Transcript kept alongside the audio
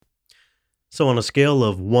So, on a scale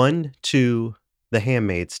of 1 to The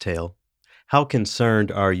Handmaid's Tale, how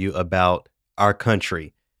concerned are you about our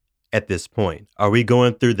country at this point? Are we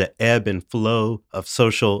going through the ebb and flow of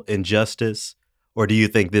social injustice, or do you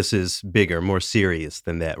think this is bigger, more serious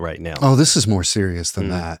than that right now? Oh, this is more serious than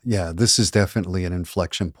Mm. that. Yeah, this is definitely an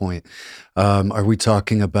inflection point. Are we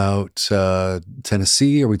talking about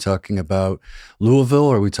Tennessee? Are we talking about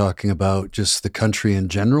Louisville? Are we talking about just the country in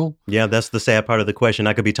general? Yeah, that's the sad part of the question.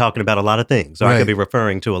 I could be talking about a lot of things, or I could Right, be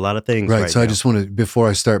referring to a lot of things right. right So I now. just want to, before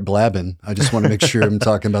I start blabbing, I just want to make sure I'm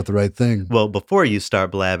talking about the right thing. Well, before you start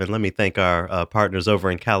blabbing, let me thank our partners over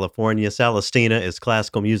in California. Celestina is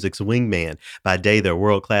classical music's wingman. By day, they're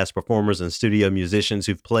world-class performers and studio musicians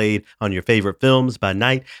who've played on your favorite films. By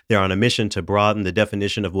night, they're on a mission to broaden the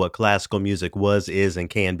definition of what classical music was, is, and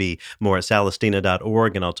can be. More at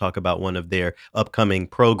celestina.org, and I'll talk about one of their upcoming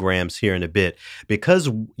programs here in a bit. Because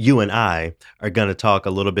you and I are going to talk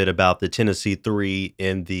a little bit about the Tennessee Three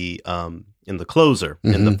in the closer,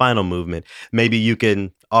 in the Hmm. final movement, maybe you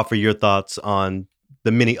can offer your thoughts on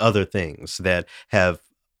the many other things that have,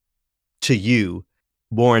 to you,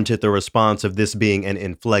 warranted the response of this being an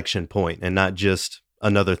inflection point and not just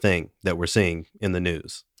another thing that we're seeing in the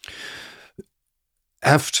news.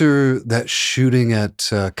 After that shooting at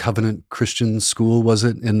Covenant Christian School, was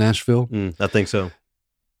it in Nashville? I think so.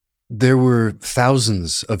 There were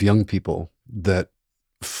thousands of young people that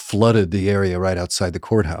flooded the area right outside the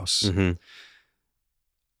courthouse. Hmm.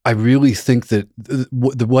 I really think that the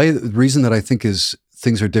reason that I think is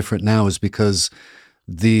things are different now is because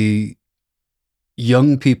the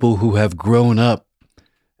young people who have grown up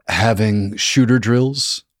having shooter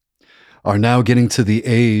drills are now getting to the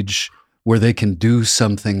age where they can do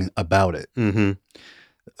something about it. Hmm.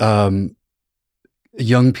 Um,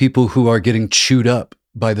 Young people who are getting chewed up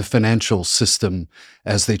by the financial system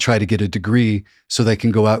as they try to get a degree so they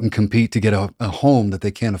can go out and compete to get a home that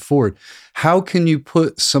they can't afford. How can you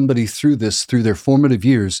put somebody through this, through their formative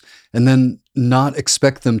years, and then not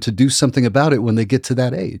expect them to do something about it when they get to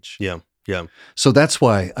that age? Yeah. Yeah. So that's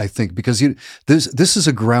why I think, because this is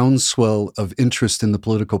a groundswell of interest in the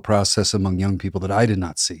political process among young people that I did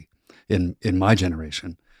not see in my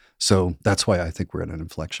generation. So that's why I think we're at an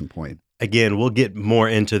inflection point. Again, we'll get more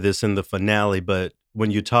into this in the finale, but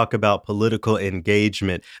when you talk about political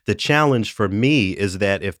engagement, the challenge for me is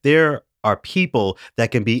that if there are people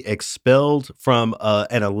that can be expelled from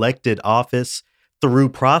an elected office through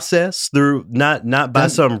process, through not by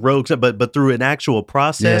That, some rogues, but through an actual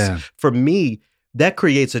process, yeah. for me, that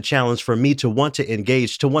creates a challenge for me to want to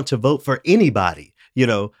engage, to want to vote for anybody,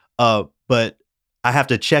 but I have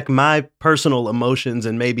to check my personal emotions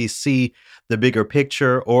and maybe see the bigger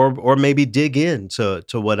picture, or maybe dig into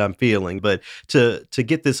what I'm feeling. But to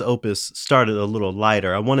get this opus started a little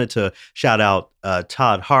lighter, I wanted to shout out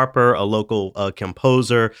Todd Harper, a local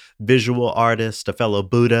composer, visual artist, a fellow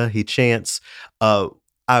Buddha. He chants.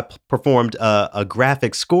 Performed a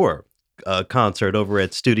graphic score concert over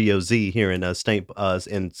at Studio Z here in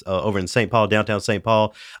over in St. Paul, downtown St.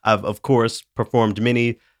 Paul. I've of course performed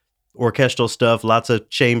many orchestral stuff, lots of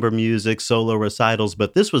chamber music, solo recitals,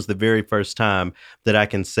 but this was the very first time that I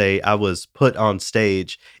can say I was put on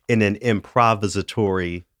stage in an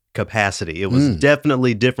improvisatory capacity. It was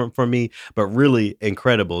definitely different for me, but really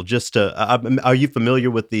incredible. Are you familiar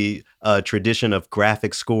with the tradition of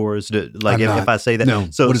graphic scores? Like I'm if not. I say that, No.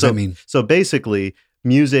 What does that mean? So basically,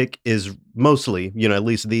 music is mostly, at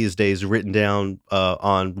least these days, written down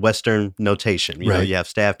on Western notation. Right. You have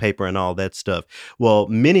staff paper and all that stuff. Well,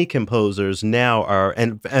 many composers now are,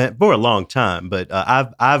 and for a long time, but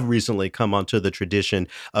I've recently come onto the tradition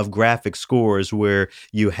of graphic scores where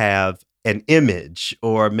you have an image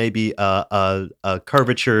or maybe a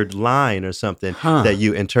curvatured line or something that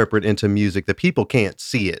you interpret into music. The people can't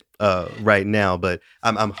see it right now, but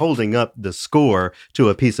I'm holding up the score to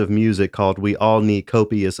a piece of music called "We All Need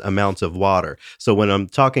Copious Amounts of Water." So when I'm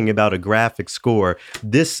talking about a graphic score,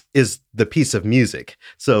 this is the piece of music.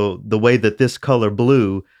 So the way that this color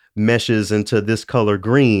blue meshes into this color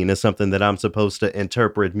green is something that I'm supposed to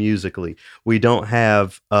interpret musically. We don't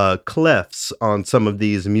have clefs on some of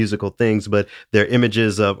these musical things, but they're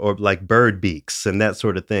images of, or like bird beaks and that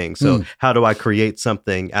sort of thing. So how do I create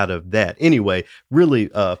something out of that? Anyway, really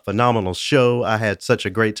phenomenal show. I had such a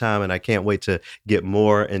great time, and I can't wait to get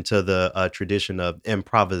more into the tradition of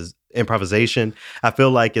improvisation. I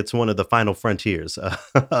feel like it's one of the final frontiers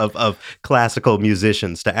of classical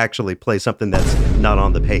musicians to actually play something that's not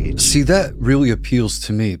on the page. See, that really appeals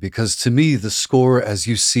to me, because to me, the score as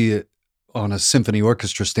you see it on a symphony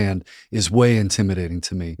orchestra stand is way intimidating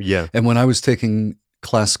to me. Yeah. And when I was taking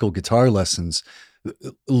classical guitar lessons,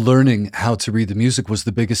 learning how to read the music was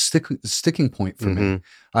the biggest sticking point for me.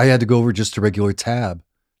 I had to go over just a regular tab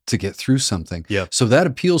to get through something. Yeah. So that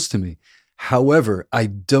appeals to me. However, I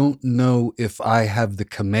don't know if I have the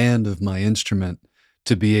command of my instrument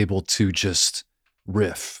to be able to just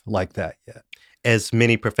riff like that yet. As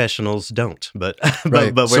many professionals don't, but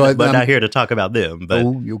Right. but So we're not here to talk about them. But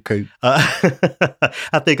oh, okay.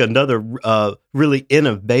 I think another really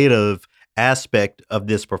innovative aspect of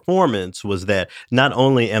this performance was that not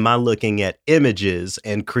only am I looking at images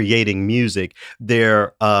and creating music,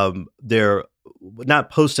 they're not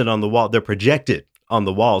posted on the wall; they're projected on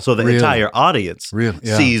the wall, so the Really? entire audience Real,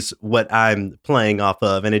 yeah. sees what I'm playing off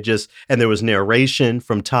of, and there was narration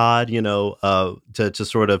from Todd, to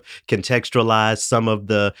sort of contextualize some of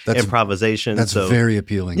the improvisation. That's very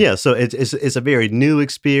appealing. Yeah, so it's a very new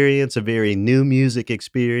experience, a very new music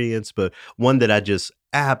experience, but one that I just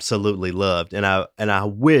absolutely loved, and I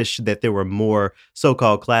wish that there were more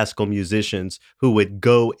so-called classical musicians who would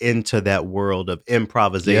go into that world of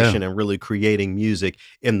improvisation and really creating music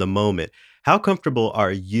in the moment. How comfortable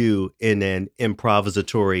are you in an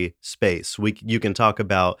improvisatory space? You can talk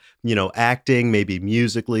about, acting, maybe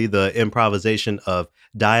musically, the improvisation of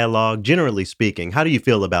dialogue. Generally speaking, how do you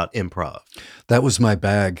feel about improv? That was my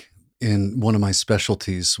bag. And one of my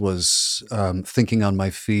specialties was thinking on my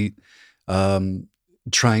feet,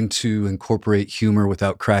 trying to incorporate humor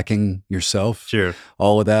without cracking yourself. Sure.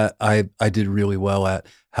 All of that I did really well at.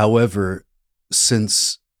 However,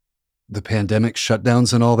 since the pandemic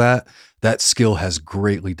shutdowns and all that skill has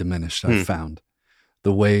greatly diminished. I've found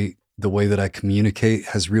the way that I communicate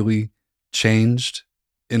has really changed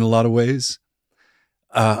in a lot of ways.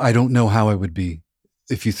 I don't know how I would be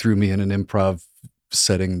if you threw me in an improv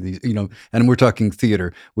setting, and we're talking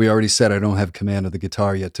theater. We already said I don't have command of the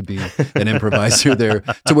guitar yet to be an improviser there,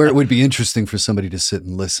 to where it would be interesting for somebody to sit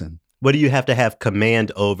and listen. What do you have to have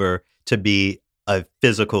command over to be a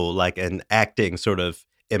physical, like an acting sort of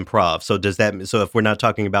improv? So if we're not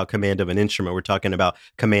talking about command of an instrument, we're talking about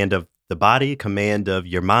command of the body, command of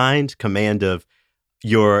your mind, command of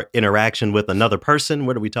your interaction with another person.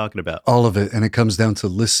 What are we talking about? All of it. And it comes down to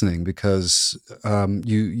listening, because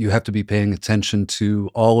you have to be paying attention to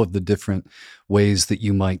all of the different ways that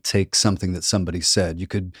you might take something that somebody said. You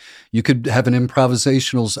could have an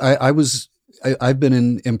improvisational. I've been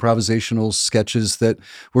in improvisational sketches that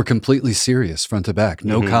were completely serious front to back,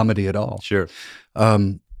 no comedy at all. Sure.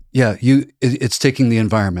 It's taking the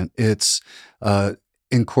environment. It's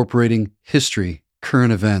incorporating history,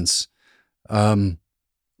 current events,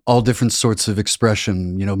 all different sorts of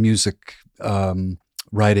expression, music,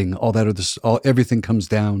 writing, all that everything comes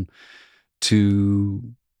down to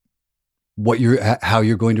how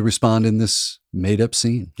you're going to respond in this made up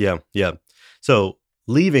scene. Yeah. Yeah. So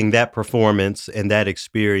leaving that performance and that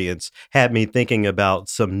experience had me thinking about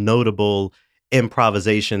some notable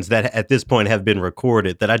improvisations that at this point have been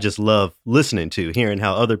recorded that I just love listening to, hearing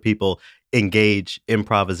how other people engage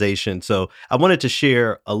improvisation. So I wanted to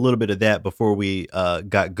share a little bit of that before we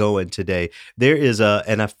got going today. There is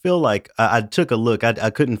and I feel like I took a look. I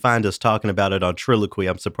couldn't find us talking about it on Triloquy.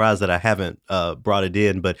 I'm surprised that I haven't brought it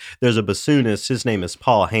in, but there's a bassoonist. His name is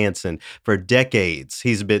Paul Hansen. For decades,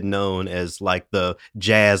 he's been known as like the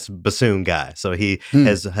jazz bassoon guy. So he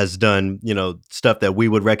has done, stuff that we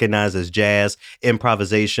would recognize as jazz,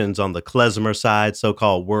 improvisations on the klezmer side,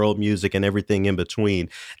 so-called world music, and everything in between.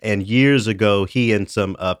 And years ago, he and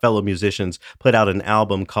some fellow musicians put out an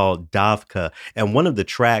album called Davka. And one of the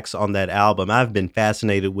tracks on that album I've been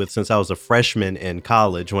fascinated with since I was a freshman in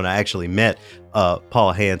college, when I actually met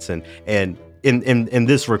Paul Hansen. And in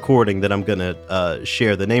this recording that I'm going to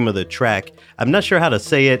share, the name of the track, I'm not sure how to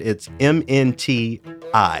say it. It's MNTI.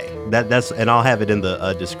 That's, and I'll have it in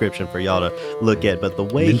the description for y'all to look at. But the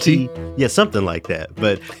way something like that.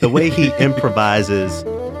 But the way he improvises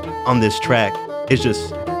on this track is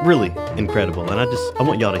just really incredible. And I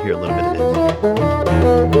want y'all to hear a little bit of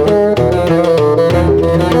this.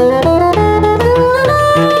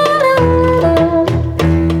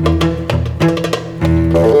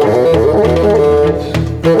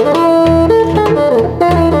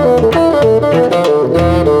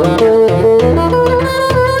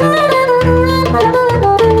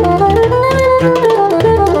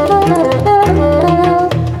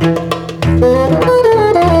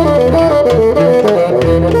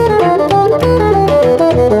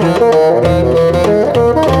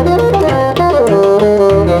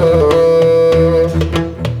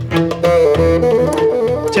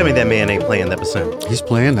 playing that bassoon. He's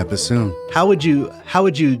playing that bassoon. How would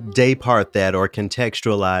you day part that or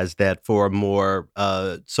contextualize that for a more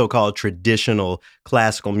so-called traditional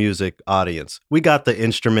classical music audience? We got the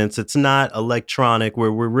instruments. It's not electronic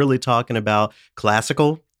where we're really talking about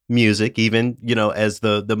classical music, even, as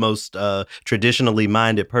the most traditionally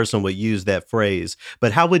minded person would use that phrase.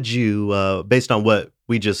 But how would you, based on what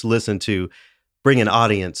we just listened to, bring an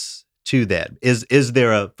audience to that? Is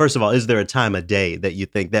there a time of day that you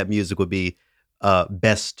think that music would be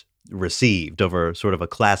best received over sort of a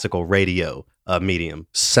classical radio medium?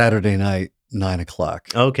 Saturday night,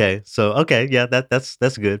 9:00. Okay, yeah,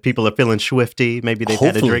 that's good. People are feeling swifty. Maybe they've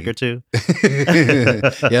had a drink or two.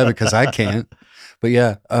 Yeah, because I can't. But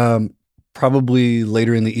yeah, probably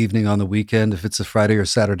later in the evening on the weekend, if it's a Friday or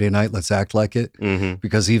Saturday night, let's act like it. Mm-hmm.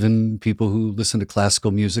 Because even people who listen to classical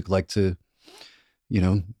music like to,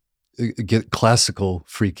 get classical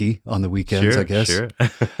freaky on the weekends, I guess. Sure.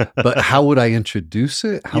 But how would I introduce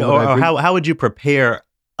it? How would you prepare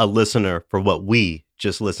a listener for what we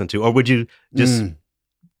just listened to? Or would you just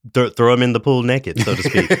throw them in the pool naked, so to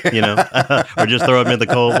speak, or just throw them in the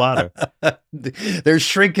cold water? There's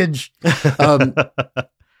shrinkage.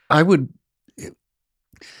 I would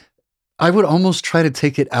almost try to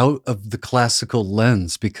take it out of the classical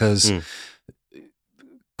lens because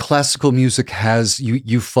classical music has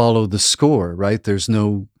you follow the score, right? There is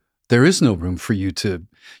no room for you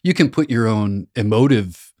can put your own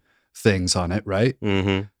emotive things on it, right?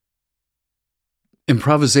 Mm-hmm.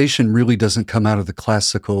 Improvisation really doesn't come out of the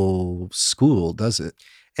classical school, does it?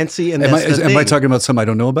 And see, am I talking about something I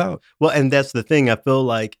don't know about? Well, and that's the thing. I feel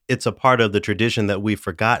like it's a part of the tradition that we've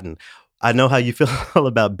forgotten. I know how you feel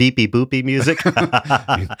about beepy boopy music,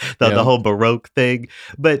 the whole Baroque thing.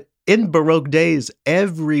 But in Baroque days,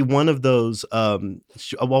 every one of those, why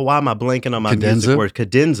am I blanking on my music word?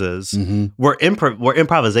 Cadenzas were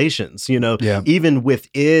improvisations, even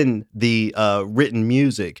within the written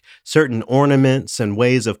music, certain ornaments and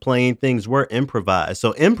ways of playing things were improvised.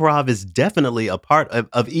 So improv is definitely a part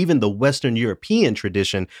of even the Western European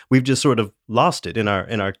tradition. We've just sort of lost it in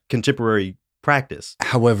our contemporary practice.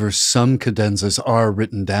 However, some cadenzas are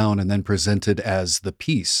written down and then presented as the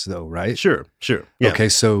piece, though, right? Sure. Yeah. Okay,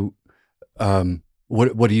 so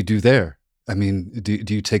what do you do there? I mean,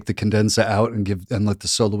 do you take the cadenza out and let the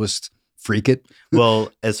soloist freak it?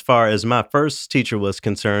 Well, as far as my first teacher was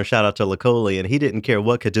concerned, shout out to Lacoli, and he didn't care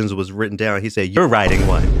what cadenza was written down. He said, "You're writing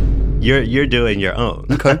one. You're doing your own."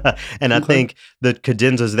 Okay. And I think the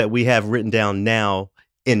cadenzas that we have written down now,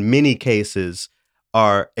 in many cases,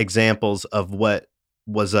 are examples of what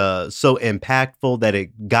was so impactful that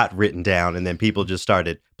it got written down and then people just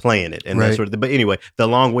started playing it and that sort of thing. But anyway, the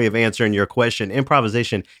long way of answering your question,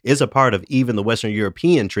 improvisation is a part of even the Western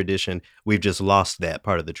European tradition. We've just lost that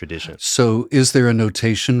part of the tradition. So is there a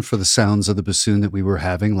notation for the sounds of the bassoon that we were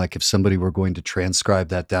having? Like if somebody were going to transcribe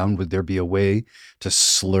that down, would there be a way to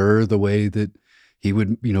slur the way that he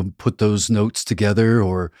would, put those notes together,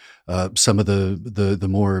 or some of the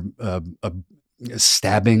more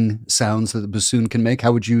stabbing sounds that the bassoon can make?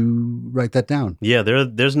 How would you write that down? Yeah,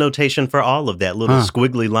 there's notation for all of that, little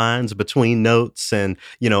squiggly lines between notes and,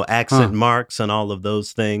 accent marks and all of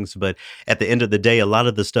those things. But at the end of the day, a lot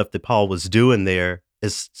of the stuff that Paul was doing there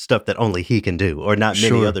is stuff that only he can do or not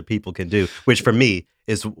many other people can do, which for me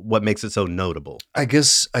is what makes it so notable. I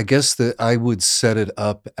guess that I would set it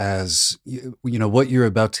up as, what you're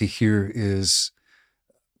about to hear is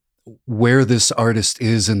where this artist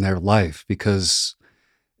is in their life, because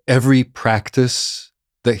every practice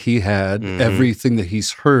that he had, everything that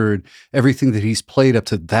he's heard, everything that he's played up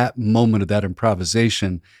to that moment of that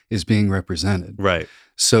improvisation is being represented. Right.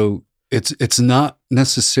 So it's not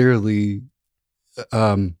necessarily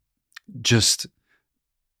just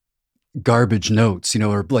garbage notes,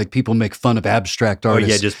 or like people make fun of abstract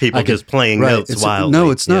artists. Oh yeah, just people just playing notes wildly.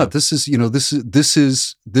 No, it's not. This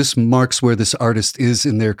is marks where this artist is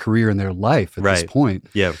in their career and their life at this point.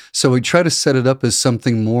 Yeah. So we try to set it up as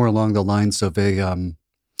something more along the lines of an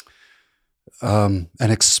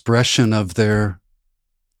expression of their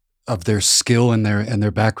skill and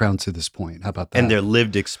their background to this point. How about that? And their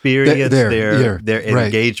lived experience, their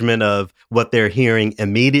engagement of what they're hearing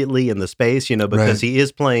immediately in the space, because he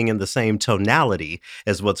is playing in the same tonality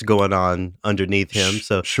as what's going on underneath him.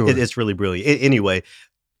 So it's really brilliant. Anyway,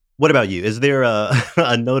 what about you? Is there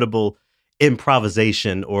a notable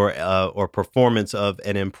improvisation or performance of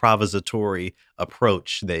an improvisatory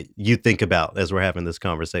approach that you think about as we're having this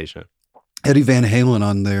conversation? Eddie Van Halen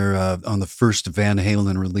on the first Van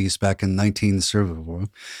Halen release back in 1974,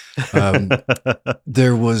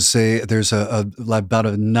 there's about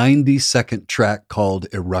a 90-second track called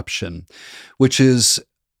Eruption, which is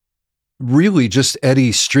really just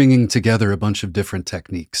Eddie stringing together a bunch of different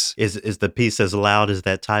techniques. Is the piece as loud as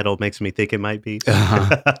that title makes me think it might be?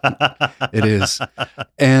 It is.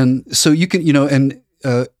 And so you can,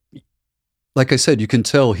 like I said, you can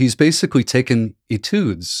tell he's basically taken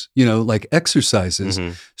etudes, like exercises,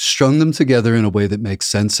 strung them together in a way that makes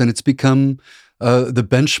sense. And it's become the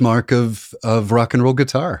benchmark of rock and roll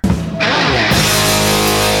guitar.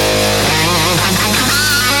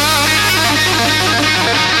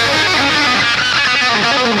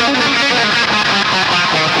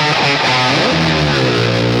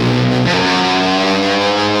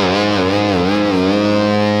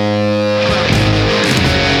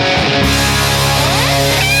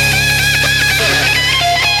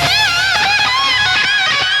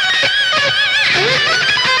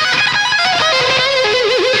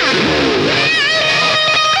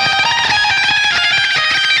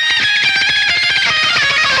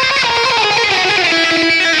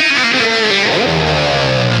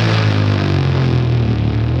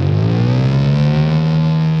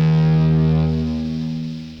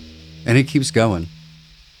 And he keeps going.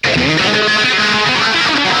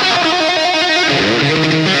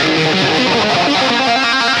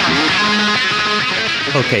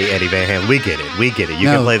 Okay, Eddie Van Halen, we get it. You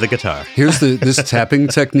can play the guitar. Here's this tapping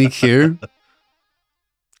technique here.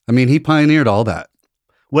 I mean, he pioneered all that.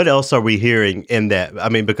 What else are we hearing in that? I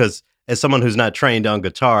mean, because as someone who's not trained on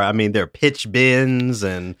guitar, I mean, there are pitch bends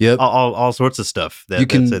and all sorts of stuff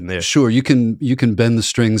that's in there. Sure, you can bend the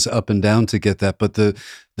strings up and down to get that, but the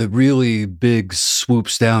really big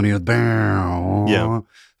swoops down,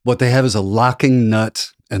 what they have is a locking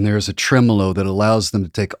nut, and there's a tremolo that allows them to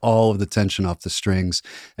take all of the tension off the strings,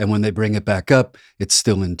 and when they bring it back up, it's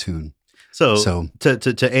still in tune. So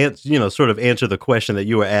to answer, sort of answer the question that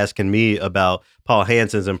you were asking me about Paul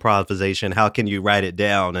Hanson's improvisation, how can you write it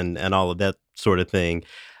down and all of that sort of thing?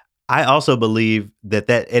 I also believe that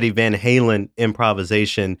Eddie Van Halen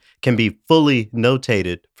improvisation can be fully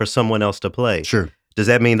notated for someone else to play. Sure. Does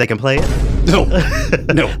that mean they can play it? No.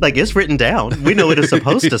 Like, it's written down. We know what it's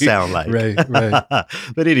supposed to sound like. Right.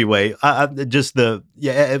 But anyway, we're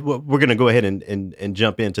going to go ahead and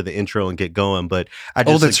jump into the intro and get going. But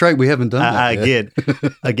that's right. We haven't done that yet.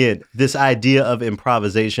 Again, this idea of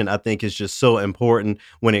improvisation, I think, is just so important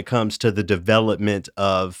when it comes to the development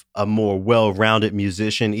of a more well-rounded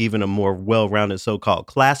musician, even a more well-rounded so-called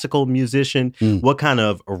classical musician. What kind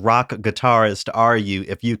of rock guitarist are you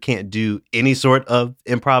if you can't do any sort of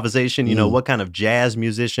improvisation? What kind of jazz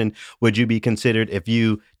musician would you be considered if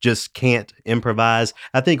you just can't improvise?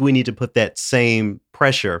 I think we need to put that same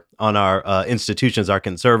pressure on our institutions, our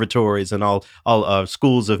conservatories, and all our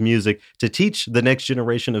schools of music to teach the next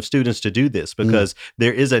generation of students to do this, because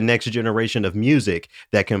there is a next generation of music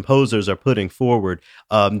that composers are putting forward,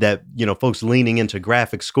 that, folks leaning into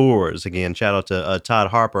graphic scores. Again, shout out to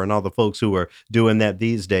Todd Harper and all the folks who are doing that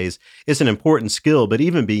these days. It's an important skill, but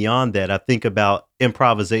even beyond that, I think about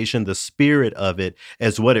improvisation, the spirit of it,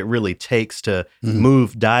 as what it really takes to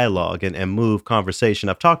move dialogue and move conversation.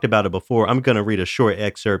 I've talked about it before. I'm going to read a short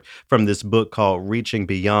excerpt from this book called Reaching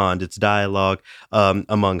Beyond. It's dialogue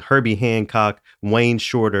among Herbie Hancock, Wayne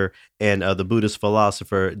Shorter, and the Buddhist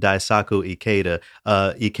philosopher Daisaku Ikeda.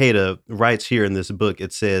 Ikeda writes here in this book,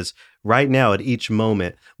 it says, "Right now, at each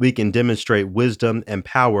moment, we can demonstrate wisdom and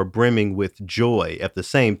power brimming with joy. At the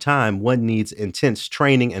same time, one needs intense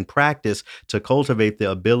training and practice to cultivate the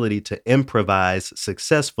ability to improvise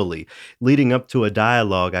successfully. Leading up to a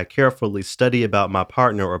dialogue, I carefully study about my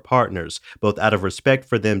partner or partners, both out of respect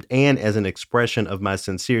for them and as an expression of my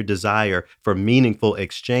sincere desire for meaningful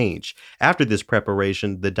exchange. After this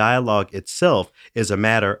preparation, the dialogue itself is a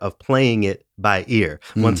matter of playing it by ear.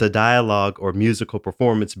 Once a dialogue or musical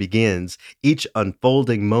performance begins, each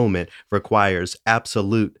unfolding moment requires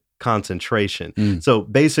absolute concentration." So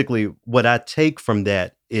basically, what I take from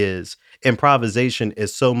that is improvisation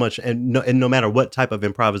is so much, and no matter what type of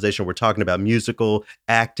improvisation we're talking about, musical,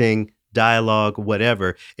 acting, dialogue,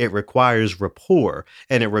 whatever, it requires rapport,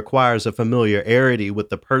 and it requires a familiarity with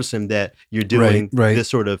the person that you're doing this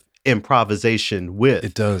sort of improvisation with.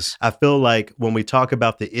 It does. I feel like when we talk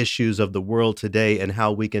about the issues of the world today and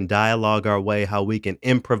how we can dialogue our way, how we can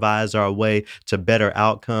improvise our way to better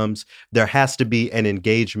outcomes, there has to be an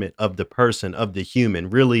engagement of the person, of the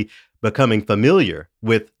human, really becoming familiar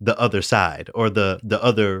with the other side or the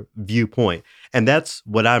other viewpoint. And that's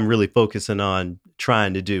what I'm really focusing on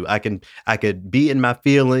trying to do. I could be in my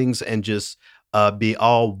feelings and just be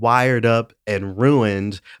all wired up and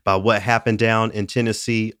ruined by what happened down in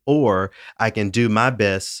Tennessee, or I can do my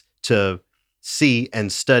best to see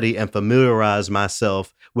and study and familiarize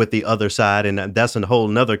myself with the other side. And that's a whole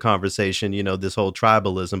nother conversation, this whole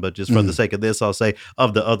tribalism. But just for the sake of this, I'll say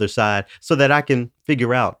of the other side so that I can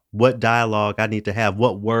figure out what dialogue I need to have,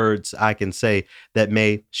 what words I can say that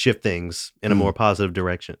may shift things in a more positive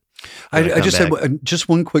direction. I just had just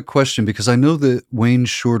one quick question, because I know that Wayne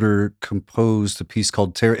Shorter composed a piece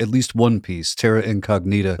called at least one piece, Terra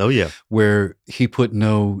Incognita. Oh, yeah. Where he put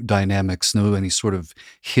no dynamics, no any sort of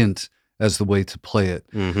hint as the way to play it.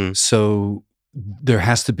 Mm-hmm. So there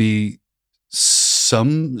has to be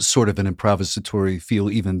some sort of an improvisatory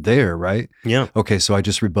feel even there, right? Yeah. Okay, so I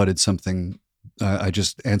just rebutted something. I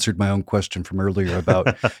just answered my own question from earlier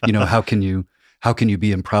about, how can you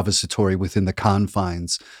be improvisatory within the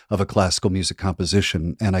confines of a classical music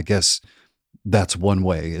composition? And I guess that's one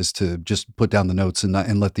way, is to just put down the notes and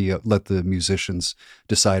let the musicians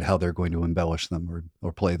decide how they're going to embellish them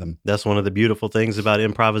or play them. That's one of the beautiful things about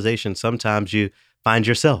improvisation. Sometimes you find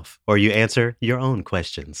yourself or you answer your own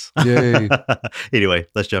questions. Yay. Anyway,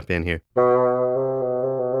 let's jump in here.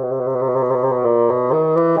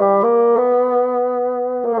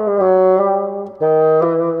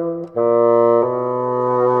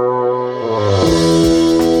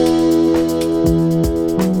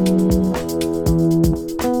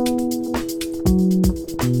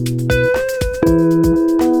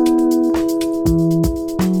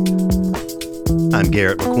 I'm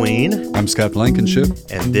Garrett McQueen. I'm Scott Blankenship.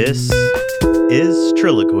 And this is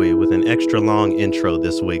Triloquy with an extra long intro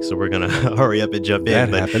this week. So we're going to hurry up and jump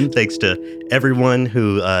in. That happened. Thanks to everyone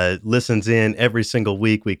who listens in every single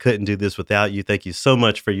week. We couldn't do this without you. Thank you so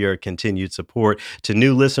much for your continued support. To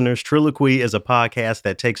new listeners, Triloquy is a podcast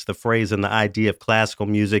that takes the phrase and the idea of classical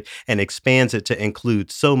music and expands it to include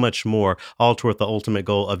so much more, all toward the ultimate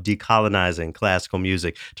goal of decolonizing classical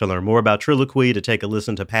music. To learn more about Triloquy, to take a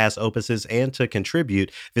listen to past opuses, and to contribute,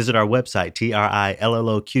 visit our website,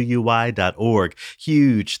 trilloquy.org.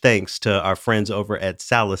 Huge thanks to our friends over at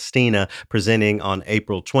Celestina, presenting on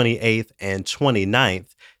April 28th and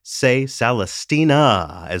 29th. Say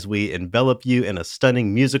Celestina as we envelop you in a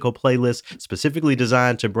stunning musical playlist specifically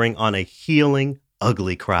designed to bring on a healing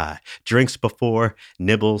ugly cry. Drinks before,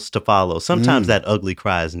 nibbles to follow. Sometimes that ugly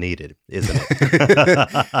cry is needed, isn't it?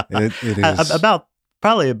 It is.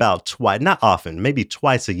 Probably about twice, not often, maybe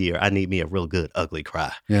twice a year, I need me a real good ugly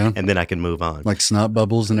cry. Yeah. And then I can move on. Like snot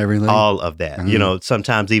bubbles and everything? All of that.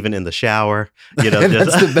 Sometimes even in the shower. That's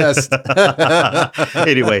the best.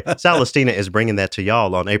 Anyway, Celestina is bringing that to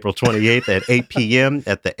y'all on April 28th at 8 p.m.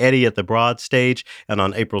 at the Eddie at the Broad Stage, and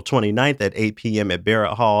on April 29th at 8 p.m. at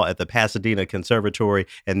Barrett Hall at the Pasadena Conservatory.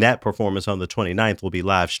 And that performance on the 29th will be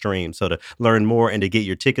live streamed. So to learn more and to get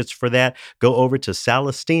your tickets for that, go over to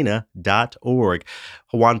celestina.org.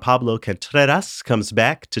 Juan Pablo Contreras comes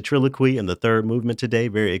back to Triloquy in the third movement today.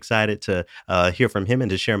 Very excited to hear from him and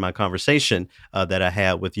to share my conversation that I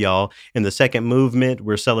had with y'all. In the second movement,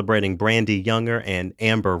 we're celebrating Brandy Younger and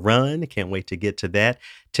Amber Run. Can't wait to get to that.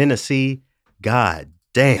 Tennessee, God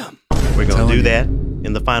damn. We're going to do that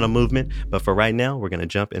in the final movement. But for right now, we're going to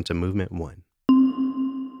jump into movement one.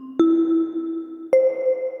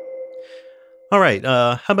 All right.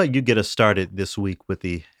 How about you get us started this week with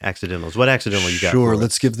the accidentals? What accidental you got? Sure.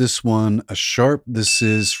 Let's give this one a sharp. This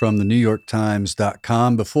is from the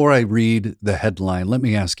NewYorkTimes.com. Before I read the headline, let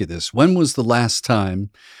me ask you this. When was the last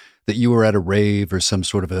time that you were at a rave or some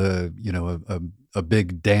sort of a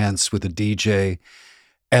big dance with a DJ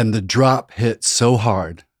and the drop hit so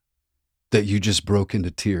hard that you just broke into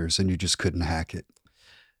tears and you just couldn't hack it?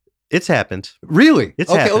 It's happened. Really? It's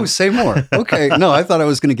okay. happened. Oh, say more. Okay. No, I thought I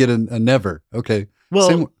was going to get a never. Okay.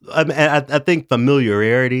 Well, I think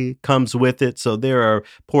familiarity comes with it. So there are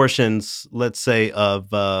portions, let's say, of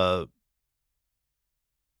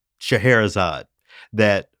Scheherazade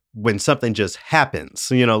that when something just happens,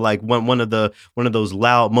 like when one of those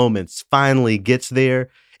loud moments finally gets there,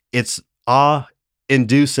 it's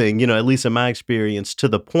awe-inducing, at least in my experience, to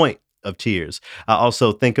the point of tears. I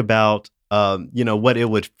also think about what it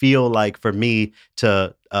would feel like for me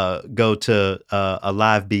to go to a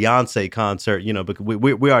live Beyonce concert, because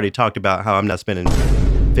we already talked about how I'm not spending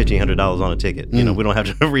 $1,500 on a ticket. We don't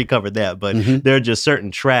have to recover that, but there are just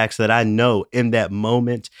certain tracks that I know in that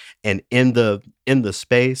moment and in the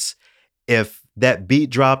space, if that beat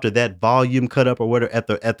dropped or that volume cut up or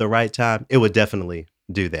whatever at the right time, it would definitely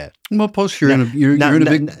do that. Well, plus you're in a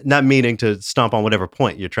big... Not meaning to stomp on whatever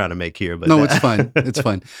point you're trying to make here, but no, it's fine. It's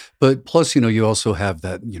fine. But plus, you also have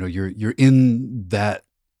that, you're in that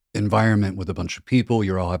environment with a bunch of people.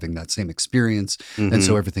 You're all having that same experience. And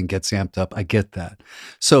so everything gets amped up. I get that.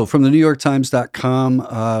 So from the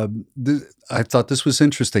NewYorkTimes.com, I thought this was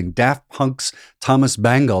interesting. Daft Punk's Thomas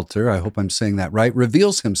Bangalter, I hope I'm saying that right,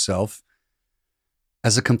 reveals himself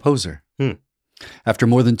as a composer. After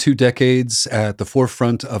more than 2 decades at the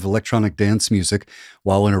forefront of electronic dance music,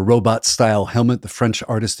 while in a robot-style helmet, the French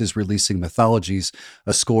artist is releasing Mythologies,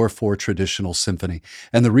 a score for traditional symphony.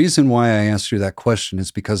 And the reason why I asked you that question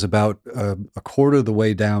is because about a quarter of the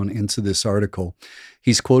way down into this article,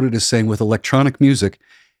 he's quoted as saying, with electronic music,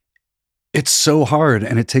 it's so hard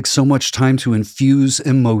and it takes so much time to infuse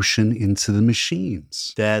emotion into the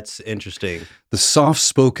machines. That's interesting. The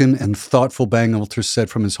soft-spoken and thoughtful Bangalter said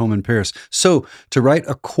from his home in Paris. So to write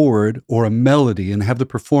a chord or a melody and have the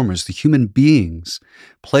performers, the human beings,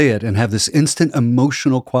 play it and have this instant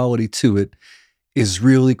emotional quality to it is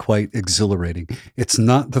really quite exhilarating. It's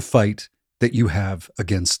not the fight that you have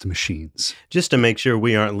against machines. Just to make sure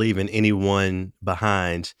we aren't leaving anyone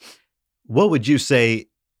behind, what would you say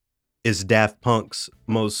is Daft Punk's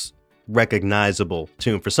most recognizable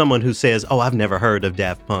tune? For someone who says, oh, I've never heard of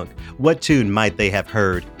Daft Punk, what tune might they have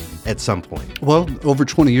heard at some point? Well, over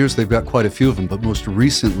 20 years, they've got quite a few of them, but most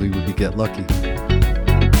recently would be Get Lucky.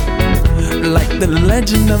 Like the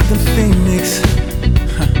legend of the Phoenix,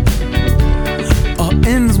 all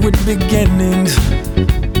ends with beginnings.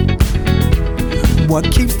 What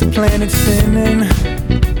keeps the planet spinning?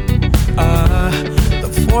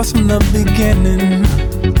 The force from the beginning.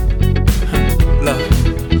 Love.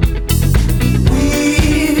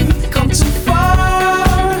 We've come too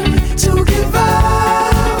far to give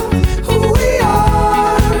up who we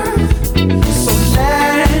are. So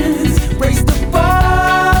let's raise the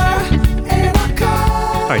bar in our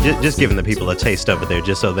car. All right, just giving the people a taste of it there,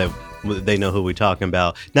 just so that they know who we're talking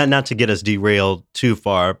about. Not to get us derailed too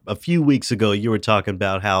far. A few weeks ago, you were talking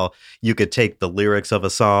about how you could take the lyrics of a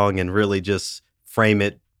song and really just frame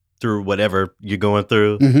it through whatever you're going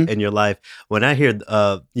through in your life. When I hear,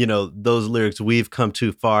 those lyrics, we've come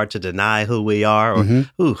too far to deny who we are,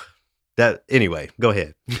 or anyway, go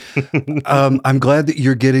ahead. I'm glad that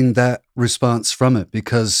you're getting that response from it,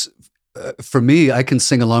 because for me, I can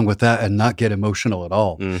sing along with that and not get emotional at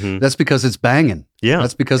all. That's because it's banging. Yeah,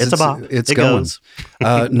 that's because it's going. goes.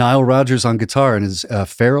 Nile Rodgers on guitar and his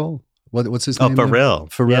Pharrell. What's his name?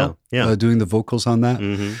 Pharrell. Yeah. Doing the vocals on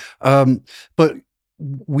that. But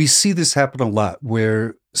we see this happen a lot,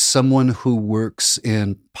 where someone who works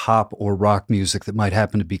in pop or rock music that might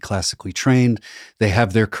happen to be classically trained, they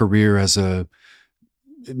have their career as a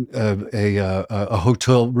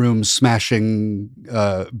hotel room smashing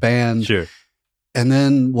band. Sure. And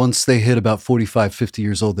then once they hit about 45, 50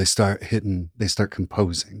 years old, they start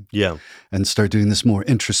composing. Yeah. And start doing this more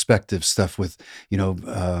introspective stuff with,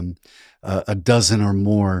 a dozen or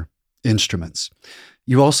more instruments.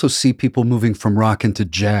 You also see people moving from rock into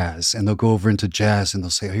jazz, and they'll go over into jazz and they'll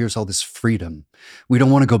say, oh, here's all this freedom. We don't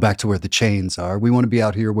want to go back to where the chains are. We want to be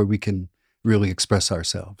out here where we can really express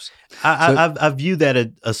ourselves. I view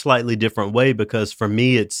that a slightly different way, because for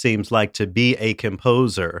me, it seems like to be a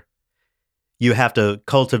composer, you have to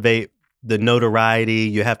cultivate the notoriety,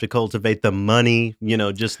 you have to cultivate the money,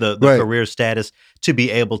 just the Right. career status to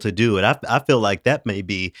be able to do it. I feel like that may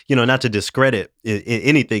be, not to discredit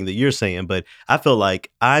anything that you're saying, but I feel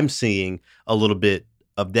like I'm seeing a little bit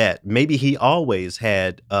of that. Maybe he always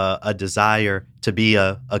had a desire to be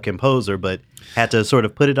a composer, but had to sort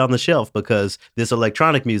of put it on the shelf because this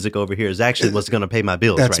electronic music over here is actually what's going to pay my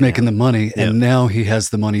bills. That's right making now. the money. Yeah. And now he has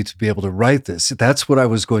the money to be able to write this. That's what I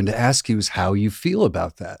was going to ask you, is how you feel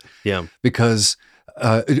about that. Yeah. Because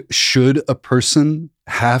should a person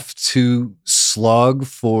have to slog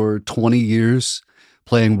for 20 years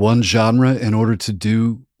playing one genre in order to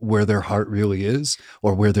do where their heart really is,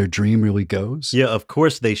 or where their dream really goes? Yeah, of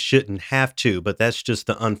course they shouldn't have to, but that's just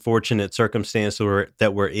the unfortunate circumstance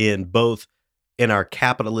that we're in, both in our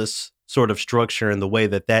capitalist sort of structure and the way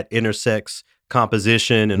that intersects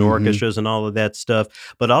composition and orchestras and all of that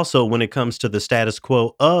stuff, but also when it comes to the status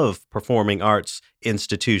quo of performing arts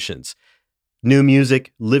institutions. New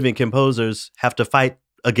music, living composers have to fight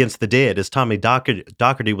against the dead, as Tommy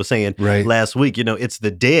Doherty was saying last week. It's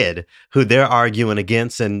the dead who they're arguing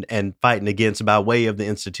against and fighting against by way of the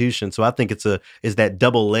institution. So I think it's that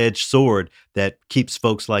double-edged sword that keeps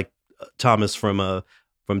folks like Thomas from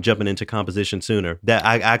jumping into composition sooner. That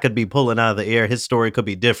I could be pulling out of the air. His story could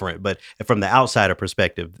be different, but from the outsider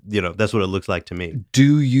perspective, that's what it looks like to me.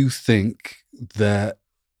 Do you think that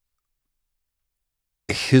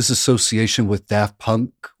his association with Daft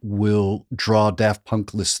Punk will draw Daft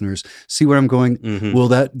Punk listeners? See where I'm going? Will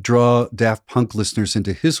that draw Daft Punk listeners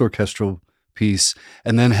into his orchestral piece,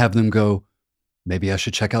 and then have them go, maybe I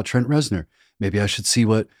should check out Trent Reznor. Maybe I should see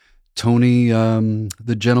what Tony,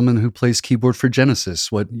 the gentleman who plays keyboard for Genesis,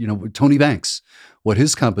 Tony Banks, what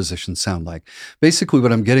his compositions sound like. Basically,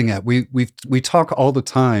 what I'm getting at, we talk all the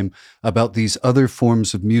time about these other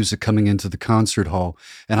forms of music coming into the concert hall,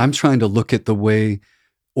 and I'm trying to look at the way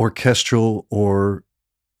orchestral or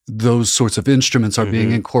those sorts of instruments are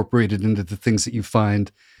being incorporated into the things that you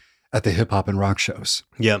find at the hip hop and rock shows.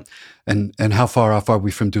 Yeah. And how far off are we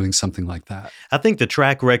from doing something like that? I think the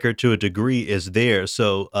track record to a degree is there.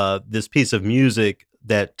 So this piece of music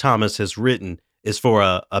that Thomas has written is for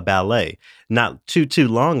a ballet. Not too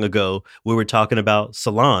long ago, we were talking about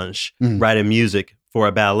Solange writing music for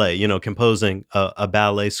a ballet, composing a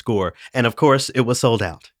ballet score. And of course, it was sold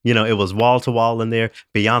out. It was wall to wall in there.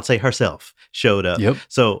 Beyonce herself showed up. Yep.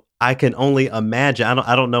 So I can only imagine.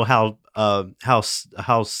 I don't know how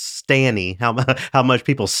stanny, how much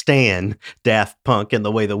people stan Daft Punk in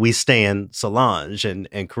the way that we stan Solange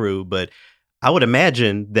and crew, but I would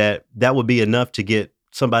imagine that would be enough to get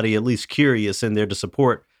somebody at least curious in there to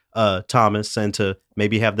support Thomas and to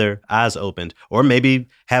maybe have their eyes opened, or maybe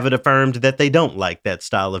have it affirmed that they don't like that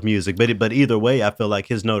style of music. But either way, I feel like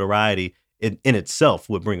his notoriety in itself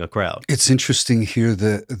would bring a crowd. It's interesting here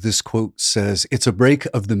that this quote says, it's a break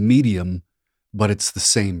of the medium, but it's the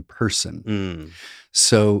same person.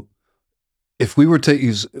 So if we were to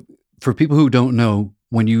use, for people who don't know,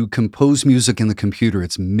 when you compose music in the computer,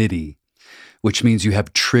 it's MIDI, which means you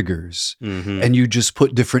have triggers and you just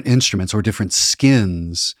put different instruments or different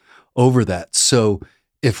skins over that. So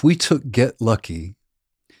if we took Get Lucky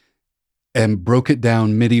and broke it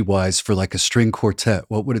down MIDI wise for like a string quartet,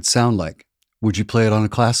 what would it sound like? Would you play it on a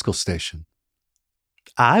classical station?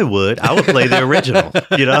 I would play the original,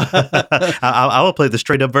 I would play the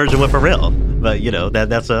straight up version with Pharrell, but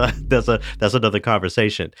that's another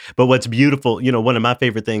conversation. But what's beautiful, one of my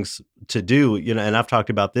favorite things to do, and I've talked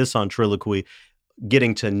about this on Triloquy,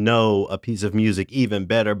 getting to know a piece of music even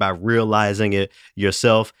better by realizing it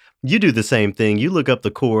yourself. You do the same thing. You look up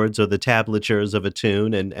the chords or the tablatures of a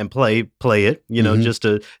tune and play it, just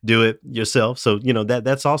to do it yourself. So,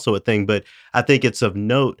 that's also a thing. But I think it's of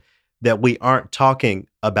note that we aren't talking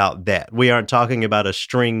about that. We aren't talking about a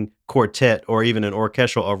string quartet or even an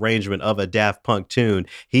orchestral arrangement of a Daft Punk tune.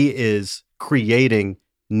 He is creating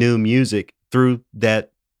new music through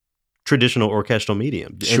that traditional orchestral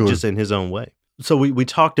medium, and just in his own way. So we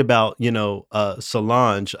talked about,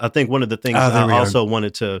 Solange. I think one of the things I also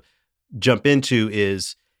wanted to jump into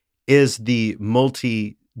is the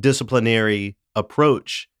multidisciplinary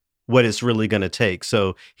approach what it's really going to take.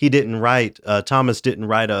 So he didn't write, Thomas didn't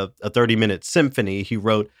write a 30-minute symphony. He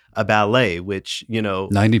wrote a ballet, which,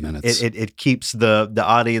 90 minutes. It keeps the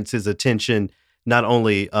audience's attention not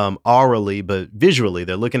only orally, but visually.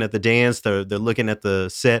 They're looking at the dance, they're looking at the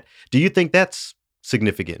set. Do you think that's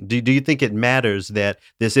significant? Do you think it matters that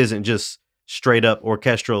this isn't just straight up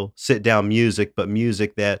orchestral sit down music, but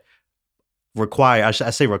music that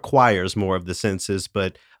requires more of the senses,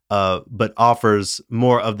 but offers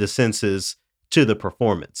more of the senses to the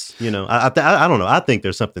performance? I don't know. I think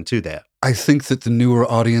there's something to that. I think that the newer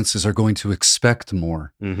audiences are going to expect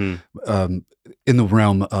more in the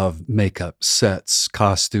realm of makeup, sets,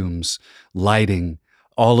 costumes, lighting,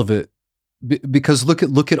 all of it. Because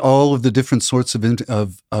look at all of the different sorts of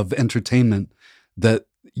entertainment that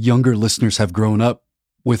younger listeners have grown up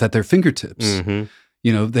with at their fingertips.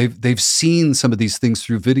 They've seen some of these things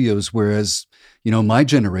through videos, whereas my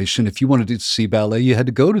generation, if you wanted to see ballet, you had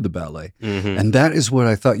to go to the ballet, and that is what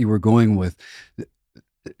I thought you were going with.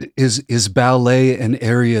 Is ballet an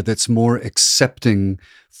area that's more accepting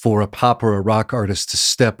for a pop or a rock artist to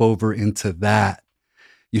step over into that?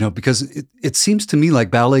 Because it seems to me like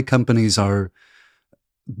ballet companies are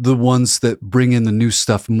the ones that bring in the new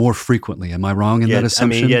stuff more frequently. Am I wrong in that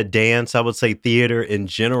assumption? Dance, I would say theater in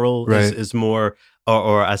general is more,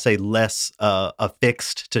 or I say less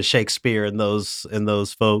affixed to Shakespeare and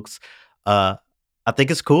those folks. I think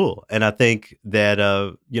it's cool. And I think that,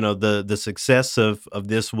 the success of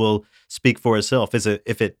this will speak for itself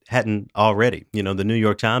if it hadn't already. The New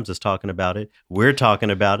York Times is talking about it. We're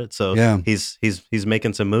talking about it. So he's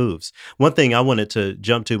making some moves. One thing I wanted to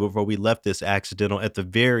jump to before we left this accidental, at the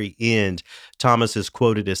very end, Thomas is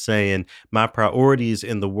quoted as saying, "My priorities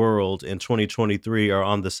in the world in 2023 are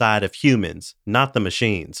on the side of humans, not the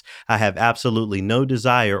machines. I have absolutely no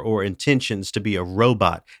desire or intentions to be a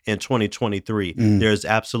robot in 2023. There's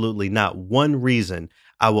absolutely not one reason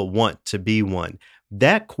I would want to be one."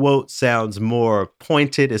 That quote sounds more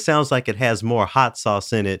pointed. It sounds like it has more hot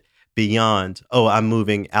sauce in it beyond, I'm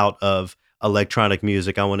moving out of electronic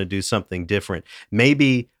music. I want to do something different.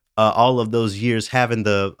 Maybe all of those years having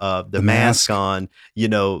the mask mask. on,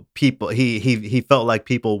 people he felt like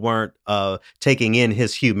people weren't taking in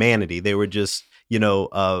his humanity. They were just,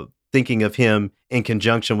 thinking of him in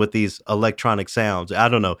conjunction with these electronic sounds. I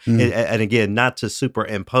don't know. Mm. And again, not to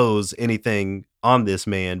superimpose anything on this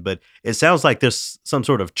man, but it sounds like there's some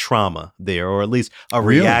sort of trauma there, or at least a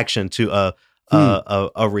Really? reaction to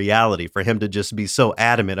a reality for him to just be so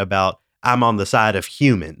adamant about, I'm on the side of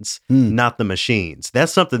humans, Mm. not the machines.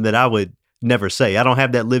 That's something that I would never say. I don't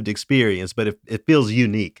have that lived experience, but it feels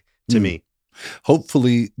unique to Mm. me.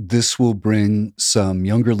 Hopefully, this will bring some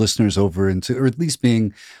younger listeners over into, or at least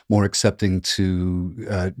being more accepting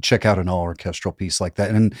to check out an all orchestral piece like that.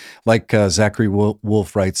 And like Zachary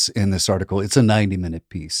Wolf writes in this article, it's a 90-minute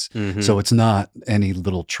piece, Mhm. so it's not any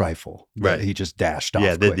little trifle that Right. he just dashed off.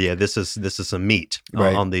 Yeah, quick. this is some meat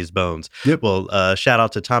Right. on these bones. Yep. Well, shout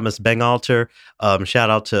out to Thomas Bangalter. Shout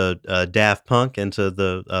out to Daft Punk and to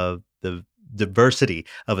the diversity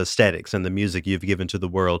of aesthetics and the music you've given to the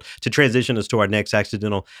world. To transition us to our next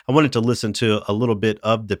accidental, I wanted to listen to a little bit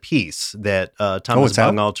of the piece that Thomas it's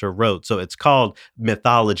out? Bangalter wrote. So it's called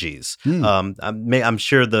Mythologies. Hmm. I'm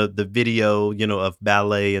sure the video, of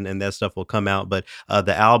ballet and that stuff will come out, but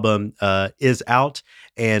the album is out.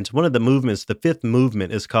 And one of the movements, the fifth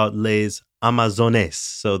movement, is called Les Amazones.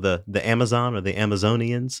 So the Amazon or the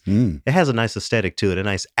Amazonians. Mm. It has a nice aesthetic to it, a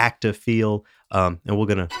nice active feel. And we're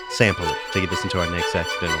going to sample it. Take a listen to our next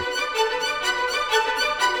accidental.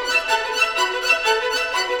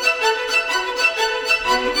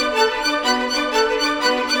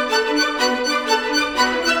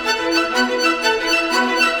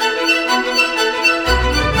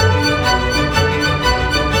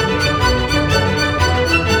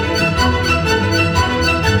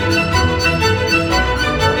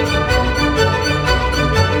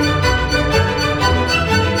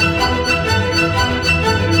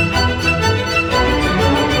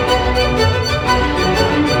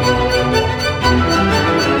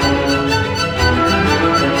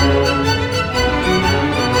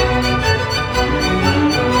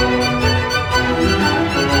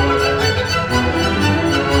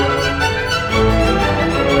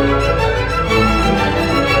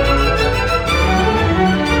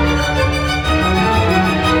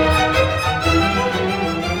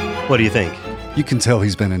 What do you think? You can tell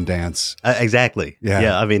he's been in dance. Exactly.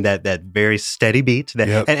 Yeah. I mean that very steady beat. That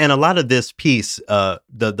Yep. and a lot of this piece,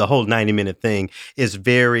 the whole 90-minute thing is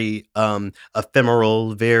very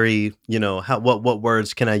ephemeral. Very, what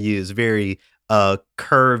words can I use? Very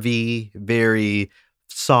curvy. Very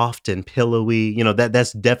soft and pillowy.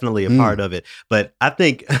 That's definitely a part of it. But I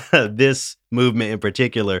think this movement in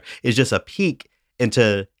particular is just a peek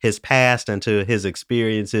into his past and to his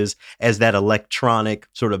experiences as that electronic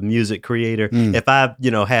sort of music creator. If I,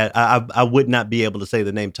 I would not be able to say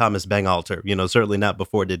the name Thomas Bangalter, certainly not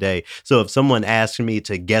before today. So if someone asked me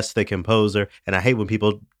to guess the composer, and I hate when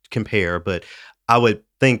people compare, but I would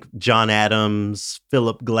think John Adams,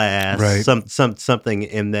 Philip Glass, Right. something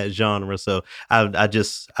in that genre. So I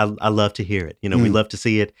love to hear it. We love to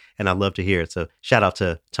see it, and I love to hear it. So shout out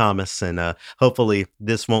to Thomas, and hopefully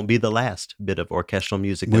this won't be the last bit of orchestral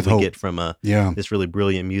music that With we hope. get from Yeah. this really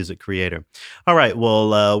brilliant music creator. All right,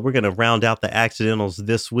 well, we're gonna round out the accidentals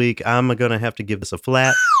this week. I'm gonna have to give this a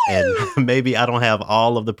flat, and maybe I don't have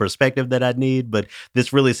all of the perspective that I need, but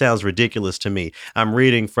this really sounds ridiculous to me. I'm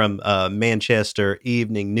reading from Manchester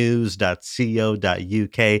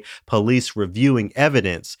eveningnews.co.uk. Police reviewing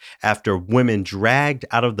evidence after women dragged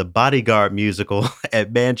out of the Bodyguard musical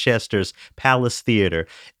at Manchester's Palace Theatre.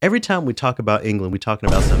 Every time we talk about England, we're talking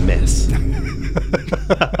about some mess.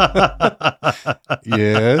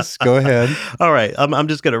 Yes, go ahead. All right, I'm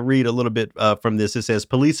just going to read a little bit from this. It says,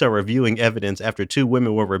 police are reviewing evidence after two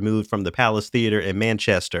women were removed from the Palace Theatre in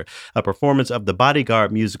Manchester. A performance of the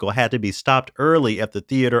Bodyguard musical had to be stopped early at the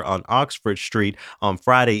theatre on Oxford Street on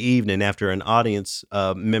Friday evening after an audience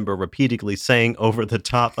member repeatedly sang over the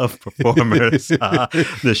top of performers.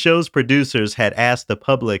 The show's producers had asked the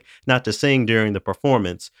public not to sing during the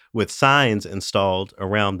performance, with signs installed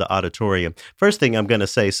around the auditorium. First thing I'm going to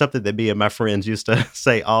say, something that me and my friends used to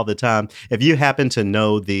say all the time. If you happen to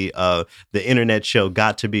know the internet show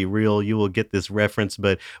Got to Be Real, you will get this reference.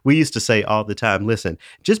 But we used to say all the time, listen,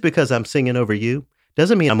 just because I'm singing over you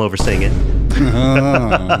doesn't mean I'm over singing.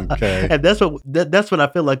 Oh, okay. And that's what I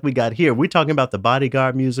feel like we got here. We're talking about the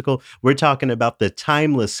Bodyguard musical. We're talking about the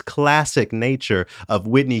timeless classic nature of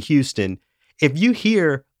Whitney Houston. If you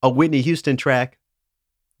hear a Whitney Houston track,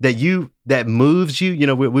 that moves you. You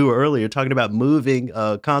know, we were earlier talking about moving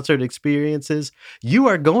concert experiences. You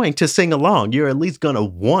are going to sing along. You're at least going to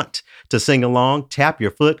want to sing along, tap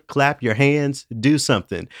your foot, clap your hands, do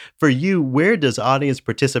something. For you, where does audience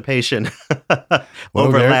participation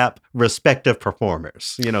overlap respective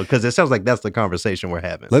performers? You know, because it sounds like that's the conversation we're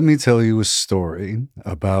having. Let me tell you a story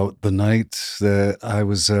about the night that I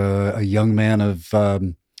was a young man of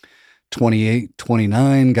 28,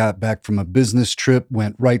 29, got back from a business trip,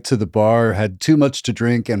 went right to the bar, had too much to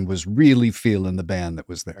drink, and was really feeling the band that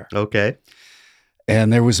was there. Okay.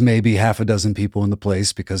 And there was maybe half a dozen people in the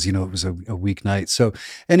place because, you know, it was a weeknight. So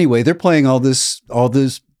anyway, they're playing all these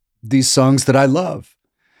songs that I love.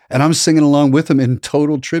 And I'm singing along with them in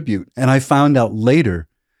total tribute. And I found out later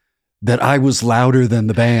that I was louder than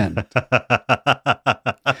the band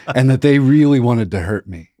and that they really wanted to hurt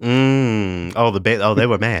me. They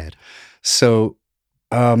were mad. So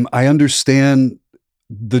I understand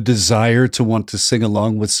the desire to want to sing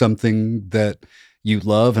along with something that you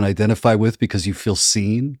love and identify with because you feel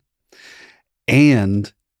seen.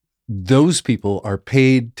 And those people are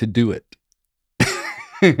paid to do it.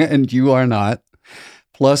 And you are not.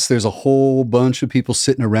 Plus, there's a whole bunch of people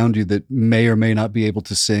sitting around you that may or may not be able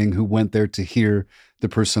to sing who went there to hear the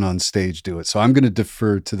person on stage do it. So I'm going to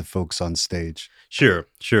defer to the folks on stage. Sure.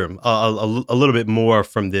 A little bit more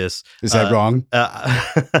from this. Is that wrong?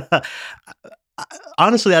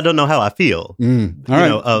 Honestly, I don't know how I feel. All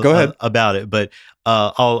right, go ahead about it. But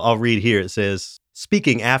I'll read here. It says,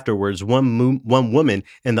 speaking afterwards, one woman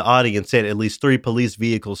in the audience said at least 3 police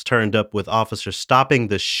vehicles turned up with officers stopping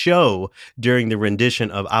the show during the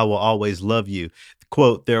rendition of "I Will Always Love You."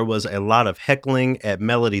 Quote, there was a lot of heckling at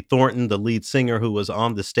Melody Thornton, the lead singer who was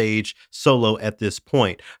on the stage solo at this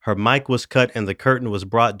point. Her mic was cut and the curtain was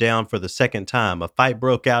brought down for the second time. A fight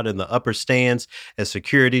broke out in the upper stands as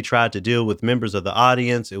security tried to deal with members of the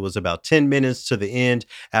audience. It was about 10 minutes to the end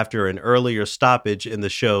after an earlier stoppage in the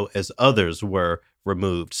show as others were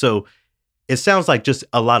removed. So it sounds like just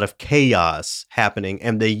a lot of chaos happening,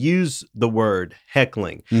 and they use the word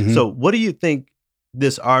heckling. Mm-hmm. So what do you think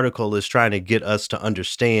this article is trying to get us to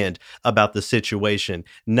understand about the situation?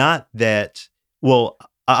 Not that, well,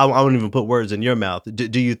 I won't even put words in your mouth.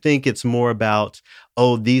 Do you think it's more about,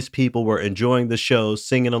 oh, these people were enjoying the show,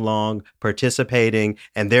 singing along, participating,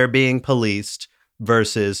 and they're being policed,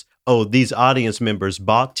 versus, oh, these audience members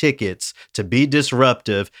bought tickets to be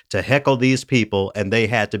disruptive, to heckle these people, and they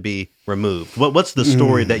had to be removed? What's the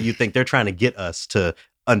story that you think they're trying to get us to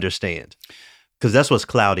understand? Because that's what's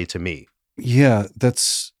cloudy to me. Yeah, that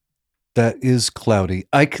is cloudy.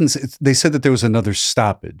 They said that there was another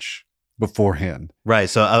stoppage beforehand. Right.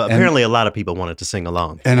 So apparently a lot of people wanted to sing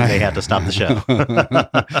along and they had to stop the show.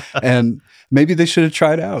 And maybe they should have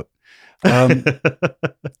tried out.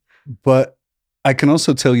 But I can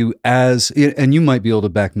also tell you, and you might be able to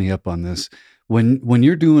back me up on this, when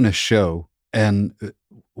you're doing a show and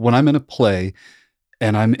when I'm in a play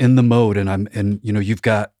and I'm in the mode and you know, you've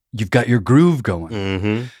got your groove going.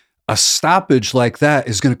 Mm-hmm. A stoppage like that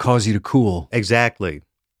is going to cause you to cool. Exactly.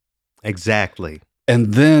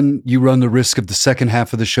 And then you run the risk of the second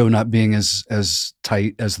half of the show not being as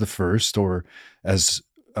tight as the first, or as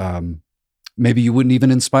maybe you wouldn't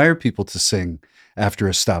even inspire people to sing after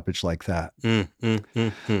a stoppage like that.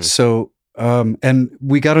 So, and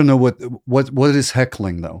we got to know what is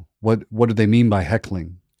heckling though? What do they mean by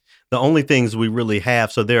heckling? The only things we really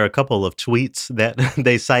have, so there are a couple of tweets that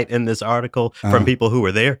they cite in this article from people who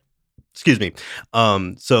were there. Excuse me.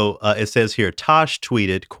 So it says here, Tosh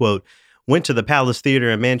tweeted, quote, went to the Palace Theater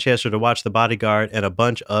in Manchester to watch The Bodyguard, and a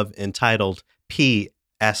bunch of entitled P ***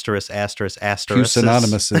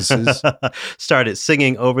 synonymous started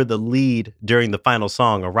singing over the lead during the final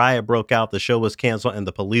song. A riot broke out, the show was canceled, and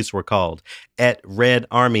the police were called. At Red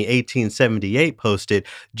Army 1878 posted,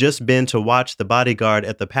 just been to watch The Bodyguard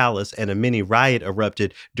at the Palace, and a mini riot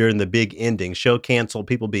erupted during the big ending. Show canceled,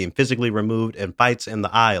 people being physically removed, and fights in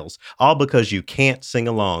the aisles. All because you can't sing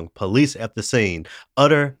along. Police at the scene.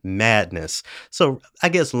 Utter madness. So I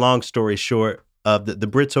guess long story short, the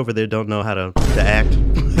Brits over there don't know how to act,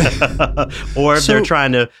 or they're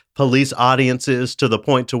trying to police audiences to the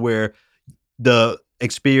point to where the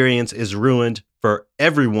experience is ruined for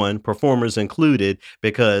everyone, performers included,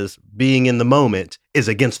 because being in the moment is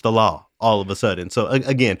against the law all of a sudden. So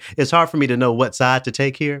again, it's hard for me to know what side to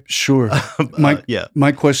take here. Sure.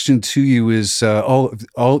 My question to you is all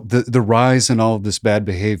the rise in all of this bad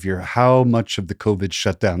behavior, how much of the COVID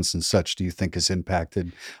shutdowns and such do you think has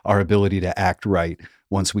impacted our ability to act right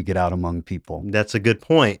once we get out among people? That's a good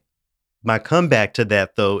point. My comeback to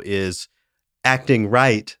that, though, is acting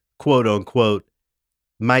right, quote unquote,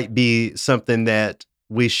 might be something that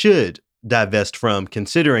we should divest from,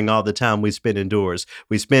 considering all the time we spent indoors.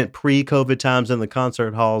 We spent pre-COVID times in the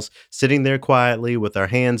concert halls, sitting there quietly with our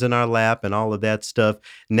hands in our lap and all of that stuff.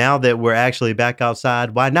 Now that we're actually back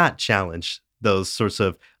outside, why not challenge those sorts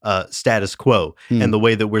of status quo and the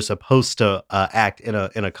way that we're supposed to act in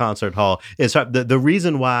a concert hall? It's the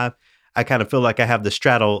reason why I kind of feel like I have to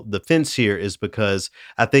straddle the fence here is because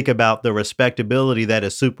I think about the respectability that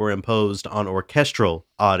is superimposed on orchestral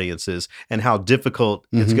audiences and how difficult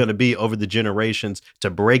it's going to be over the generations to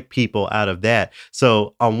break people out of that.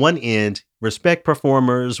 So on one end, respect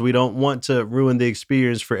performers. We don't want to ruin the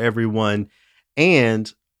experience for everyone.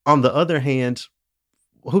 And on the other hand,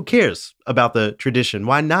 who cares about the tradition?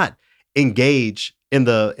 Why not engage in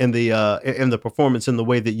the performance in the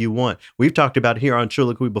way that you want? We've talked about here on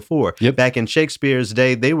Chilliquy before. Yep. Back in Shakespeare's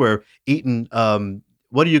day, they were eating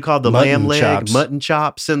what do you call the Mutton lamb leg, chops. mutton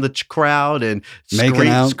chops in the crowd and Making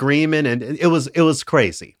out. screaming, and it was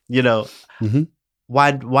crazy. You know,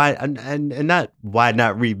 why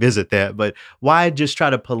not revisit that? But why just try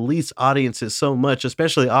to police audiences so much,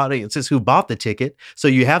 especially audiences who bought the ticket? So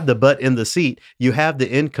you have the butt in the seat, you have the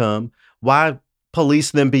income. Why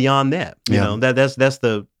police them beyond that? You know, that's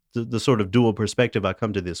the sort of dual perspective I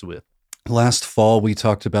come to this with. Last fall, we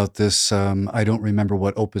talked about this. I don't remember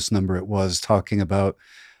what Opus number it was, talking about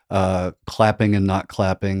clapping and not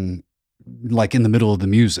clapping, like in the middle of the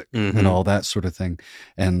music and all that sort of thing.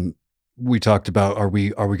 And we talked about, are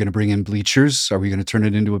we going to bring in bleachers? Are we going to turn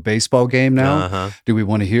it into a baseball game now? Do we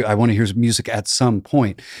want to hear? I want to hear music at some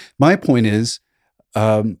point. My point is,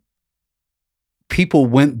 people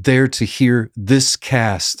went there to hear this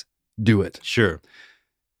cast do it. Sure.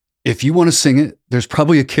 If you want to sing it, there's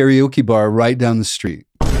probably a karaoke bar right down the street.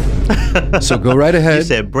 So go right ahead. You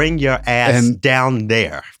said bring your ass down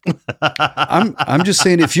there. I'm just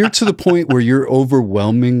saying, if you're to the point where you're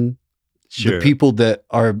overwhelming the people that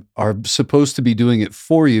are supposed to be doing it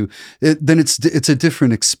for you, then it's a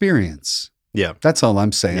different experience. Yeah. That's all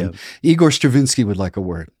I'm saying. Yeah. Igor Stravinsky would like a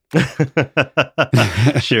word.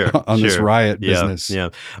 Sure. On this riot business. Yeah.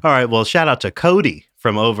 All right. Well, shout out to Cody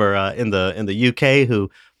from over in the UK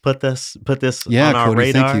who put this on our Cody,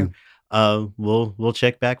 radar. thank you. We'll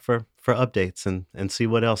check back for updates and see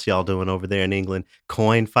what else y'all doing over there in England.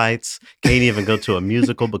 Coin fights. Can't even go to a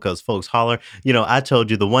musical because folks holler. You know, I told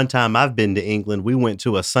you the one time I've been to England, we went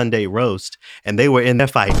to a Sunday roast and they were in there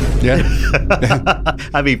fighting. Yeah.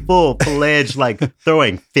 I mean, full-fledged, like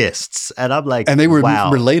throwing fists. And I'm like, and they were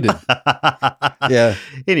wow. related. Yeah.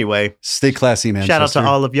 Anyway. Stay classy, man. Shout out to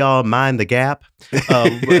all of y'all. Mind the gap.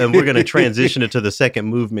 And we're going to transition into the second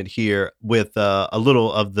movement here with a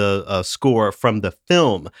little of the score from the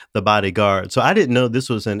film, The Bodyguard. So I didn't know this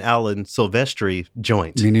was an Alan Silvestri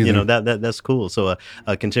joint. Me neither. You know, that's cool. So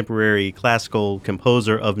a contemporary classical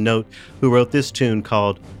composer of note who wrote this tune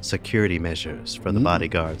called Security Measures for The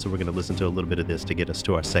Bodyguard. So we're going to listen to a little bit of this to get us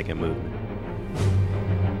to our second movement.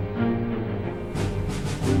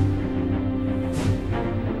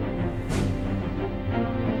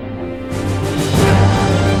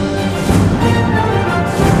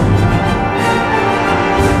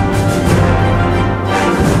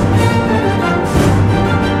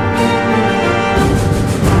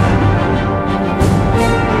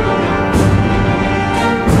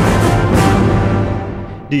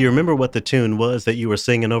 Do you remember what the tune was that you were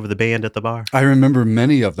singing over the band at the bar? I remember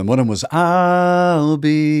many of them. One of them was, I'll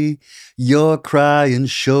be your crying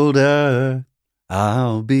shoulder.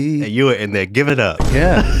 I'll be. And you were in there, give it up.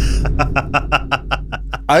 Yeah.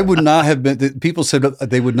 I would not have been, people said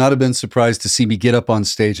they would not have been surprised to see me get up on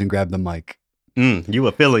stage and grab the mic. You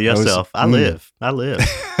were feeling yourself. I live.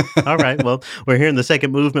 All right. Well, we're here in the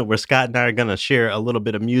second movement where Scott and I are going to share a little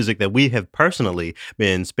bit of music that we have personally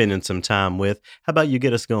been spending some time with. How about you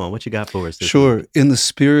get us going? What you got for us this week? In the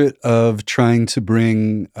spirit of trying to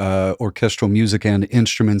bring orchestral music and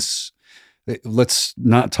instruments, let's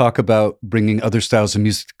not talk about bringing other styles of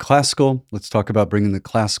music to classical. Let's talk about bringing the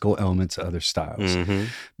classical element to other styles.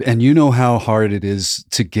 And you know how hard it is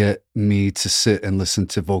to get me to sit and listen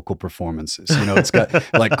to vocal performances. You know, it's got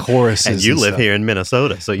like choruses. And you live stuff. here in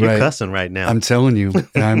Minnesota, so you're cussing right now. I'm telling you,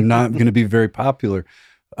 I'm not going to be very popular.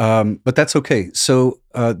 But that's okay. So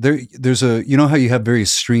there's you know how you have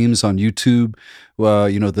various streams on YouTube?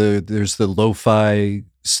 You know, there's the lo-fi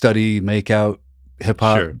study makeout hip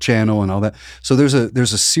hop channel and all that. So there's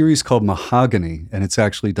a series called Mahogany, and it's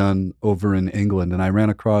actually done over in England. And I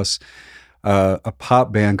ran across a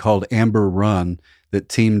pop band called Amber Run that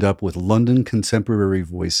teamed up with London Contemporary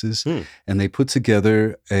Voices, and they put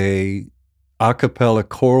together a a cappella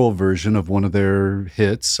choral version of one of their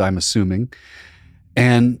hits, I'm assuming.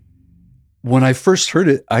 And when I first heard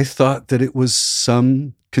it, I thought that it was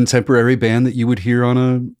some contemporary band that you would hear on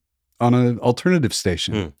an alternative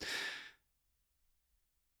station. Mm.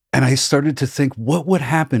 And I started to think, what would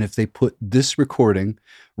happen if they put this recording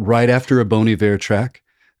right after a Bon Iver track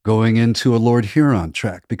going into a Lord Huron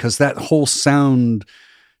track? Because that whole sound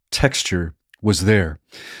texture was there.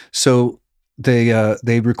 So they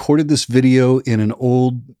recorded this video in an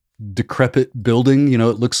old decrepit building. You know,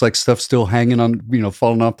 it looks like stuff still hanging on, you know,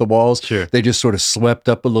 falling off the walls. Sure. They just sort of swept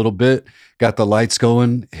up a little bit, got the lights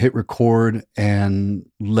going, hit record, and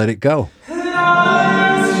let it go.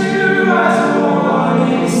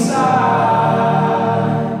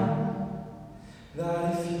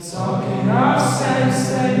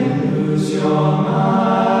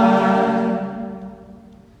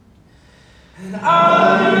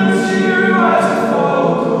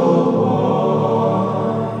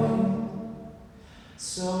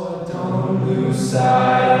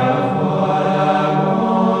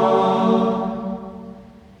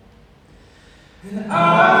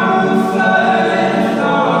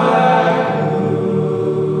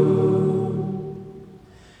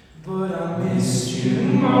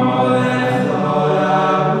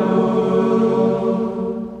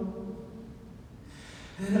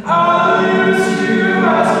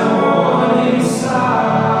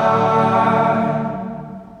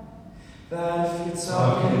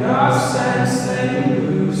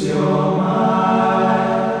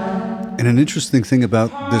 And an interesting thing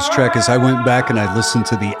about this track is I went back and I listened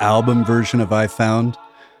to the album version of I Found,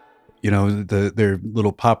 you know, their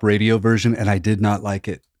little pop radio version, and I did not like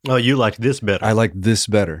it. Oh, you liked this better. I like this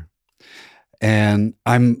better. And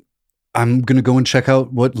I'm going to go and check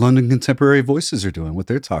out what London Contemporary Voices are doing, what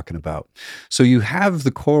they're talking about. So you have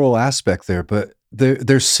the choral aspect there, but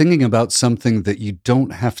they're singing about something that you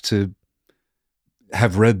don't have to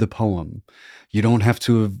have read the poem. You don't have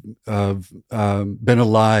to have been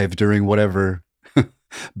alive during whatever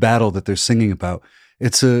battle that they're singing about.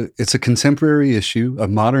 It's a contemporary issue, a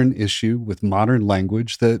modern issue with modern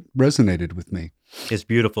language that resonated with me. It's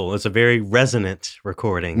beautiful. It's a very resonant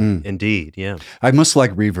recording, indeed. Yeah, I must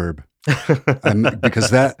like reverb because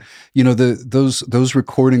that, you know, those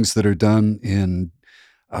recordings that are done in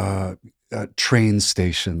train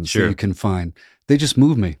stations Sure. that you can find, they just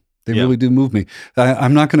move me. They Yeah. really do move me.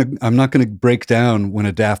 I'm not gonna break down when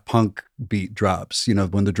a Daft Punk beat drops, you know,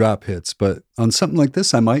 when the drop hits. But on something like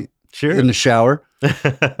this, I might. sure. In the shower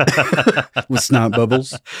with snot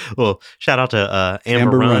bubbles. Well, shout out to Amber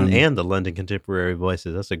Amber Run Run. and the London Contemporary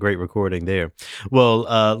Voices. That's a great recording there. Well,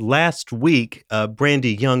 last week,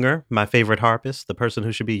 Brandy Younger, my favorite harpist, the person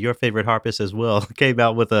who should be your favorite harpist as well, came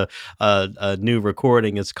out with a new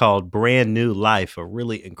recording. It's called Brand New Life, a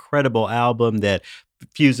really incredible album that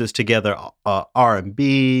fuses together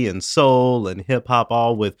R&B and soul and hip hop,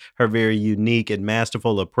 all with her very unique and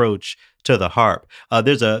masterful approach to the harp.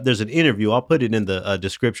 There's an interview. I'll put it in the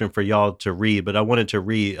description for y'all to read, but I wanted to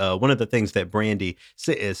read one of the things that Brandy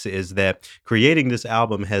says is that creating this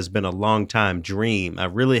album has been a long time dream. I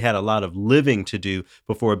really had a lot of living to do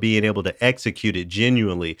before being able to execute it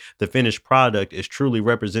genuinely. The finished product is truly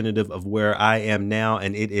representative of where I am now,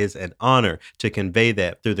 and it is an honor to convey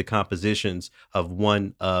that through the compositions of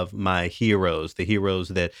one of my heroes. The heroes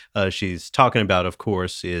that she's talking about, of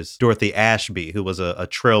course, is Dorothy Ashby, who was a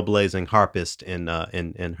trailblazing harpist in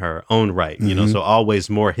her own right. You know, so always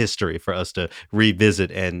more history for us to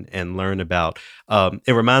revisit and learn about.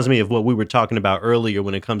 It reminds me of what we were talking about earlier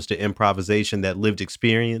when it comes to improvisation, that lived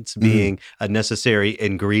experience being a necessary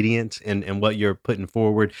ingredient in what you're putting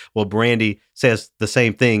forward. Well, Brandy says the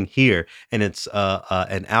same thing here, and it's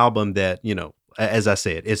an album that, you know, as I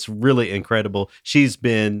said, it's really incredible. She's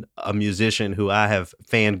been a musician who I have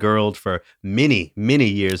fangirled for many, many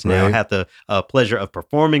years now. Right. I had the pleasure of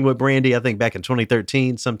performing with Brandy, I think back in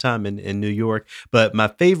 2013, sometime in New York. But my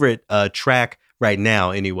favorite track right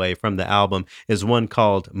now, anyway, from the album is one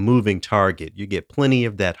called Moving Target. You get plenty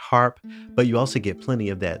of that harp, but you also get plenty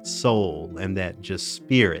of that soul and that just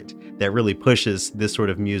spirit that really pushes this sort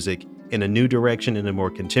of music in a new direction, in a more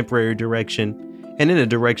contemporary direction, and in a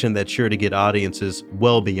direction that's sure to get audiences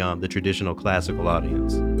well beyond the traditional classical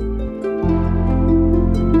audience.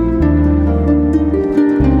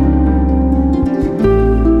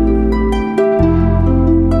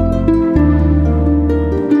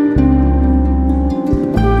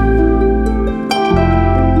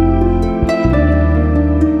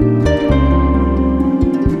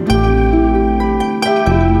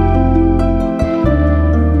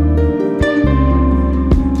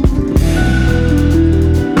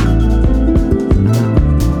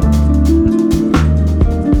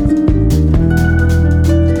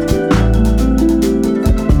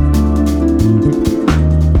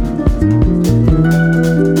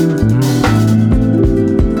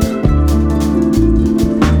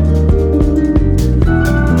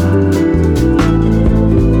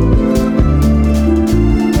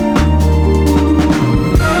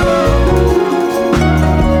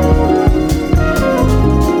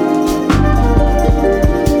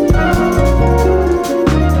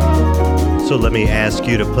 So let me ask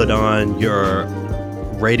you to put on your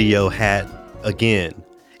radio hat again.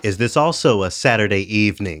 Is this also a Saturday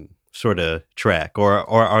evening sort of track, or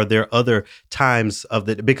are there other times of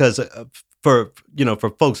the, because for for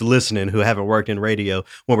folks listening who haven't worked in radio,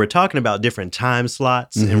 when we're talking about different time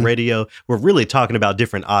slots in radio, we're really talking about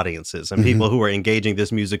different audiences and people who are engaging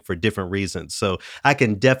this music for different reasons. So I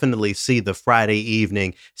can definitely see the Friday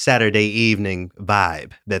evening, Saturday evening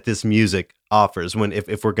vibe that this music offers when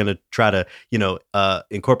if we're going to try to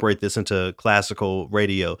incorporate this into classical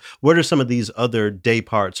radio. What are some of these other day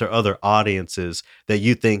parts or other audiences that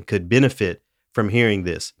you think could benefit from hearing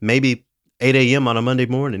this? Maybe 8 a.m. on a Monday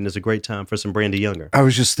morning is a great time for some Brandy Younger. I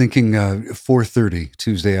was just thinking 4:30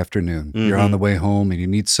 Tuesday afternoon. You're on the way home and you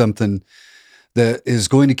need something that is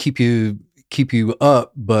going to keep you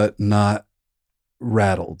up but not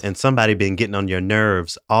rattled. And somebody been getting on your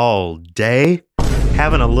nerves all day,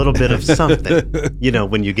 having a little bit of something,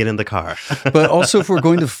 when you get in the car. But also, if we're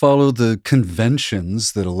going to follow the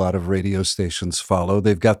conventions that a lot of radio stations follow,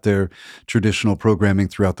 they've got their traditional programming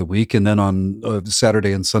throughout the week. And then on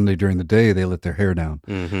Saturday and Sunday during the day, they let their hair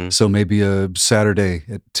down. So maybe a Saturday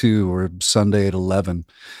at 2 or Sunday at 11.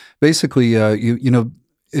 Basically,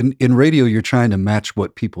 in radio, you're trying to match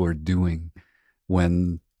what people are doing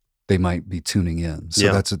when they might be tuning in.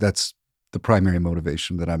 So that's the primary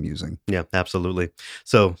motivation that I'm using. Yeah, absolutely.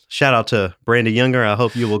 So shout out to Brandy Younger. I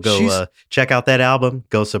hope you will go check out that album,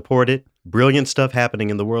 go support it. Brilliant stuff happening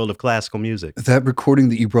in the world of classical music. That recording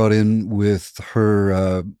that you brought in with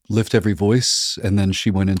her Lift Every Voice, and then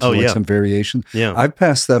she went into some variation. Yeah, I've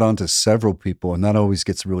passed that on to several people, and that always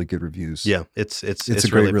gets really good reviews. Yeah, it's a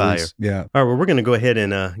really great fire. Release. Yeah. All right, well, we're going to go ahead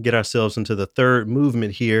and get ourselves into the third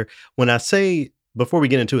movement here. Before we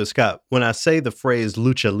get into it, Scott, when I say the phrase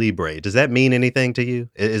Lucha Libre, does that mean anything to you?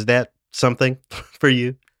 Is that something for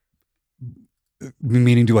you?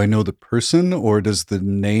 Meaning, do I know the person, or does the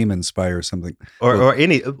name inspire something? Or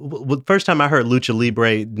any? Well, first time I heard Lucha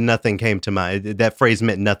Libre, nothing came to mind. That phrase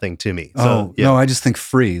meant nothing to me. So, no, I just think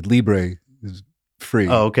free. Libre is free.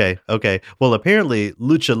 Oh, okay. Well, apparently,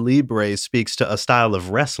 Lucha Libre speaks to a style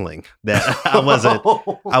of wrestling that I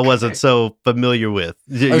wasn't so familiar with.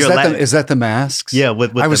 Is that the masks? Yeah,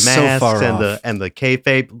 with the masks so far and the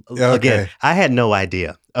kayfabe. Okay. Again, I had no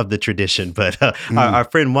idea of the tradition, but our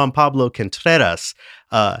friend Juan Pablo Contreras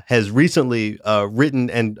has recently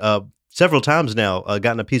written and several times now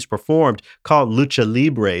gotten a piece performed called Lucha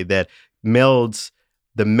Libre that melds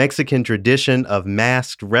the Mexican tradition of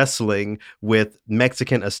masked wrestling with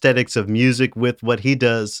Mexican aesthetics of music with what he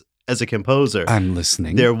does as a composer. I'm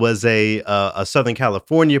listening. There was a Southern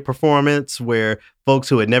California performance where folks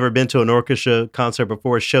who had never been to an orchestra concert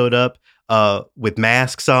before showed up with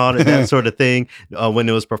masks on and that sort of thing. When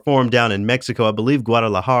it was performed down in Mexico, I believe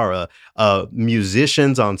Guadalajara,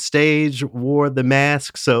 musicians on stage wore the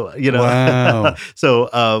masks. So, Wow.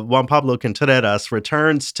 So Juan Pablo Contreras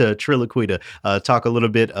returns to Triloquy to talk a little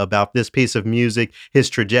bit about this piece of music, his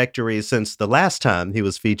trajectory since the last time he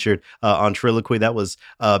was featured on Triloquy. That was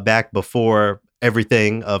back before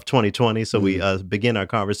everything of 2020. So we begin our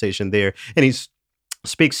conversation there. And he's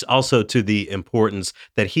speaks also to the importance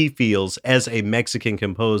that he feels as a Mexican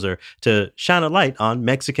composer to shine a light on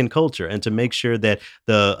Mexican culture and to make sure that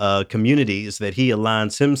the communities that he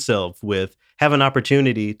aligns himself with have an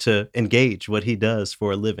opportunity to engage what he does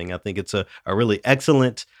for a living. I think it's a really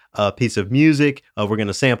excellent piece of music. We're going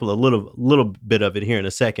to sample a little bit of it here in a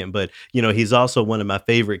second, but he's also one of my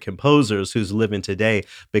favorite composers who's living today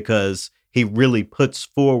because he really puts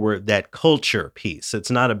forward that culture piece. It's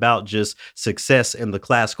not about just success in the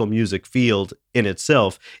classical music field in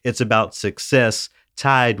itself. It's about success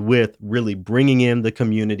tied with really bringing in the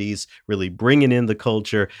communities, really bringing in the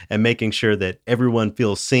culture, and making sure that everyone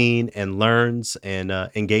feels seen and learns and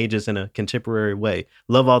engages in a contemporary way.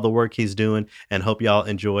 Love all the work he's doing and hope y'all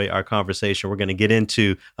enjoy our conversation. We're going to get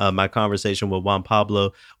into my conversation with Juan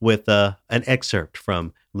Pablo with an excerpt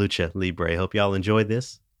from Lucha Libre. Hope y'all enjoy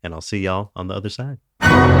this. And I'll see y'all on the other side.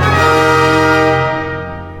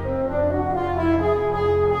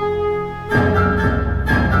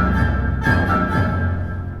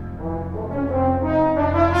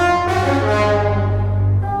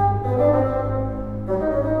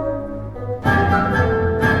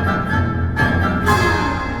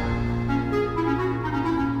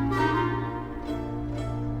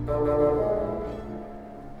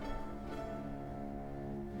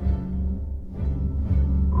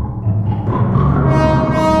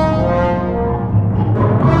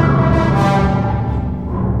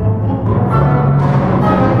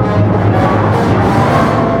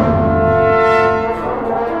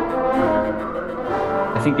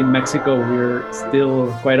 Mexico, we're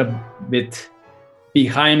still quite a bit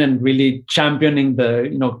behind and really championing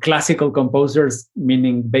the classical composers,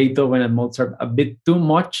 meaning Beethoven and Mozart, a bit too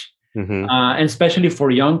much. And especially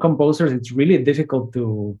for young composers, it's really difficult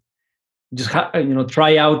to just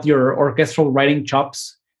try out your orchestral writing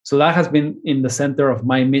chops. So that has been in the center of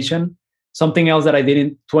my mission. Something else that I did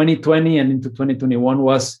in 2020 and into 2021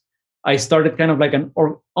 was I started kind of like an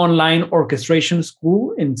online orchestration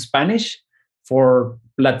school in Spanish for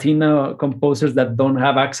Latino composers that don't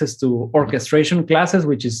have access to orchestration classes,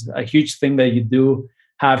 which is a huge thing that you do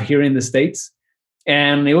have here in the States.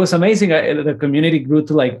 And it was amazing. The community grew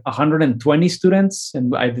to like 120 students,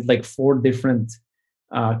 and I did like 4 different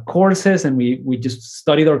courses, and we just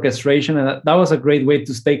studied orchestration. And that was a great way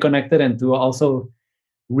to stay connected and to also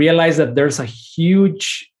realize that there's a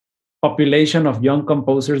huge population of young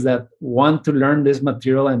composers that want to learn this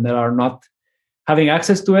material and that are not having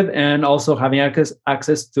access to it, and also having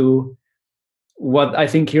access to what I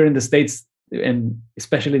think here in the States, and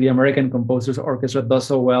especially the American Composers Orchestra, does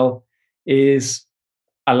so well, is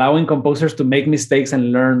allowing composers to make mistakes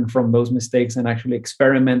and learn from those mistakes and actually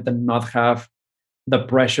experiment and not have the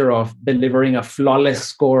pressure of delivering a flawless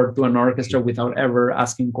score to an orchestra without ever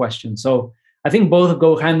asking questions. So I think both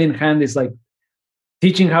go hand in hand. Is like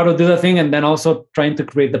teaching how to do the thing and then also trying to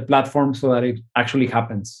create the platform so that it actually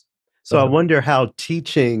happens. So I wonder how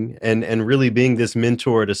teaching and really being this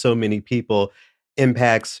mentor to so many people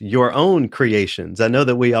impacts your own creations. I know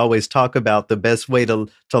that we always talk about the best way to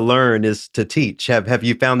learn is to teach. Have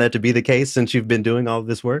you found that to be the case since you've been doing all of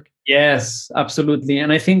this work? Yes, absolutely.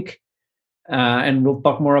 And I think, and we'll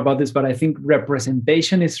talk more about this, but I think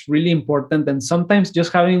representation is really important. And sometimes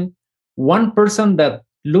just having one person that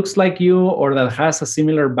looks like you or that has a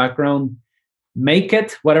similar background make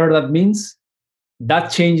it, whatever that means, that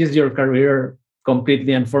changes your career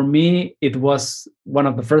completely. And for me, it was one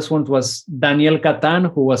of the first ones was Daniel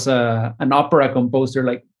Catan, who was an opera composer,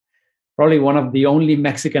 like probably one of the only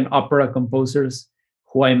Mexican opera composers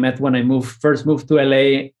who I met when I first moved to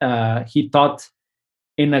LA. He taught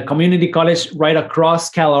in a community college right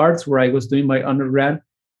across Cal Arts, where I was doing my undergrad.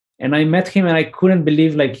 And I met him and I couldn't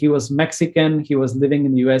believe, like, he was Mexican, he was living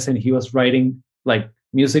in the US, and he was writing like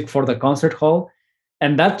music for the concert hall.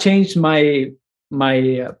 And that changed my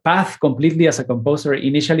path completely as a composer.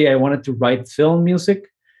 Initially, I wanted to write film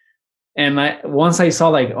music. And once I saw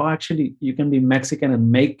like, oh, actually, you can be Mexican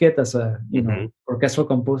and make it as a orchestral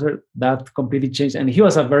composer, that completely changed. And he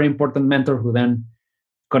was a very important mentor who then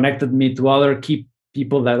connected me to other key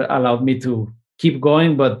people that allowed me to keep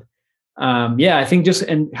going. But I think just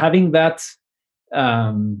having that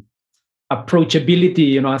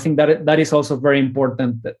approachability, I think that is also very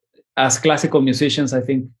important. As classical musicians, I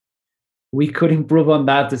think we could improve on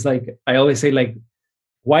that. It's like, I always say, like,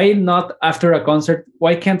 why not after a concert,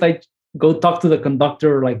 why can't I go talk to the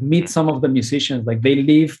conductor, like meet some of the musicians? Like, they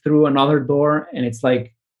leave through another door and it's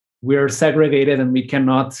like we're segregated and we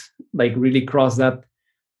cannot like really cross that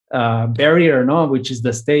barrier, no, which is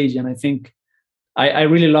the stage. And I think I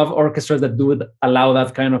really love orchestras that do allow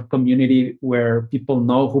that kind of community where people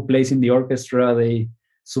know who plays in the orchestra, they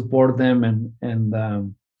support them,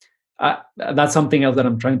 and that's something else that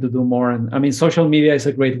I'm trying to do more. And I mean, social media is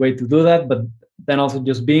a great way to do that, but then also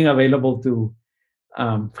just being available to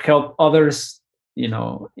help others, in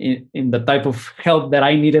the type of help that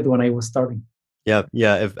I needed when I was starting. Yeah.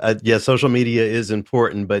 Social media is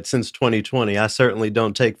important, but since 2020, I certainly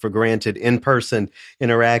don't take for granted in-person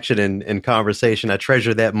interaction and conversation. I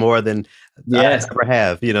treasure that more than I ever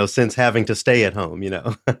have, since having to stay at home,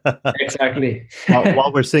 Exactly.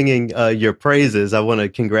 While we're singing your praises, I want to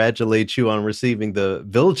congratulate you on receiving the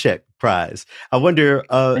Vilcek Prize. I wonder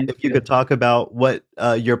if you could talk about what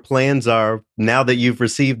your plans are now that you've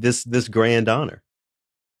received this grand honor.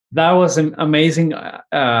 That was amazing.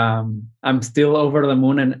 I'm still over the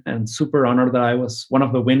moon and super honored that I was one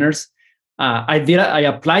of the winners. I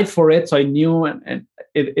applied for it, so I knew, and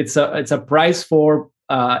it's a prize for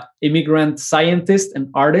immigrant scientists and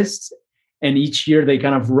artists. And each year they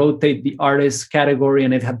kind of rotate the artist category,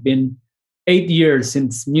 and it had been 8 years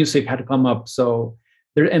since music had come up. So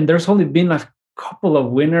there's only been a couple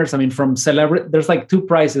of winners. I mean, from celebrity, there's like 2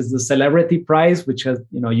 prizes: the celebrity prize, which has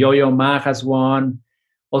Yo-Yo Ma has won.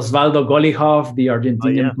 Osvaldo Golijov, the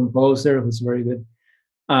Argentinian composer, who's very good.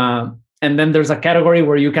 And then there's a category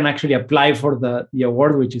where you can actually apply for the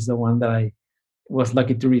award, which is the one that I was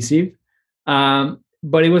lucky to receive.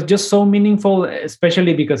 But it was just so meaningful,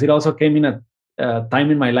 especially because it also came in a time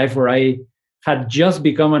in my life where I had just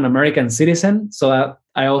become an American citizen. So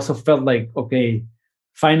I also felt like, okay,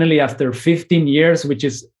 finally, after 15 years,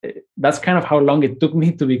 that's kind of how long it took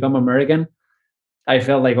me to become American, I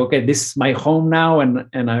felt like, okay, this is my home now,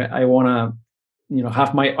 and I want to,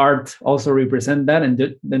 have my art also represent that,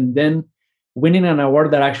 and then winning an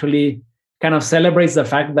award that actually kind of celebrates the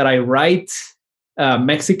fact that I write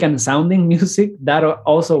Mexican sounding music. That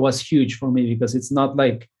also was huge for me, because it's not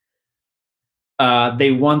like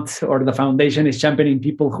they want, or the foundation is championing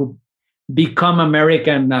people who become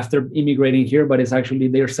American after immigrating here, but it's actually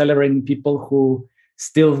they're celebrating people who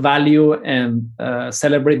still value and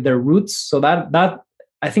celebrate their roots. So that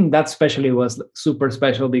I think that especially was super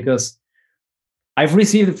special, because I've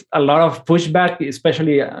received a lot of pushback,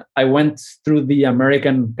 especially I went through the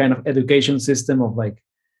American kind of education system of like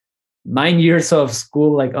 9 years of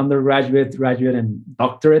school, like undergraduate, graduate, and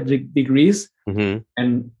doctorate degrees.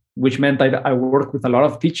 And which meant I worked with a lot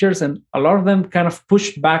of teachers, and a lot of them kind of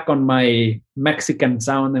pushed back on my Mexican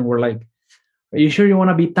sound and were like, are you sure you want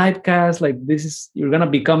to be typecast? Like, you're going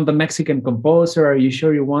to become the Mexican composer. Are you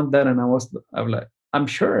sure you want that? And I was like, I'm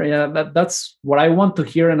sure. Yeah, that's what I want to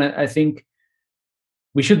hear. And I think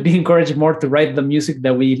we should be encouraged more to write the music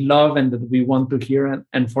that we love and that we want to hear.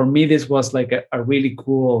 And for me, this was like a really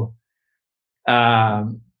cool,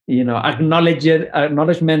 acknowledgement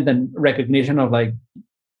and recognition of like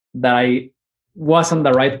that I was on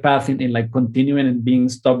the right path in like continuing and being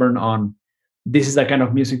stubborn on, this is the kind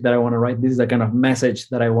of music that I want to write. This is the kind of message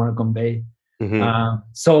that I want to convey.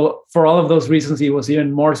 So for all of those reasons, it was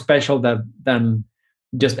even more special than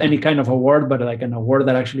just any kind of award, but like an award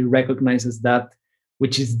that actually recognizes that,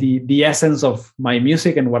 which is the essence of my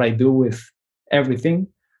music and what I do with everything,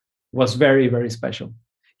 was very, very special.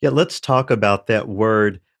 Yeah, let's talk about that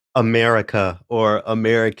word America or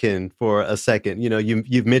American for a second.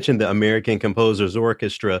 You've mentioned the American Composers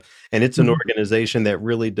Orchestra, and it's an organization that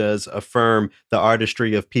really does affirm the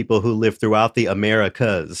artistry of people who live throughout the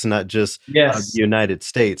Americas, not just the United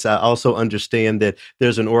States. I also understand that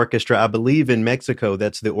there's an orchestra, I believe in Mexico,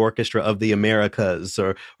 that's the Orchestra of the Americas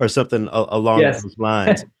or something along those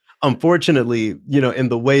lines. Unfortunately, in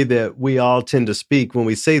the way that we all tend to speak, when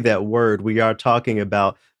we say that word, we are talking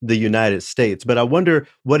about the United States. But I wonder,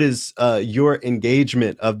 what is your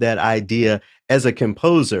engagement of that idea as a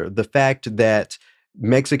composer? The fact that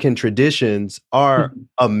Mexican traditions are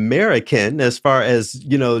American, as far as,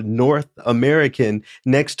 North American,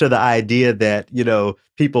 next to the idea that,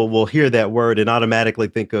 people will hear that word and automatically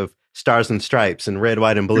think of Stars and Stripes and Red,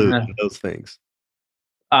 White, and Blue and those things.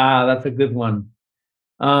 That's a good one.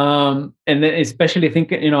 And then especially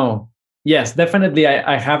thinking, yes, definitely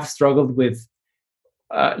I have struggled with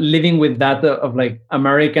living with that of like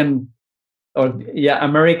America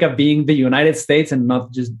being the United States and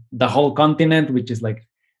not just the whole continent, which is like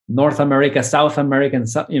North America, South America, and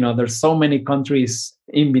there's so many countries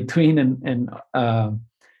in between, and I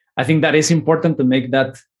think that is important to make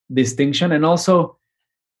that distinction. And also,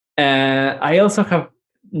 I also have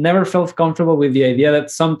never felt comfortable with the idea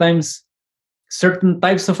that sometimes certain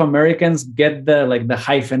types of Americans get the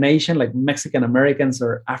hyphenation, like Mexican Americans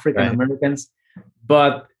or African Americans,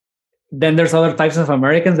 but then there's other types of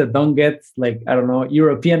Americans that don't get, like, I don't know,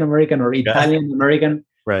 European American or Italian American,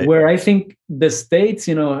 where I think the States,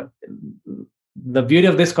 the beauty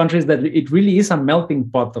of this country is that it really is a melting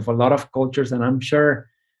pot of a lot of cultures. And I'm sure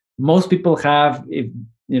most people have,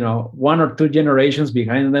 one or two generations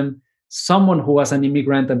behind them, someone who was an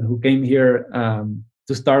immigrant and who came here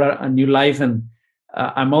to start a new life. And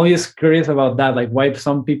I'm always curious about that, like why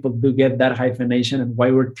some people do get that hyphenation and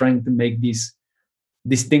why we're trying to make these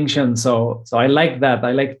distinctions. So I like that.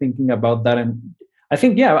 I like thinking about that. And I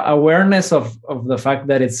think, awareness of the fact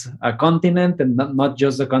that it's a continent and not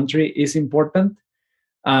just a country is important.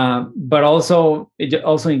 But also, it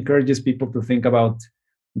also encourages people to think about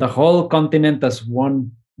the whole continent as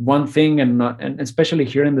one thing, and especially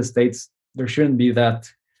here in the States, there shouldn't be that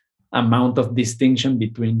amount of distinction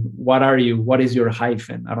between what are you, what is your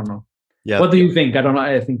hyphen. I don't know. What do you think? I don't know.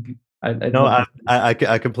 I think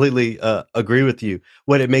I completely agree with you.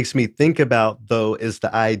 What it makes me think about, though, is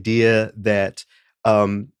the idea that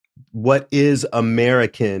what is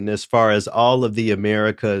American, as far as all of the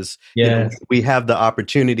Americas, we have the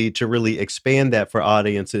opportunity to really expand that for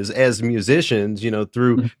audiences as musicians,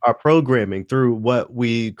 through our programming, through what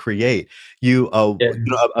we create.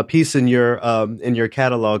 A piece in your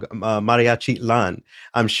catalog, Mariachi Lan,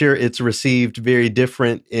 I'm sure it's received very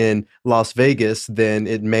different in Las Vegas than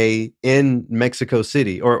it may in Mexico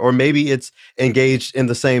City, or maybe it's engaged in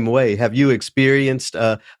the same way. Have you experienced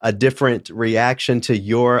a different reaction to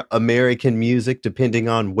your American music depending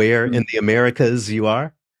on where in the Americas you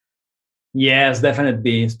are? Yes,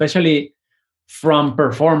 definitely, especially from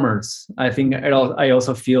performers. I think I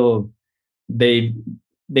also feel they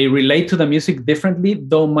they relate to the music differently.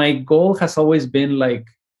 Though my goal has always been like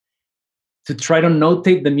to try to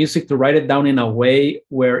notate the music, to write it down in a way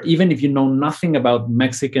where even if you know nothing about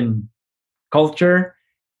Mexican culture,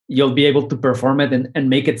 you'll be able to perform it and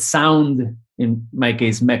make it sound, in my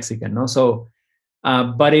case, Mexican. No? So,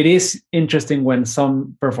 but it is interesting when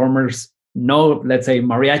some performers know, let's say,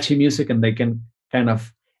 mariachi music, and they can kind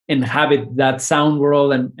of inhabit that sound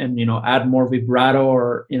world and add more vibrato,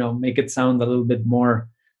 or make it sound a little bit more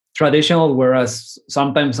traditional. Whereas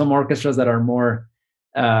sometimes some orchestras that are more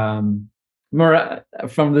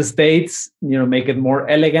from the States, make it more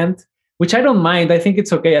elegant, which I don't mind. I think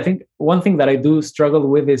it's okay. I think one thing that I do struggle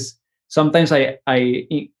with is sometimes I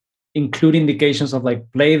include indications of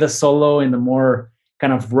like play the solo in a more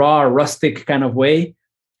kind of raw, rustic kind of way.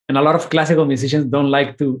 And a lot of classical musicians don't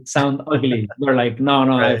like to sound ugly. They're like, no,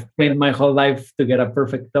 right. I've trained my whole life to get a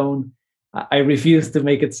perfect tone. I refuse to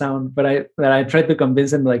make it sound, but I try to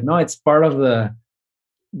convince them like, no, it's part of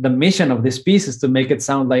the mission of this piece is to make it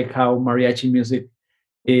sound like how mariachi music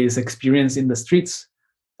is experienced in the streets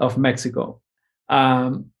of Mexico.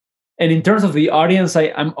 And in terms of the audience,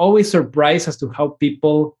 I'm always surprised as to how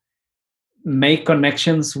people make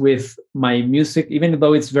connections with my music, even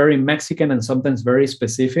though it's very Mexican and sometimes very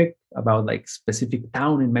specific about like specific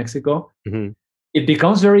town in Mexico. Mm-hmm. It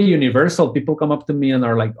becomes very universal. People come up to me and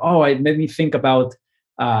are like, oh, it made me think about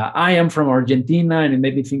I am from Argentina, and it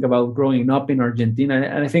made me think about growing up in Argentina.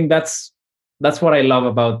 And I think that's what I love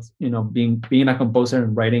about being a composer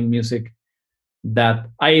and writing music that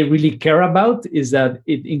I really care about, is that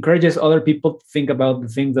it encourages other people to think about the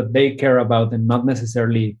things that they care about and not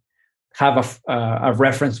necessarily have a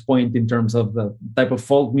reference point in terms of the type of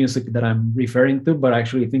folk music that I'm referring to, but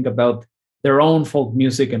actually think about their own folk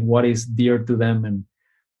music and what is dear to them. And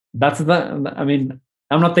that's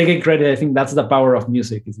I'm not taking credit. I think that's the power of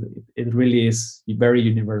music. It really is very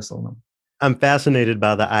universal. I'm fascinated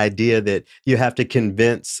by the idea that you have to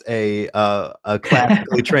convince a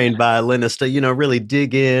classically trained violinist to, really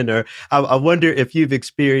dig in. Or I wonder if you've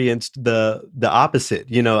experienced the opposite.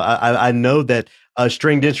 I know that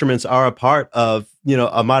stringed instruments are a part of,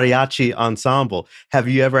 a mariachi ensemble. Have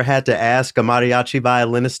you ever had to ask a mariachi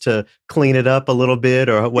violinist to clean it up a little bit,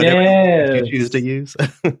 or whatever you choose to use?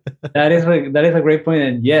 That is a great point.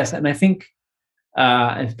 And yes, and I think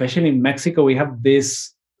especially in Mexico, we have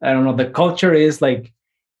this. I don't know. The culture is like,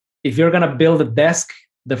 if you're gonna build a desk,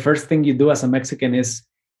 the first thing you do as a Mexican is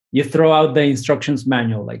you throw out the instructions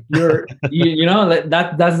manual. Like that's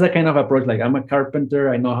the kind of approach. Like, I'm a carpenter,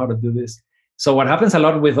 I know how to do this. So what happens a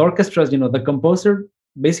lot with orchestras, the composer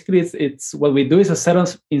basically it's what we do is a set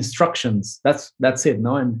of instructions. That's it,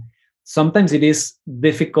 no. And sometimes it is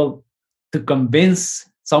difficult to convince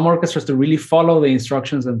some orchestras to really follow the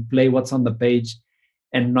instructions and play what's on the page,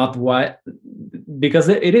 and not what, because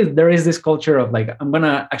there is this culture of like, I'm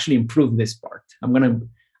gonna actually improve this part. I'm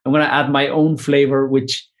gonna add my own flavor,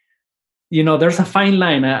 which there's a fine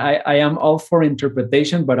line. I am all for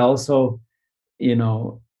interpretation, but also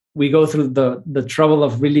we go through the trouble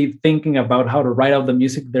of really thinking about how to write out the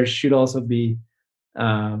music. There should also be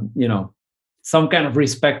some kind of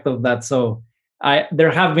respect of that. So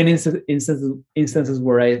there have been instances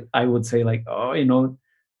where I would say like, oh,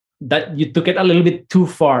 that you took it a little bit too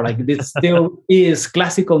far. Like, this still is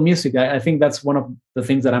classical music. I think that's one of the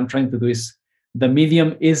things that I'm trying to do, is the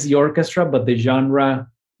medium is the orchestra, but the genre,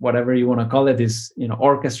 whatever you want to call it, is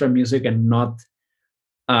orchestra music, and not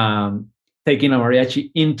taking a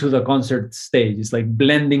mariachi into the concert stage. It's like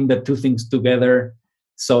blending the two things together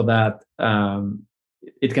so that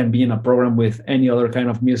it can be in a program with any other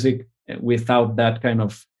kind of music without that kind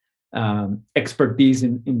of expertise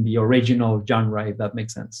in the original genre, if that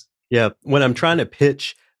makes sense. Yeah. When I'm trying to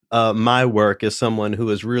pitch my work as someone who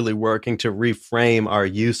is really working to reframe our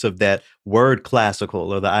use of that word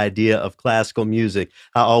classical, or the idea of classical music,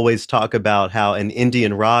 I always talk about how an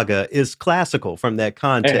Indian raga is classical from that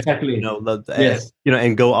context. Exactly. Yes.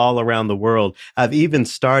 And go all around the world. I've even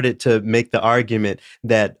started to make the argument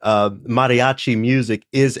that mariachi music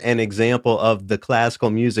is an example of the classical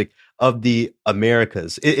music of the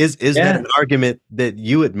Americas. Is that an argument that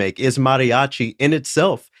you would make? Is mariachi in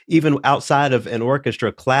itself, even outside of an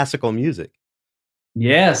orchestra, classical music?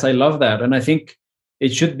 Yes, I love that. And I think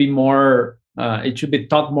it should be more, it should be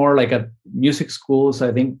taught more like at music schools.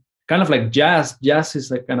 I think kind of like jazz. Jazz is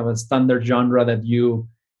like kind of a standard genre that you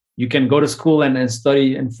can go to school and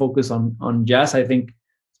study and focus on jazz. I think,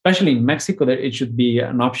 especially in Mexico, that it should be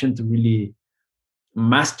an option to really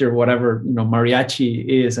master whatever mariachi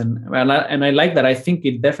is, and I like that. I think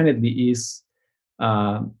it definitely is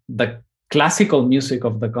the classical music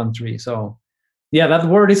of the country. So Yeah, that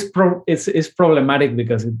word is problematic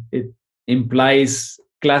because it implies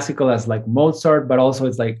classical as like Mozart, but also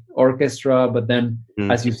it's like orchestra. But then,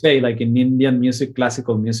 Mm. as you say, like in Indian music,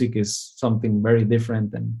 classical music is something very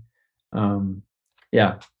different. And um,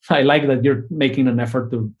 yeah, I like that you're making an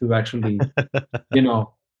effort to actually,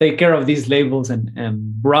 take care of these labels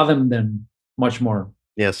and broaden them much more.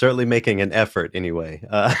 Yeah, certainly making an effort anyway.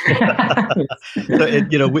 So,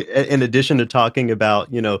 in addition to talking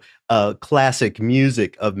about, classic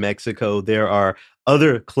music of Mexico, there are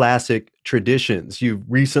other classic traditions. You've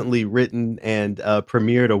recently written and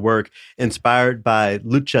premiered a work inspired by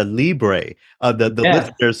Lucha Libre. The Yeah,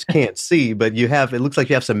 listeners can't see, but it looks like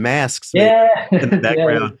you have some masks maybe yeah, in the yeah.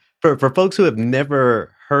 background. For folks who have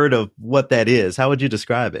never heard of what that is, how would you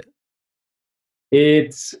describe it?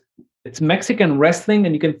 It's it's Mexican wrestling,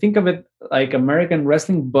 and you can think of it like American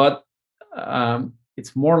wrestling, but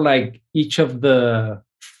it's more like each of the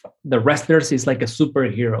wrestlers is like a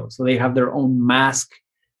superhero. So they have their own mask,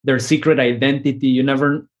 their secret identity. You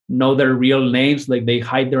never know their real names. Like they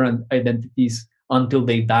hide their identities until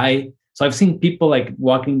they die. So I've seen people like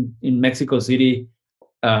walking in Mexico City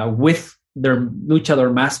with their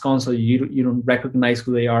luchador mask on, so you don't recognize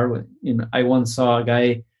who they are. I once saw a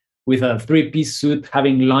guy with a three-piece suit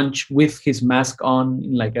having lunch with his mask on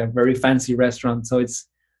in like a very fancy restaurant. So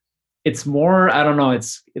it's more, I don't know,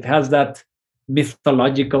 it has that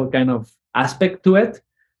mythological kind of aspect to it.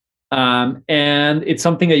 And it's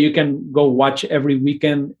something that you can go watch every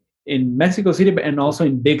weekend in Mexico City, and also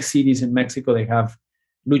in big cities in Mexico. They have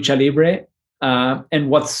Lucha Libre. And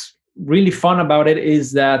what's really fun about it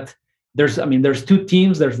is that there's two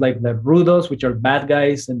teams. There's like the Rudos, which are bad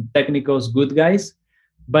guys, and Técnicos, good guys.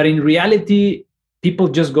 But in reality, people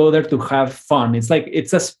just go there to have fun.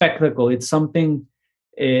 It's a spectacle. It's something.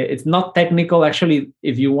 It's not technical. Actually,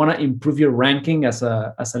 if you want to improve your ranking as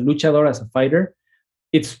a luchador, as a fighter,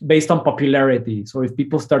 it's based on popularity. So if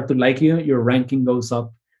people start to like you, your ranking goes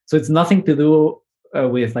up. So it's nothing to do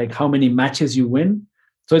with like how many matches you win.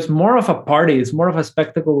 So it's more of a party. It's more of a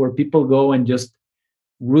spectacle where people go and just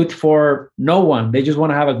root for no one. They just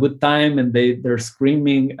want to have a good time, and they're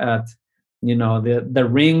screaming at the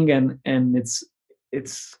ring, and it's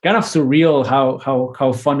kind of surreal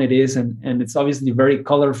how fun it is, and it's obviously very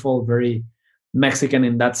colorful, very Mexican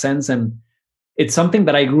in that sense. And it's something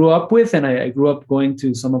that I grew up with, and I grew up going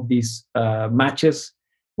to some of these matches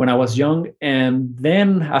when I was young. And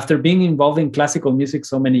then after being involved in classical music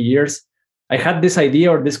so many years, I had this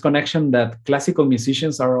idea or this connection that classical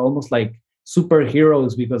musicians are almost like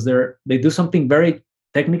superheroes, because they do something very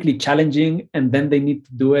technically challenging, and then they need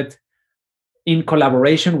to do it in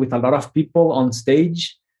collaboration with a lot of people on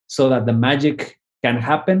stage so that the magic can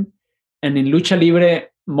happen. And in Lucha Libre,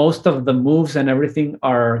 most of the moves and everything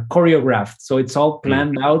are choreographed. So it's all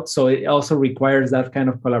planned out. So it also requires that kind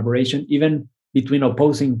of collaboration, even between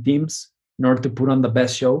opposing teams, in order to put on the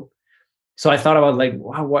best show. So I thought about like,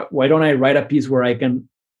 wow, why don't I write a piece where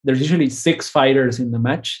there's usually 6 fighters in the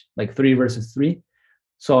match, like 3 versus 3.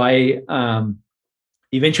 So I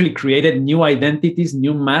eventually created new identities,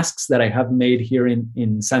 new masks that I have made here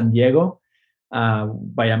in San Diego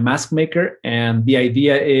by a mask maker. And the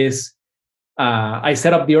idea is I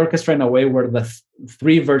set up the orchestra in a way where the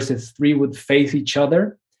 3 versus 3 would face each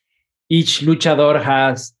other. Each luchador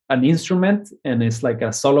has an instrument and it's like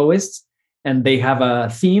a soloist, and they have a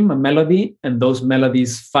theme, a melody, and those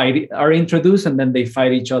melodies are introduced, and then they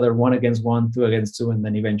fight each other 1 against 1, 2 against 2, and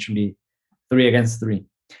then eventually 3 against 3.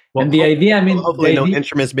 Well, and the idea, hopefully, no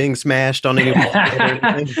instruments being smashed on any wall.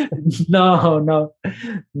 No,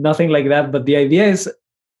 nothing like that. But the idea is,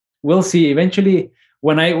 we'll see. Eventually,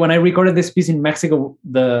 when I recorded this piece in Mexico,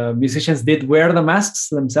 the musicians did wear the masks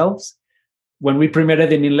themselves. When we premiered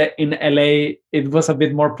it in LA, it was a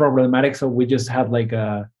bit more problematic. So we just had like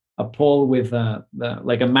a pole with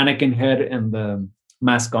like a mannequin head and the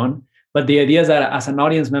mask on. But the idea is that as an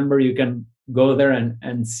audience member, you can go there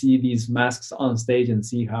and see these masks on stage and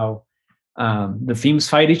see how the themes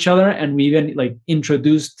fight each other. And we even like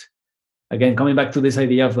introduced, again, coming back to this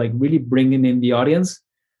idea of like really bringing in the audience.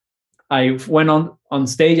 I went on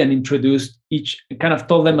stage and introduced kind of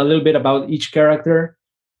told them a little bit about each character.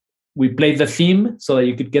 We played the theme so that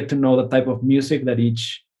you could get to know the type of music that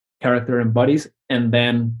each character embodies. And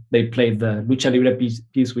then they played the Lucha Libre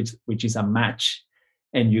piece which is a match.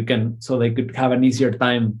 And so they could have an easier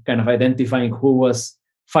time kind of identifying who was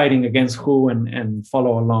fighting against who, and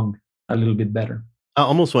follow along a little bit better. I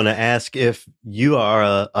almost want to ask if you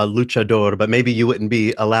are a luchador, but maybe you wouldn't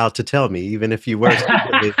be allowed to tell me, even if you were.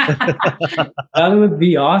 That would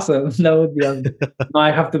be awesome. That would be awesome. No,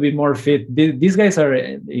 I have to be more fit. These guys are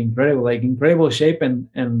incredible, like incredible shape,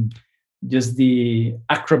 and just the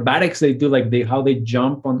acrobatics they do, like how they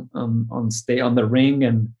jump on stay on the ring,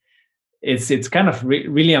 and it's kind of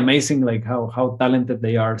really amazing, like how talented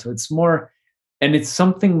they are. So it's more, and it's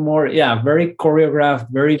something more, yeah, very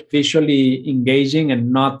choreographed, very visually engaging,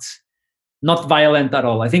 and not violent at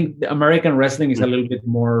all. I think the American wrestling is a little bit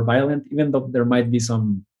more violent, even though there might be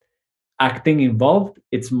some acting involved.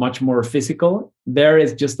 It's much more physical. There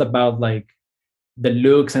is just about like the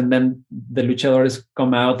looks, and then the luchadores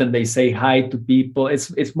come out and they say hi to people.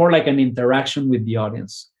 It's more like an interaction with the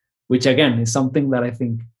audience, which again is something that I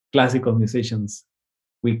think classical musicians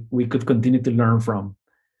we could continue to learn from.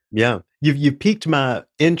 Yeah. You've piqued my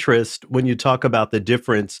interest when you talk about the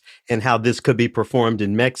difference in how this could be performed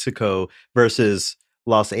in Mexico versus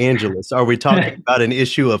Los Angeles. Are we talking about an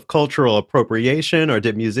issue of cultural appropriation, or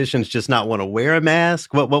did musicians just not want to wear a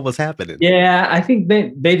mask? What was happening? Yeah, I think they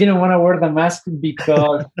didn't want to wear the mask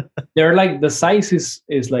because they're like, the size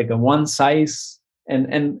is like a one size,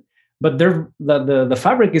 and but the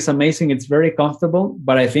fabric is amazing. It's very comfortable,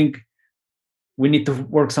 but I think we need to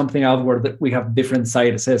work something out where we have different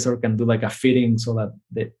sizes, or can do like a fitting so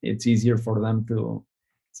that it's easier for them to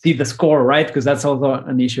see the score, right? Because that's also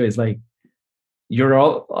an issue. Is like you're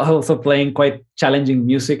also playing quite challenging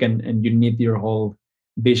music, and you need your whole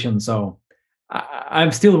vision. So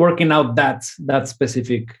I'm still working out that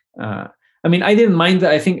specific. I mean, I didn't mind.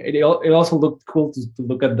 I think it also looked cool to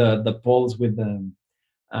look at the poles with the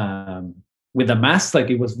mask. Like,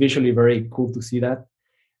 it was visually very cool to see that.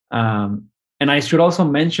 And I should also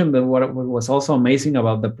mention that what was also amazing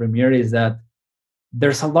about the premiere is that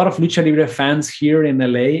there's a lot of Lucha Libre fans here in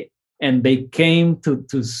LA, and they came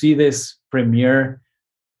to see this premiere.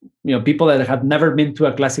 You know, people that had never been to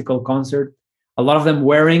a classical concert, a lot of them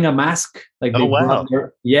wearing a mask. Like, oh, wow.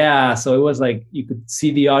 Yeah. So it was like you could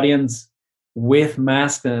see the audience with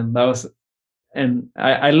masks, and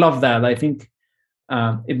I love that. I think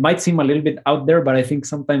it might seem a little bit out there, but I think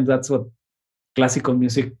sometimes that's what classical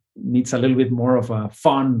music needs, a little bit more of a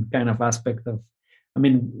fun kind of aspect of, I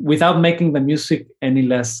mean, without making the music any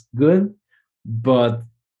less good, but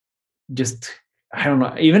just, I don't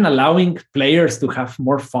know, even allowing players to have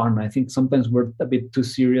more fun. I think sometimes we're a bit too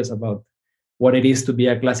serious about what it is to be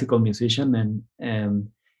a classical musician, and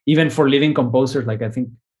even for living composers, like, I think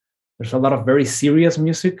there's a lot of very serious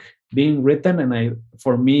music being written, and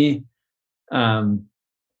for me,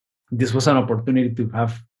 this was an opportunity to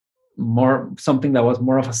have something that was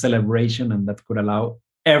more of a celebration, and that could allow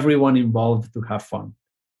everyone involved to have fun.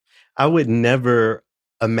 I would never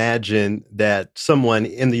imagine that someone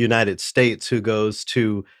in the United States who goes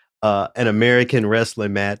to an American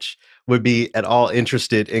wrestling match would be at all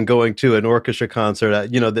interested in going to an orchestra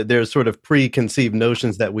concert. You know, that there's sort of preconceived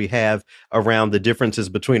notions that we have around the differences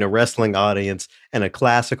between a wrestling audience and a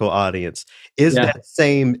classical audience. Is that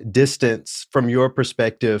same distance, from your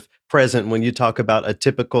perspective, present when you talk about a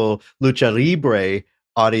typical Lucha Libre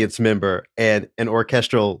audience member and an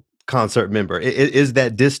orchestral concert member? Is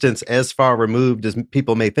that distance as far removed as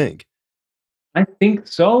people may think? I think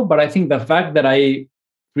so, but I think the fact that I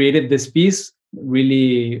created this piece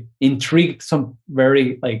really intrigued some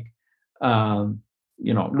very Lucha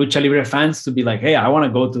Libre fans to be like, hey, I want to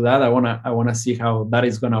go to that. I want to see how that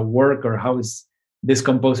is going to work, or how is this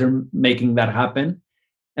composer making that happen.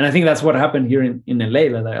 And I think that's what happened here in LA.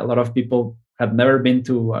 That a lot of people had never been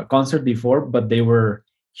to a concert before, but they were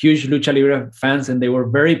huge Lucha Libre fans, and they were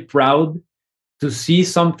very proud to see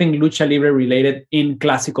something Lucha Libre related in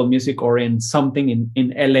classical music, or in something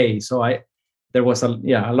in LA. So there was a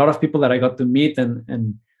lot of people that I got to meet,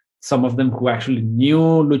 and some of them who actually knew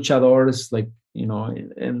luchadors, like, you know,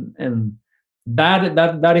 and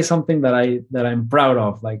that is something that I'm proud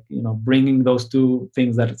of, like, you know, bringing those two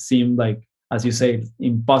things that seem like, as you say,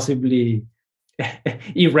 impossibly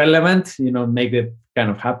irrelevant, you know, make it kind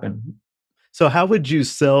of happen. So how would you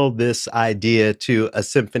sell this idea to a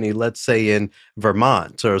symphony, let's say in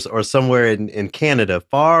Vermont or somewhere in Canada,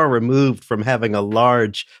 far removed from having a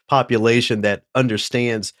large population that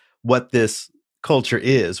understands what this culture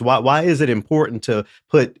is? Why is it important to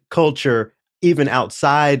put culture, even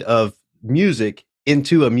outside of music,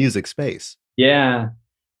 into a music space? Yeah.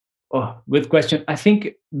 Oh, good question. I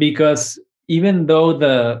think because even though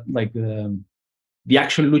the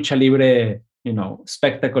actual Lucha Libre, you know,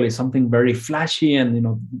 spectacle is something very flashy, and, you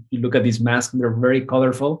know, you look at these masks, they're very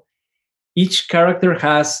colorful. Each character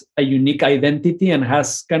has a unique identity and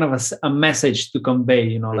has kind of a message to convey.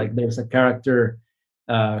 You know, like, there's a character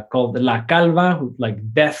called La Calva, who,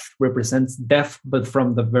 like, death, represents death, but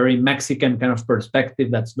from the very Mexican kind of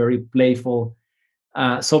perspective, that's very playful.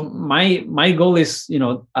 So my goal is, you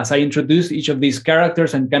know, as I introduce each of these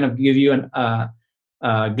characters and kind of give you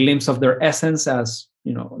glimpse of their essence as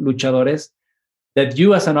luchadores, that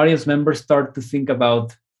you as an audience member start to think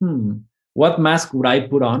about, what mask would I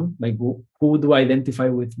put on? Like, who do I identify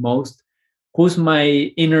with most? Who's my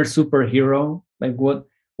inner superhero? Like,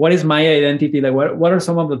 what is my identity? Like, what are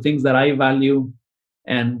some of the things that I value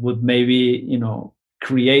and would maybe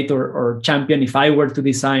create or champion if I were to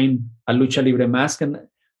design a lucha libre mask? And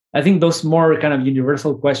I think those more kind of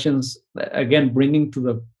universal questions, again, bringing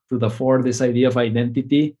to the fore this idea of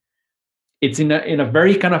identity. It's in a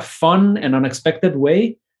very kind of fun and unexpected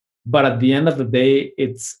way, but at the end of the day,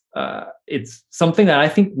 it's something that I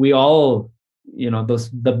think we all,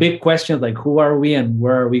 the big questions like who are we and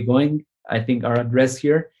where are we going, I think are addressed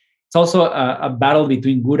here. It's also a battle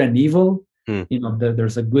between good and evil.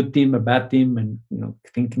 There's a good team, a bad team, and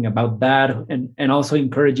thinking about that, and also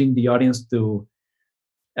encouraging the audience to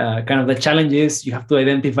kind of, the challenge is you have to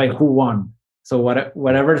identify who won. So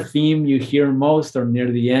whatever theme you hear most or near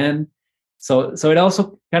the end. So it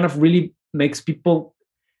also kind of really makes people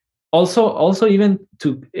also even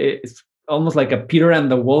to, it's almost like a Peter and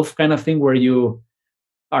the Wolf kind of thing, where you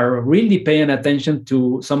are really paying attention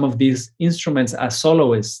to some of these instruments as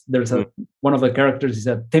soloists. There's one of the characters is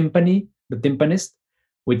a timpani, the timpanist,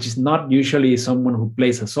 which is not usually someone who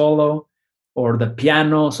plays a solo, or the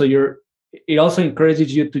piano. So it also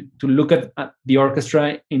encourages you to look at the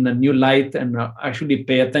orchestra in a new light and actually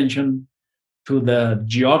pay attention to the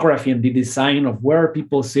geography and the design of where are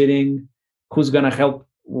people sitting, who's going to help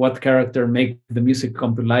what character make the music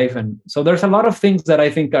come to life. And so there's a lot of things that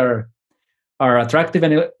I think are attractive.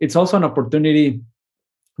 And it's also an opportunity.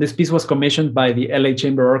 This piece was commissioned by the LA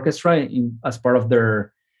Chamber Orchestra as part of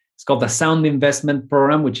it's called the Sound Investment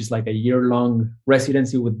Program, which is like a year-long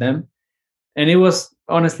residency with them. And it was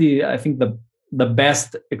honestly, I think, the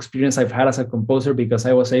best experience I've had as a composer, because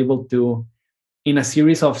I was able to, in a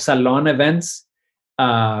series of salon events,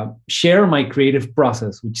 share my creative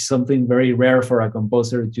process, which is something very rare for a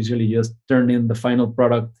composer. It's usually just turn in the final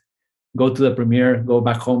product, go to the premiere, go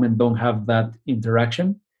back home, and don't have that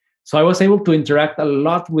interaction. So I was able to interact a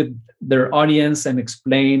lot with their audience and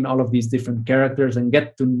explain all of these different characters and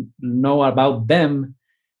get to know about them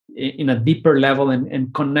in a deeper level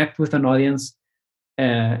and connect with an audience.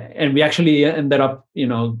 And we actually ended up,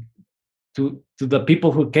 to the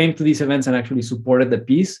people who came to these events and actually supported the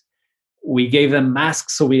piece, we gave them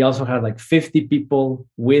masks. So we also had like 50 people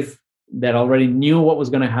that already knew what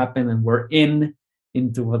was going to happen and were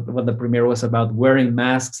into what the premiere was about, wearing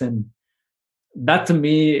masks. And that to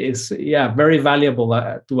me is, very valuable,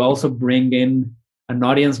 to also bring in an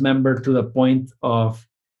audience member to the point of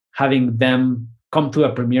having them come to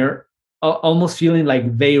a premiere almost feeling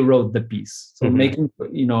like they wrote the piece. So making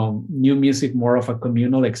new music more of a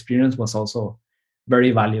communal experience was also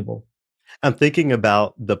very valuable. I'm thinking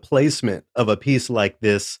about the placement of a piece like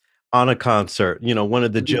this on a concert. One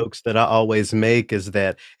of the jokes that I always make is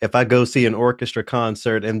that if I go see an orchestra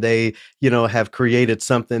concert and they, have created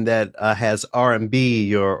something that has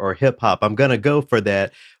R&B or hip hop, I'm going to go for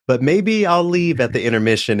that. But maybe I'll leave at the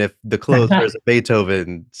intermission if the closer is a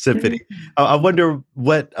Beethoven symphony. I wonder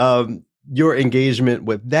what your engagement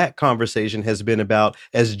with that conversation has been about,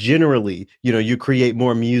 as generally, you create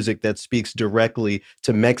more music that speaks directly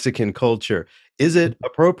to Mexican culture. Is it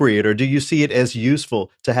appropriate, or do you see it as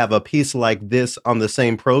useful to have a piece like this on the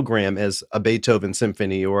same program as a Beethoven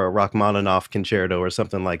symphony or a Rachmaninoff concerto or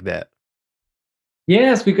something like that?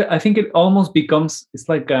 Yes, because I think it almost becomes, it's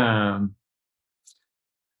like,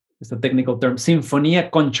 it's a technical term, sinfonia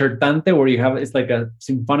concertante, where it's like a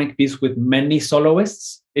symphonic piece with many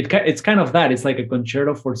soloists. It's kind of that. It's like a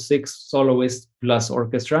concerto for 6 soloists plus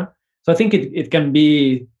orchestra. So I think it can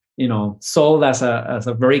be, sold as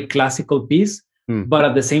a very classical piece, but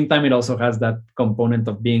at the same time, it also has that component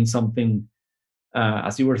of being something,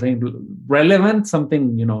 as you were saying, relevant,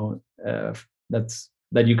 something,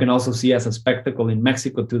 that you can also see as a spectacle in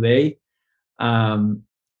Mexico today.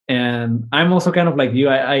 And I'm also kind of like you.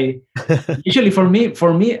 I usually for me,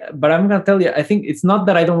 but I'm gonna tell you, I think it's not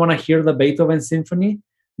that I don't want to hear the Beethoven symphony.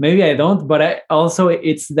 Maybe I don't, but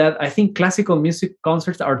it's that I think classical music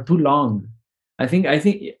concerts are too long. I think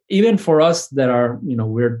even for us that are,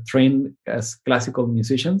 we're trained as classical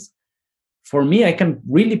musicians, for me, I can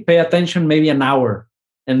really pay attention maybe an hour,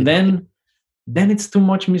 and then it's too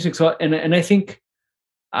much music. So and I think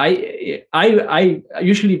I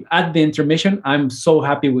usually at the intermission, I'm so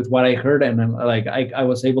happy with what I heard, and I'm like I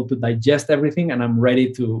was able to digest everything, and I'm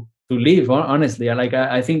ready to leave. Honestly,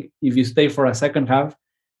 I think if you stay for a second half,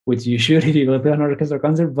 which you should if you go to an orchestra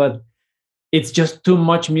concert, but it's just too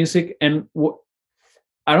much music, and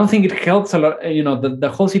I don't think it helps a lot.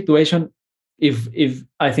 The whole situation if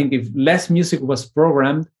I think if less music was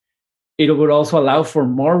programmed, it would also allow for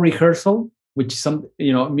more rehearsal, which some,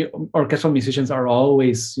 orchestral musicians are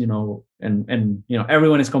always, and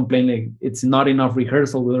everyone is complaining it's not enough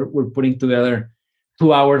rehearsal. We're putting together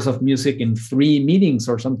 2 hours of music in 3 meetings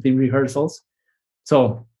or something, rehearsals.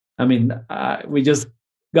 So I mean, we just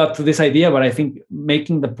got to this idea, but I think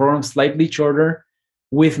making the program slightly shorter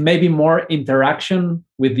with maybe more interaction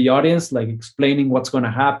with the audience, like explaining what's going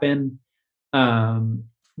to happen.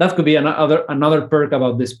 That could be another perk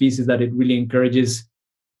about this piece, is that it really encourages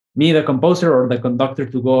me, the composer or the conductor,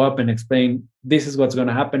 to go up and explain, this is what's going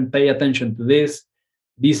to happen, pay attention to this,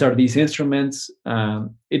 these are these instruments.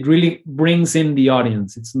 It really brings in the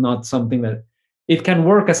audience. It's not something that, it can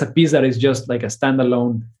work as a piece that is just like a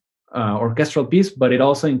standalone orchestral piece, but it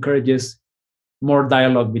also encourages more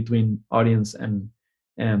dialogue between audience and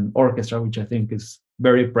orchestra, which I think is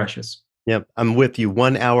very precious. Yep, I'm with you.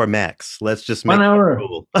 1 hour max. Let's just make 1 hour.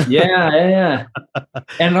 rule. Yeah.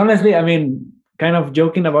 And honestly, I mean, kind of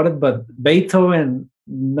joking about it, but Beethoven,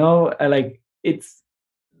 no, like, it's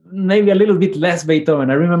maybe a little bit less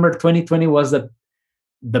Beethoven. I remember 2020 was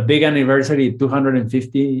the big anniversary,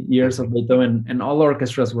 250 years of Beethoven, and all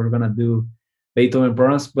orchestras were gonna do Beethoven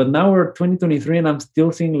programs. But now we're 2023, and I'm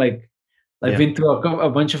still seeing, like, I've been to a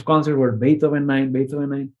bunch of concerts where Beethoven 9, Beethoven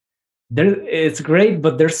 9. It's great,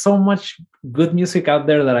 but there's so much good music out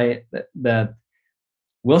there that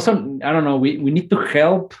we also, I don't know, we need to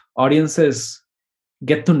help audiences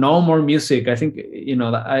get to know more music. I think,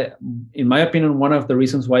 in my opinion, one of the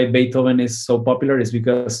reasons why Beethoven is so popular is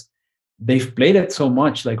because they've played it so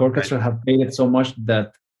much. Like, orchestras have played it so much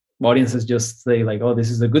that audiences just say, like, oh, this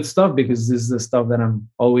is the good stuff because this is the stuff that I'm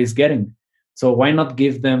always getting. So why not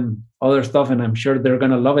give them other stuff? And I'm sure they're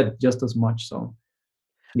gonna love it just as much. So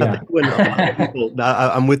yeah. I think when a lot of people,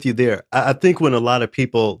 I'm with you there. I think when a lot of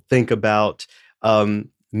people think about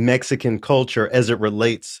Mexican culture as it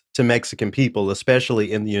relates to Mexican people,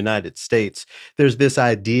 especially in the United States, there's this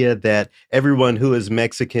idea that everyone who is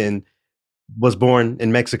Mexican was born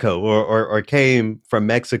in Mexico or came from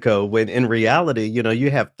Mexico, when in reality,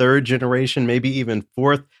 you have third generation, maybe even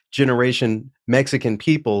fourth generation Mexican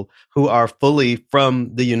people who are fully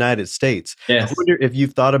from the United States. Yes. I wonder if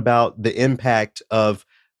you've thought about the impact of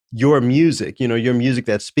your music, your music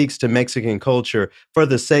that speaks to Mexican culture, for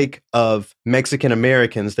the sake of Mexican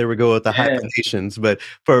Americans. There we go with the hyphenations, but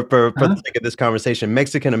for the sake of this conversation,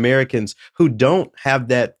 Mexican Americans who don't have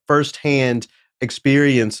that firsthand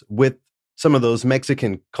experience with some of those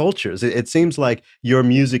Mexican cultures. It seems like your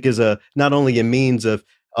music is not only a means of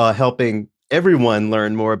helping everyone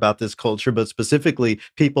learn more about this culture, but specifically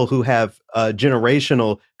people who have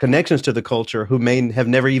generational connections to the culture who may have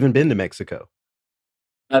never even been to Mexico.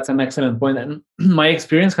 That's an excellent point. And my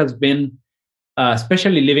experience has been,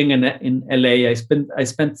 especially living in LA. I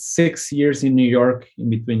spent 6 years in New York, in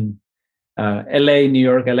between LA, New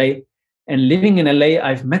York, LA. And living in LA,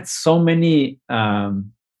 I've met so many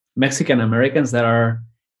Mexican Americans that are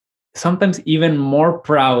sometimes even more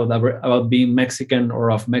proud about being Mexican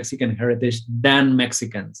or of Mexican heritage than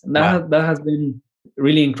Mexicans. And that has been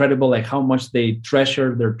really incredible, like how much they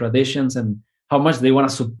treasure their traditions and how much they want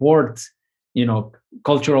to support,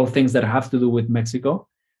 cultural things that have to do with Mexico.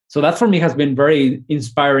 So that for me has been very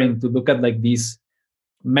inspiring, to look at like these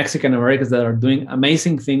Mexican Americans that are doing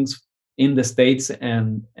amazing things in the States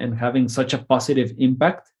and having such a positive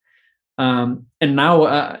impact. And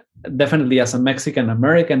now, definitely as a Mexican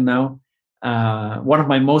American now, one of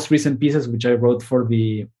my most recent pieces, which I wrote for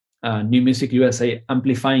the New Music USA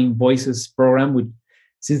Amplifying Voices program, which,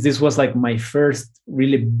 since this was like my first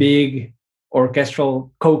really big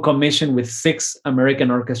orchestral co-commission with 6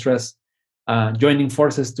 American orchestras joining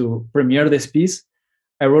forces to premiere this piece,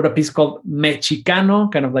 I wrote a piece called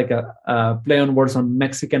Mexicano, kind of like a play on words on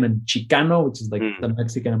Mexican and Chicano, which is like the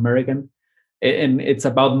Mexican American. And it's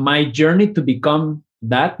about my journey to become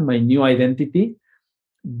that, my new identity.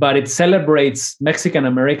 But it celebrates Mexican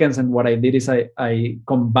Americans. And what I did is I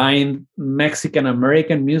combined Mexican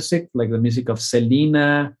American music, like the music of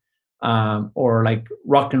Selena, or like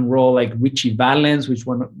rock and roll, like Richie Valens, which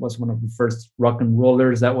was one of the first rock and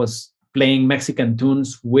rollers that was playing Mexican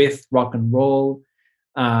tunes with rock and roll,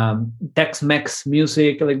 Tex-Mex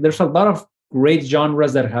music. Like, there's a lot of great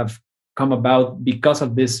genres that have come about because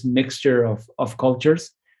of this mixture of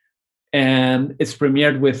cultures. And it's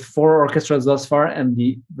premiered with 4 orchestras thus far, and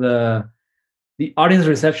the audience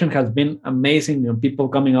reception has been amazing. People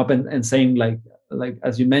coming up and saying, like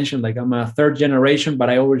as you mentioned, like, I'm a third generation, but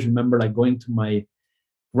I always remember like going to my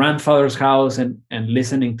grandfather's house and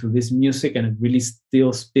listening to this music, and it really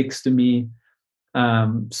still speaks to me.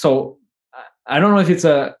 So I don't know if it's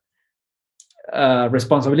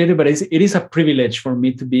responsibility, but it is a privilege for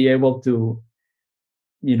me to be able to,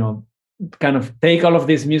 you know, kind of take all of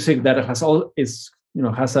this music that has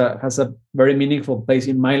a very meaningful place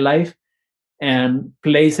in my life and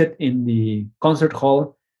place it in the concert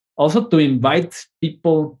hall. Also to invite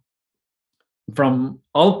people from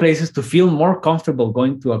all places to feel more comfortable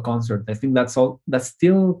going to a concert. I think that's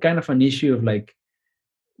still kind of an issue of like,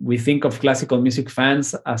 we think of classical music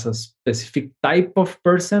fans as a specific type of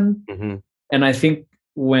person. Mm-hmm. And I think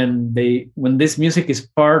when this music is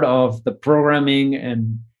part of the programming,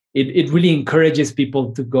 and it really encourages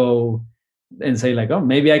people to go and say like, oh,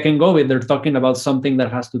 maybe I can go with, they're talking about something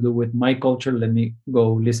that has to do with my culture, let me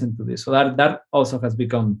go listen to this. So that also has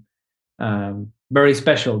become very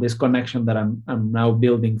special, this connection that I'm now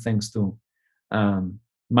building thanks to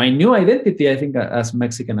my new identity, I think, as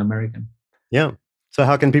Mexican American. Yeah. So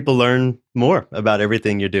how can people learn more about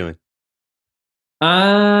everything you're doing?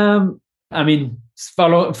 I mean,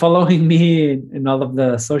 following me in all of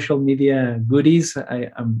the social media goodies.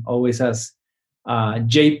 I'm always as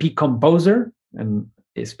JP Composer, and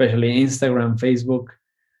especially Instagram, Facebook.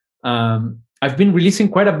 I've been releasing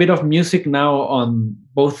quite a bit of music now on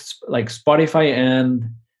both like Spotify and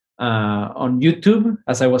on YouTube.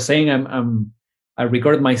 As I was saying, I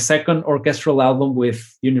recorded my second orchestral album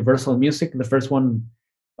with Universal Music. The first one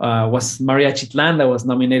was Mariachitlan, that was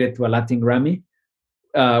nominated to a Latin Grammy.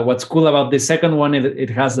 What's cool about the second one, it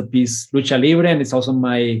has the piece Lucha Libre, and it's also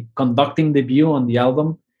my conducting debut on the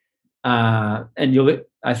album. And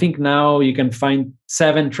I think now you can find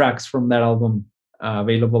 7 tracks from that album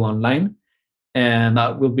available online, and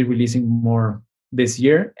we'll be releasing more this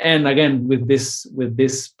year. And again, with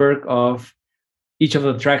this perk of each of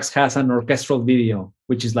the tracks has an orchestral video,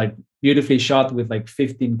 which is like beautifully shot with like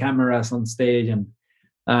 15 cameras on stage. And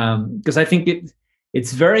because I think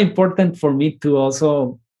it's very important for me to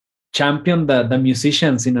also champion the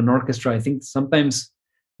musicians in an orchestra. I think sometimes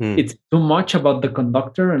it's too much about the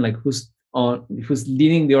conductor and like who's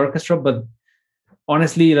leading the orchestra, but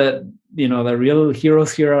honestly, the real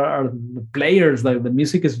heroes here are the players. Like the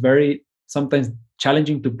music is very sometimes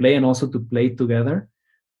challenging to play and also to play together.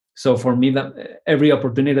 So for me, that every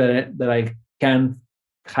opportunity that I can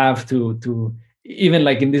have to even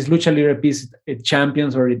like in this Lucha Libre piece, it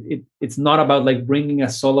champions, or it's not about like bringing a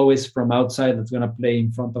soloist from outside that's going to play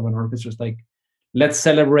in front of an orchestra. It's like, let's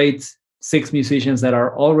celebrate 6 musicians that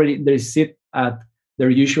are already, they sit at their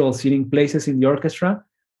usual seating places in the orchestra,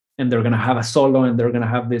 and they're going to have a solo, and they're going to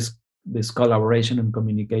have this collaboration and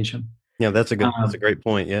communication. Yeah, that's a great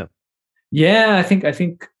point. Yeah. Yeah, I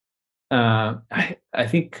think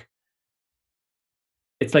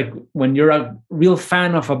it's like when you're a real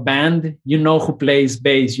fan of a band, you know who plays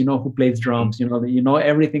bass, you know who plays drums, you know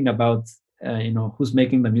everything about who's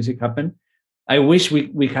making the music happen. I wish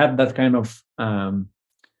we had that kind of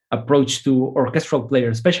approach to orchestral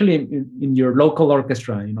players, especially in your local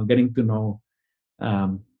orchestra. Getting to know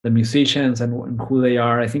the musicians and who they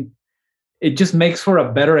are. I think it just makes for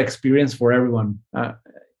a better experience for everyone.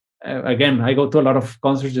 Again, I go to a lot of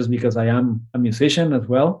concerts just because I am a musician as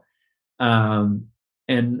well.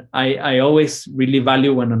 And I always really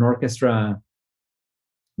value when an orchestra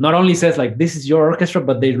not only says like, this is your orchestra,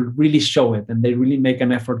 but they really show it, and they really make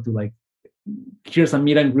an effort to like, here's a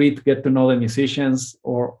meet and greet, get to know the musicians,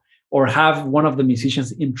 or have one of the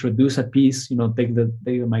musicians introduce a piece, take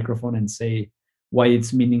the microphone and say why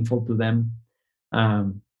it's meaningful to them.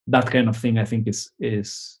 That kind of thing, I think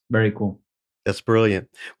is very cool. That's brilliant.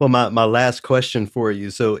 Well, my last question for you.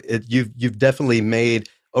 So you've definitely made,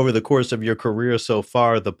 over the course of your career so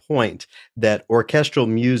far, the point that orchestral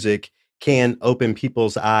music can open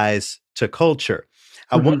people's eyes to culture.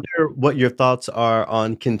 I wonder what your thoughts are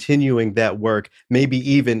on continuing that work, maybe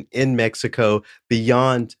even in Mexico,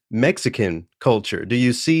 beyond Mexican culture. Do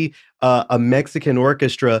you see a Mexican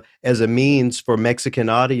orchestra as a means for Mexican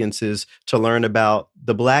audiences to learn about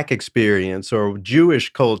the Black experience or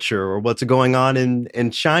Jewish culture or what's going on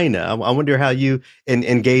in China? I wonder how you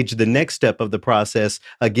engage the next step of the process,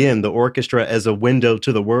 again, the orchestra as a window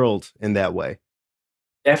to the world in that way.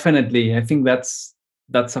 Definitely. I think that's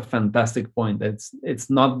a fantastic point. It's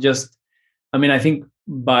not just, I think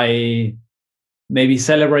by maybe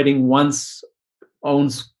celebrating one's own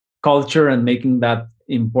culture and making that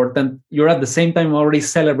important, you're at the same time already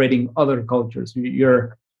celebrating other cultures.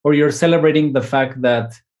 You're celebrating the fact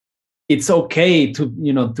that it's okay to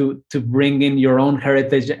bring in your own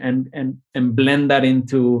heritage and blend that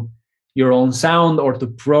into your own sound, or to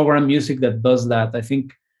program music that does that. I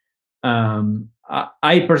think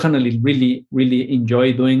I personally really, really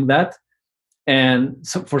enjoy doing that. And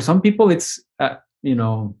so for some people, it's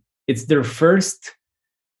it's their first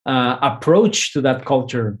approach to that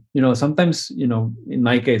culture. Sometimes, in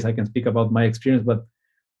my case, I can speak about my experience, but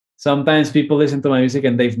sometimes people listen to my music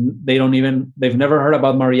and they've never heard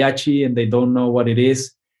about mariachi and they don't know what it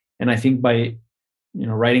is. And I think by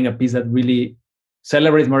writing a piece that really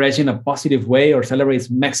celebrates mariachi in a positive way or celebrates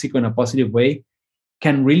Mexico in a positive way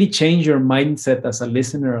can really change your mindset as a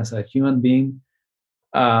listener, as a human being,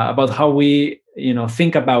 about how we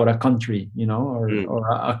think about a country, or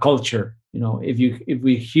a culture. If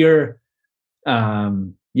we hear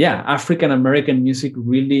African American music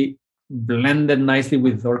really blended nicely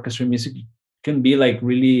with orchestra music, can be like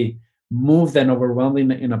really moved and overwhelmed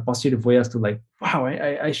in a positive way, as to like, wow,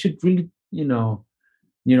 I should really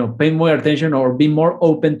pay more attention or be more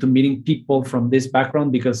open to meeting people from this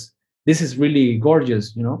background, because this is really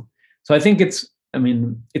gorgeous. So I think it's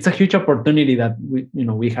a huge opportunity that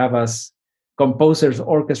we have as composers,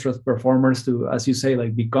 orchestras, performers, to, as you say,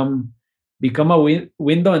 like become a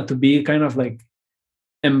window, and to be kind of like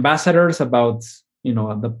ambassadors about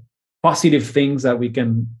the positive things that we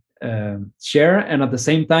can share. And at the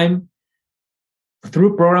same time,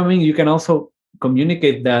 through programming, you can also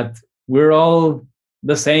communicate that we're all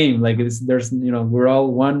the same. Like we're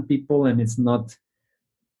all one people, and it's not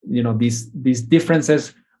these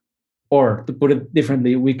differences. Or to put it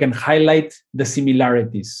differently, we can highlight the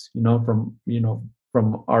similarities from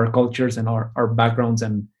our cultures and our backgrounds.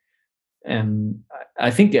 And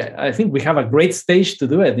I think we have a great stage to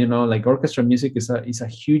do it. Like orchestra music is a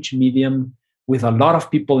huge medium with a lot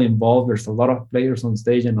of people involved. There's a lot of players on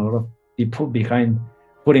stage and a lot of people behind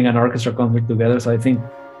putting an orchestra concert together. So I think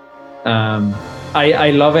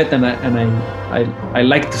I love it, and I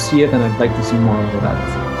like to see it, and I'd like to see more of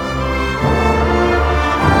that.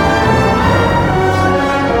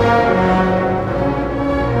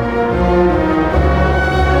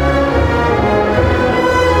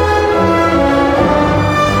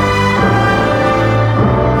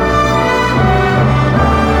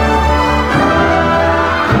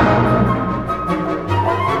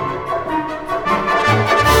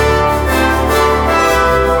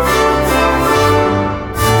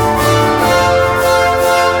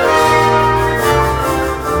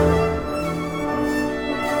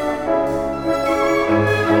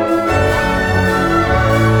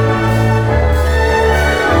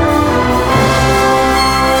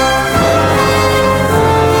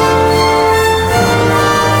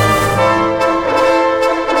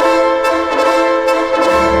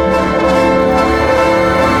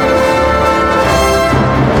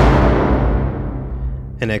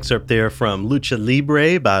 An excerpt there from Lucha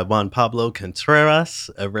Libre by Juan Pablo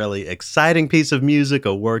Contreras, a really exciting piece of music,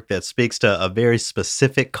 a work that speaks to a very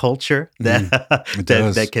specific culture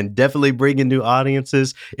that can definitely bring in new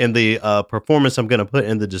audiences. In the performance I'm going to put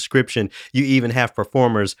in the description, you even have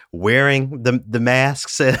performers wearing the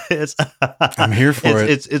masks. I'm here for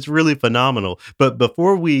it. It's really phenomenal. But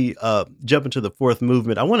before we jump into the fourth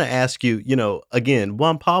movement, I want to ask you, again,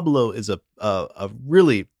 Juan Pablo is a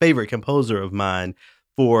really favorite composer of mine,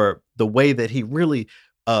 for the way that he really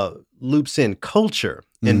loops in culture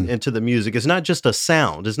into the music. It's not just a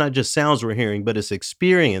sound. It's not just sounds we're hearing, but it's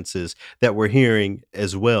experiences that we're hearing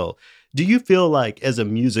as well. Do you feel like, as a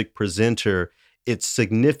music presenter, it's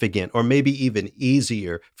significant or maybe even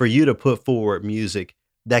easier for you to put forward music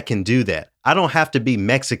that can do that? I don't have to be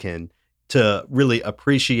Mexican to really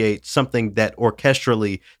appreciate something that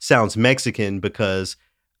orchestrally sounds Mexican, because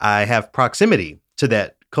I have proximity to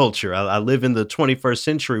that culture. I live in the 21st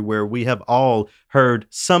century, where we have all heard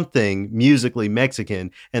something musically Mexican,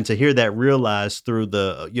 and to hear that realized through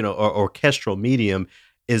the orchestral medium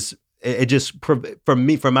is, it just, from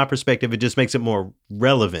my perspective, it just makes it more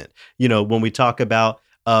relevant. When we talk about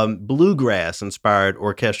bluegrass inspired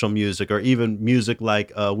orchestral music, or even music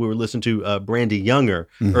like we were listening to Brandy Younger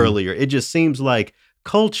earlier, it just seems like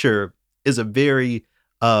culture is a very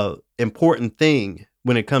important thing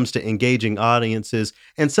when it comes to engaging audiences,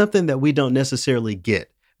 and something that we don't necessarily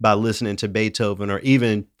get by listening to Beethoven, or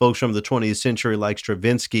even folks from the 20th century like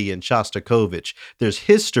Stravinsky and Shostakovich. There's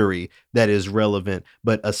history that is relevant,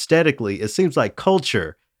 but aesthetically, it seems like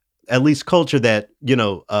culture, at least culture that,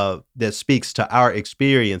 that speaks to our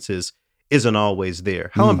experiences, isn't always there.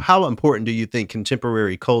 How important do you think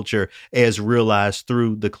contemporary culture, as realized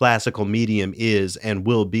through the classical medium, is and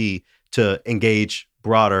will be to engage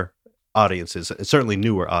broader audiences, certainly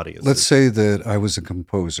newer audiences? Let's say that I was a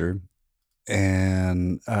composer,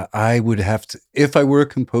 and I would have to, if I were a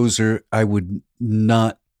composer, I would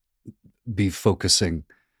not be focusing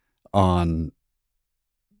on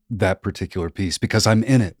that particular piece, because I'm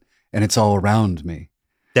in it and it's all around me.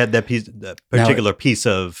 That piece, that particular piece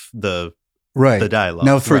of the Right. the dialogue.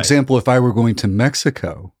 Now, for Right. example, if I were going to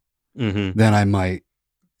Mexico, Mhm. then I might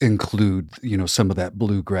include, some of that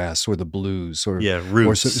bluegrass or the blues or Yeah,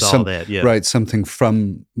 roots, all that. Yeah. right, something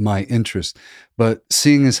from my interest. But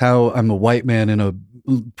seeing as how I'm a white man in a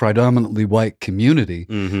predominantly white community,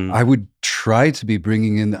 Mhm. I would try to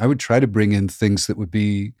bring in things that would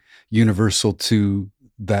be universal to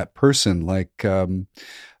that person, like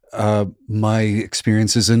my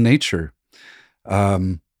experiences in nature,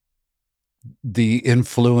 um, the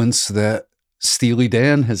influence that Steely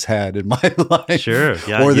Dan has had in my life, Sure.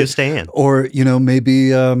 Yeah, or you that, stand. or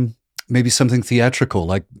maybe something theatrical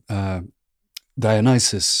like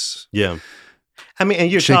Dionysus, Yeah. I mean,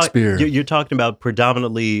 and Shakespeare. you're talking about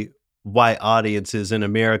predominantly white audiences in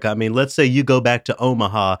America. I mean, let's say you go back to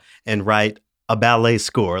Omaha and write a ballet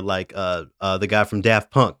score like the guy from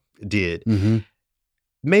Daft Punk did. Hmm.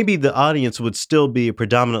 Maybe the audience would still be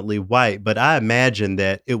predominantly white, but I imagine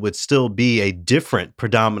that it would still be a different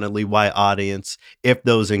predominantly white audience if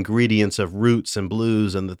those ingredients of roots and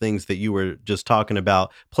blues and the things that you were just talking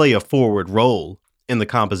about play a forward role in the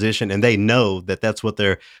composition, and they know that that's what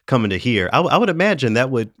they're coming to hear. I would imagine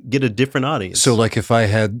that would get a different audience. So, like, if I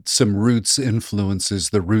had some roots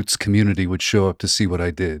influences, the roots community would show up to see what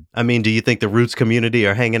I did. I mean, do you think the roots community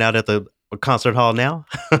are hanging out at the concert hall now?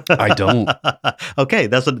 I don't. Okay,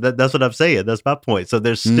 that's what I'm saying. That's my point. So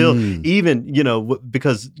there's still even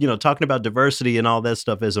because talking about diversity and all that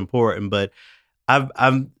stuff is important, but I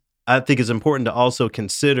think it's important to also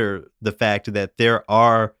consider the fact that there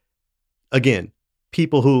are, again,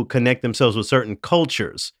 people who connect themselves with certain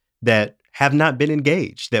cultures that have not been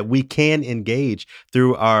engaged, that we can engage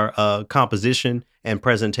through our composition and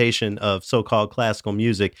presentation of so-called classical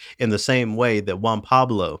music in the same way that Juan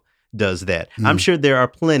Pablo does that. I'm sure there are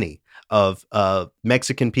plenty of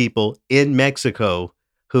Mexican people in Mexico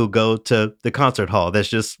who go to the concert hall. That's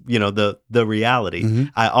just, the reality.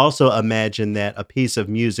 I also imagine that a piece of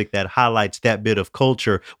music that highlights that bit of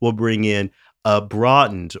culture will bring in a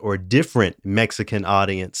broadened or different Mexican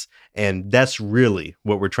audience. And that's really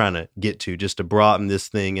what we're trying to get to, just to broaden this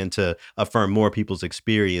thing and to affirm more people's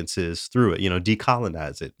experiences through it,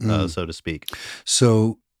 decolonize it, so to speak.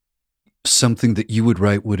 So something that you would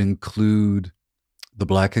write would include the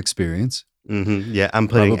Black experience. Yeah, I'm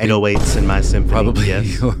putting 808s in my symphony. Probably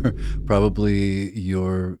yes.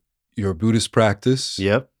 your Buddhist practice.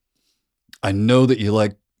 Yep. I know that you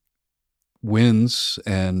like winds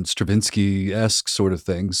and Stravinsky-esque sort of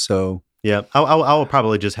things. So yeah, I will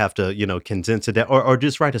probably just have to condense it down, or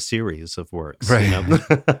just write a series of works. Right.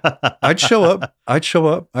 I'd show up.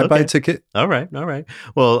 I'd buy a ticket. All right.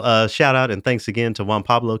 Well, shout out and thanks again to Juan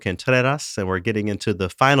Pablo Contreras, and we're getting into the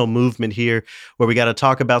final movement here, where we got to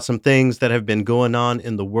talk about some things that have been going on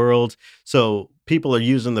in the world. So people are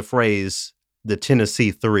using the phrase the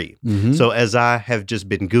Tennessee Three. So as I have just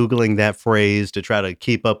been Googling that phrase to try to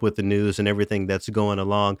keep up with the news and everything that's going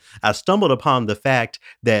along, I stumbled upon the fact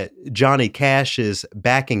that Johnny Cash's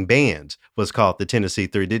backing band was called the Tennessee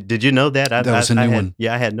Three. Did you know that? That was a new one.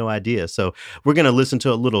 Yeah, I had no idea. So we're going to listen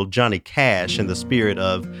to a little Johnny Cash in the spirit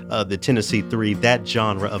of the Tennessee Three, that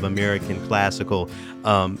genre of American classical,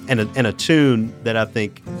 and a tune that I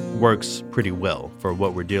think works pretty well for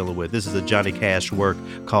what we're dealing with. This is a Johnny Cash work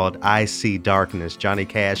called I See Darkness. Johnny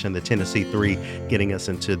Cash and the Tennessee Three getting us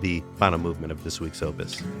into the final movement of this week's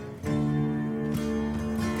opus.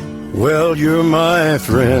 Well, you're my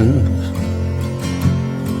friend,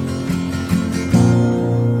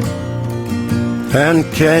 and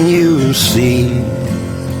can you see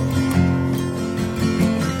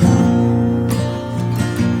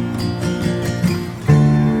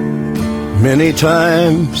many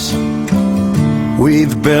times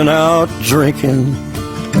we've been out drinking,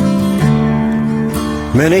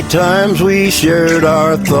 many times we shared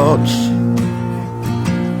our thoughts,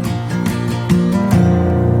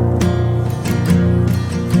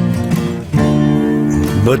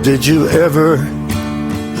 but did you ever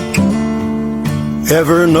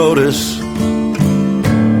notice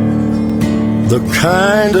the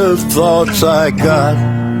kind of thoughts I got?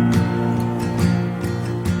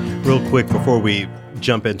 Real quick before we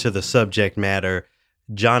jump into the subject matter,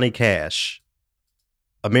 Johnny Cash,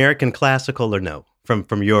 American classical or no?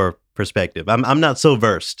 From your perspective, I'm not so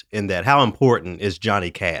versed in that. How important is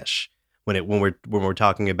Johnny Cash when we're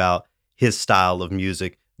talking about his style of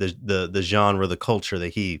music, the genre, the culture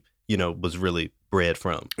that he was really bred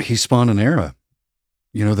from? He spawned an era.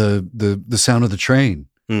 The sound of the train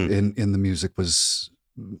in the music was,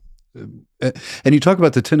 and you talk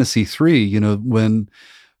about the Tennessee Three. When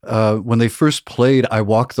they first played "I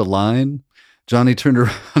Walk the Line," Johnny turned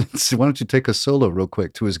around and said, "Why don't you take a solo real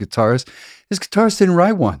quick?" to his guitarist. His guitarist didn't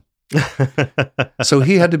write one. So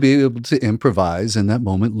he had to be able to improvise in that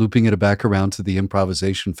moment, looping it back around to the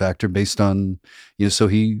improvisation factor based on, so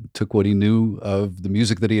he took what he knew of the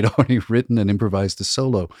music that he had already written and improvised a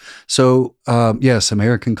solo. So, yes,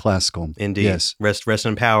 American classical. Indeed. Yes. Rest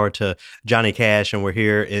in power to Johnny Cash. And we're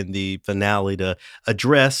here in the finale to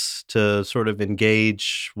sort of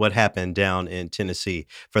engage what happened down in Tennessee.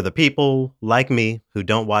 For the people like me who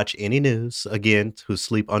don't watch any news, again, who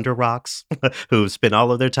sleep under rocks, who spend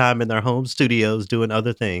all of their time in their home studios doing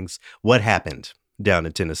other things, what happened down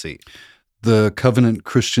in Tennessee? The Covenant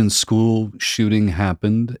Christian School shooting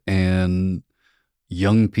happened, and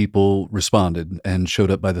young people responded and showed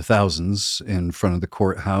up by the thousands in front of the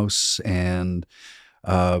courthouse. And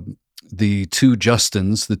the two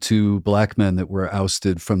Justins, the two black men that were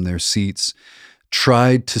ousted from their seats,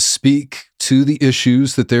 tried to speak to the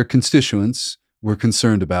issues that their constituents were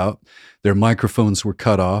concerned about. Their microphones were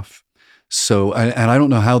cut off. So, and I don't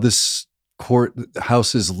know how this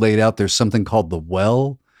courthouse is laid out. There's something called the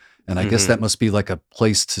Well, and I guess that must be like a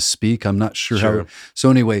place to speak. I'm not sure how. So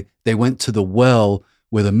anyway, they went to the Well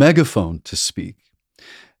with a megaphone to speak,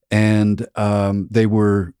 and they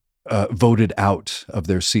were voted out of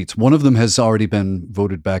their seats. One of them has already been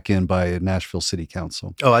voted back in by Nashville City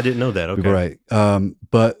Council. Oh, I didn't know that. Okay. Right.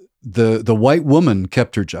 But the white woman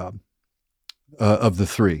kept her job. Of the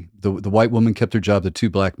three, the white woman kept her job. The two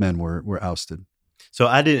black men were ousted. So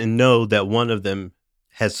I didn't know that one of them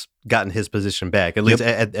has gotten his position back, at least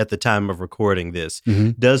at the time of recording this.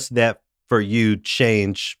 Mm-hmm. Does that for you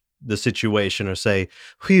change the situation, or say,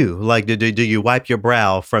 whew, like do you wipe your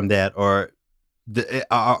brow from that, or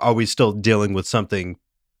are we still dealing with something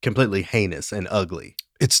completely heinous and ugly?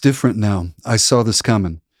 It's different now. I saw this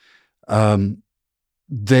coming.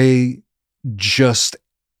 They just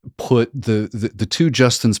put the two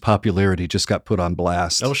Justin's popularity just got put on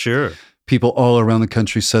blast. Oh, sure. People all around the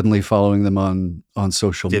country suddenly following them on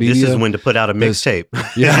social media. This is when to put out a mixtape.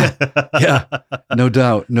 Yeah, no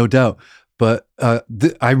doubt. But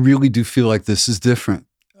I really do feel like this is different.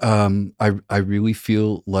 I really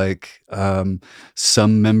feel like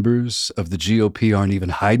some members of the GOP aren't even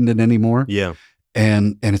hiding it anymore. Yeah,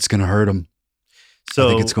 and it's going to hurt them. So I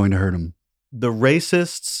think it's going to hurt them. The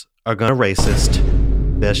racists are going to racist.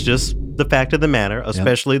 That's just the fact of the matter,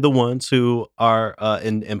 especially the ones who are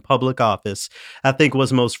in public office. I think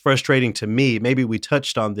what's most frustrating to me, maybe we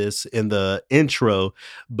touched on this in the intro,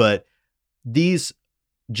 but these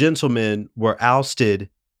gentlemen were ousted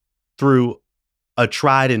through a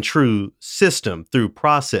tried and true system, through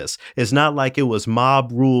process. It's not like it was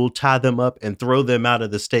mob rule, tie them up and throw them out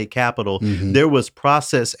of the state capitol. Mm-hmm. There was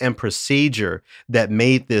process and procedure that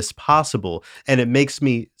made this possible. And it makes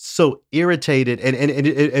me so irritated, and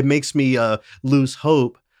it makes me lose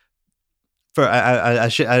hope for, I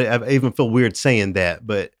even feel weird saying that,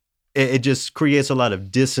 but it just creates a lot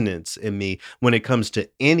of dissonance in me when it comes to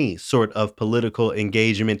any sort of political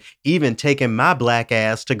engagement, even taking my black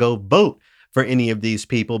ass to go vote for any of these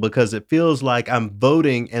people, because it feels like I'm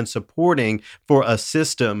voting and supporting for a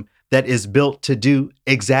system that is built to do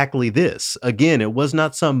exactly this. Again, it was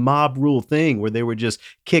not some mob rule thing where they were just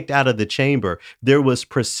kicked out of the chamber. There was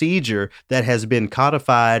procedure that has been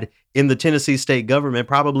codified in the Tennessee state government,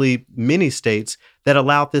 probably many states, that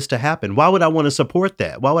allowed this to happen. Why would I want to support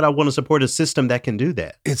that? Why would I want to support a system that can do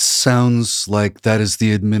that? It sounds like that is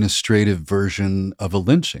the administrative version of a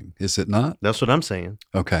lynching, is it not? That's what I'm saying.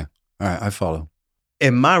 Okay. All right, I follow.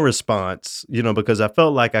 In my response, because I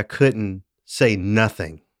felt like I couldn't say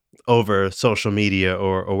nothing over social media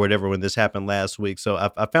or whatever when this happened last week. So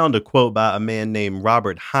I found a quote by a man named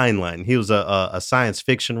Robert Heinlein. He was a science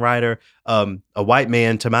fiction writer, a white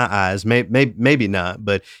man to my eyes, maybe not,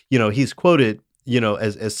 but he's quoted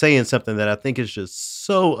as saying something that I think is just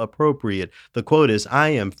so appropriate. The quote is, "I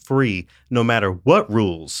am free no matter what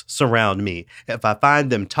rules surround me. If I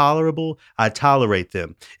find them tolerable, I tolerate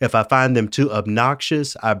them. If I find them too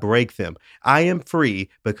obnoxious, I break them. I am free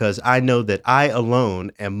because I know that I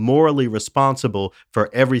alone am morally responsible for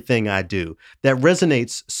everything I do." That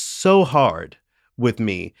resonates so hard with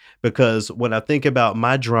me, because when I think about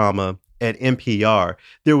my drama at NPR,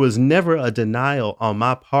 there was never a denial on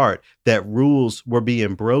my part that rules were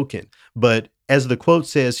being broken. But as the quote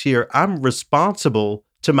says here, I'm responsible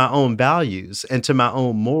to my own values and to my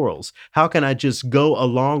own morals. How can I just go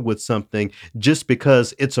along with something just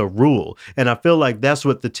because it's a rule? And I feel like that's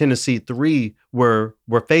what the Tennessee Three were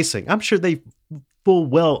facing. I'm sure they full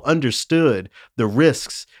well understood the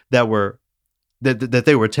risks that were that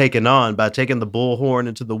they were taking on by taking the bullhorn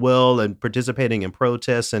into the well and participating in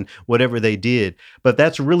protests and whatever they did. But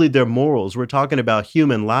that's really their morals. We're talking about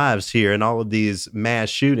human lives here and all of these mass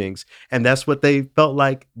shootings. And that's what they felt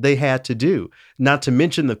like they had to do. Not to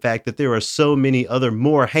mention the fact that there are so many other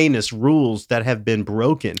more heinous rules that have been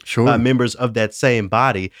broken by members of that same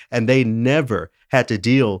body. And they never had to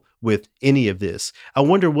deal with any of this. I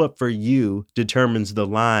wonder what for you determines the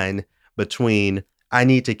line between I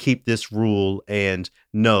need to keep this rule and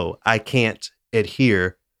no, I can't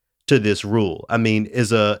adhere to this rule. I mean,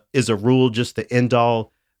 is a rule just the end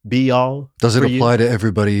all be all? Does it apply to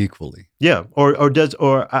everybody equally? Yeah.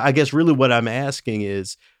 Or I guess really what I'm asking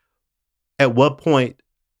is, at what point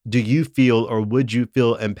do you feel or would you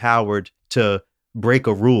feel empowered to break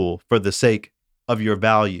a rule for the sake of your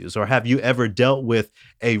values? Or have you ever dealt with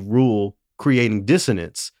a rule creating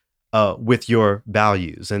dissonance with your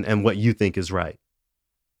values and what you think is right?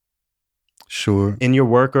 Sure. In your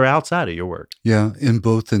work or outside of your work? Yeah, in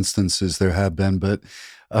both instances there have been, but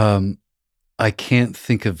I can't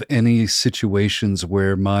think of any situations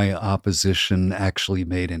where my opposition actually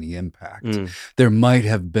made any impact. There might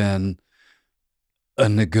have been a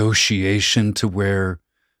negotiation to where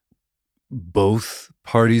both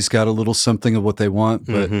parties got a little something of what they want,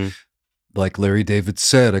 but like Larry David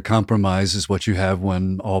said, a compromise is what you have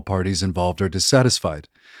when all parties involved are dissatisfied.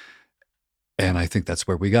 And I think that's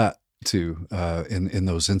where we got to in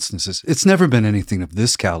those instances. It's never been anything of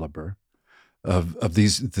this caliber of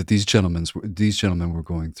these gentlemen were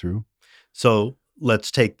going through. So let's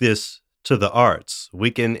take this to the arts.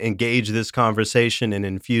 We can engage this conversation and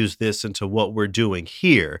infuse this into what we're doing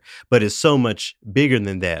here, but it's so much bigger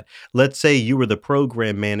than that. Let's say you were the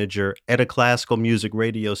program manager at a classical music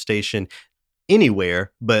radio station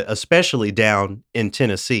anywhere, but especially down in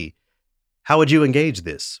Tennessee. How would you engage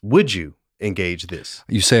this? Would you engage this?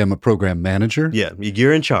 You say I'm a program manager? Yeah,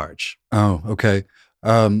 you're in charge. Oh, okay.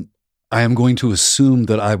 I am going to assume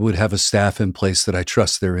that I would have a staff in place that I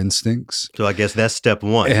trust their instincts. So I guess that's step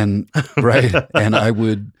one. And right. And I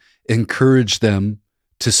would encourage them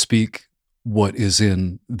to speak what is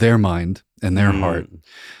in their mind and their heart.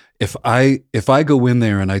 If I go in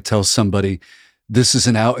there and I tell somebody,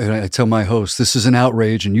 and I tell my host, this is an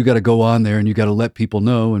outrage and you got to go on there and you got to let people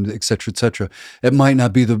know and et cetera, it might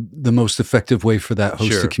not be the most effective way for that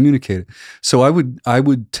host to communicate it. So I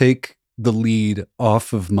would take the lead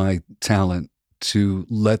off of my talent to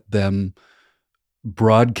let them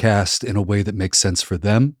broadcast in a way that makes sense for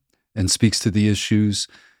them and speaks to the issues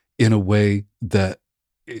in a way that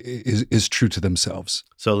is true to themselves.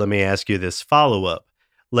 So let me ask you this follow-up.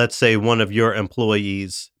 Let's say one of your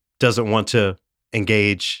employees doesn't want to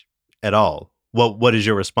engage at all. What is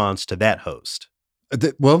your response to that host?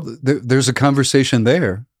 Well, there's a conversation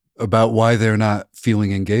there about why they're not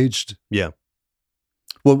feeling engaged. Yeah.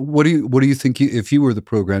 Well, what do you think if you were the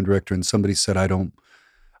program director and somebody said, I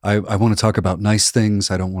want to talk about nice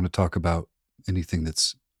things. I don't want to talk about anything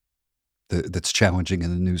that's challenging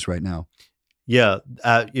in the news right now. Yeah.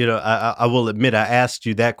 I will admit I asked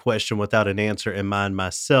you that question without an answer in mind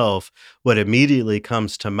myself. What immediately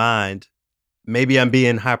comes to mind, maybe I'm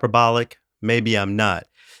being hyperbolic, maybe I'm not.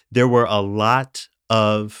 There were a lot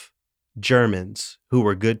of Germans who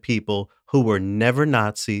were good people, who were never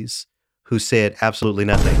Nazis, who said absolutely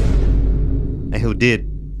nothing and who did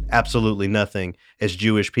absolutely nothing as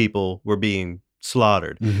Jewish people were being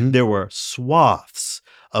slaughtered. There were swaths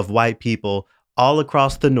of white people all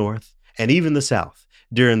across the North and even the South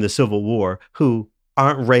during the Civil War who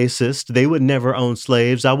aren't racist. They would never own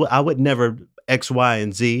slaves. I would never X, Y,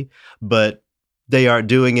 and Z, but they aren't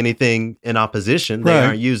doing anything in opposition. They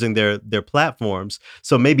aren't using their platforms.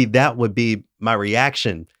 So maybe that would be my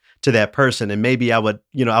reaction to that person. And maybe I would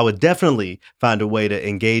definitely find a way to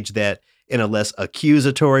engage that in a less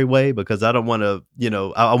accusatory way, because I don't want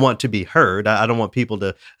to, I want to be heard. I don't want people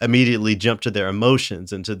to immediately jump to their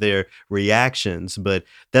emotions and to their reactions. But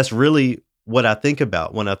that's really what I think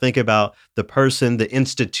about when I think about the person, the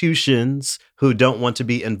institutions who don't want to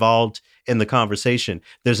be involved in the conversation.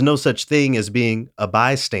 There's no such thing as being a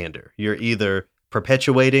bystander. You're either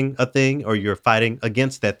perpetuating a thing or you're fighting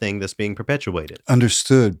against that thing that's being perpetuated.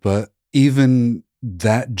 Understood. But even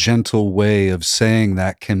that gentle way of saying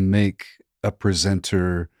that can make a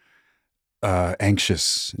presenter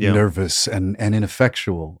anxious, nervous, and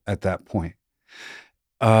ineffectual at that point.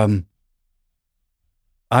 I'm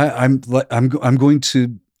going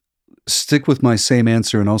to stick with my same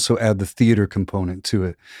answer and also add the theater component to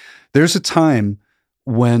it. There's a time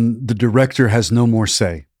when the director has no more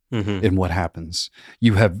say in what happens.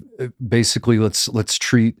 You have basically, let's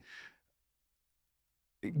treat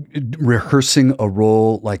rehearsing a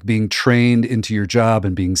role, like being trained into your job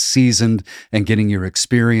and being seasoned and getting your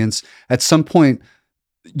experience. At some point,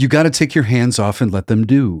 you got to take your hands off and let them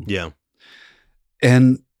do. Yeah.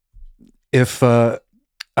 And if I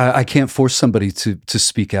can't force somebody to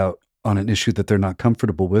speak out on an issue that they're not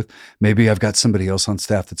comfortable with, maybe I've got somebody else on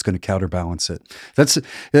staff that's going to counterbalance it. That's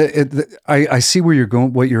I see where you're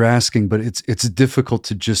going, what you're asking, but it's difficult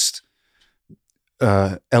to just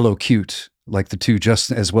elocute like the two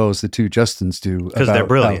Justin, as well as the two Justins do, because they're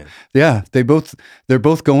brilliant. They're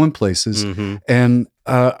both going places, Mm-hmm. and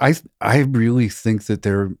I really think that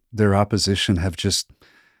their opposition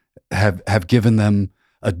have given them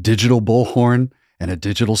a digital bullhorn and a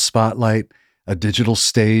digital spotlight, a digital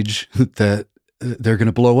stage that they're going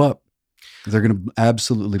to blow up. They're going to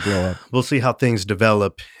absolutely blow up. We'll see how things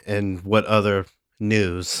develop and what other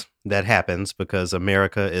news that happens, because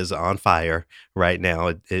America is on fire right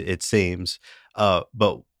now, it seems.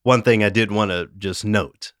 But one thing I did want to just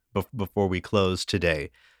note before we close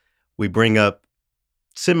today, we bring up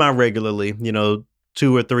semi-regularly,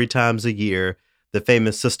 2 or 3 times a year, the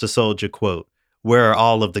famous Sister Souljah quote, "Where are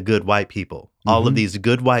all of the good white people? All of these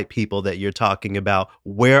good white people that you're talking about,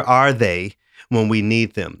 where are they when we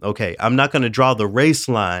need them?" Okay, I'm not going to draw the race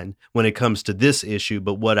line when it comes to this issue,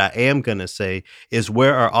 but what I am going to say is,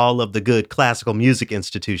 where are all of the good classical music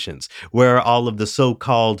institutions? Where are all of the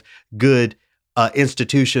so-called good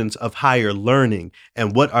institutions of higher learning?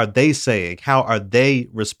 And what are they saying? How are they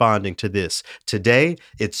responding to this? Today,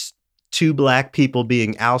 it's 2 Black people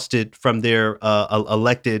being ousted from their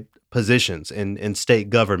elected positions in state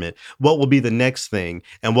government. What will be the next thing?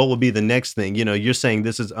 And what will be the next thing? You're saying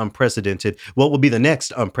this is unprecedented. What will be the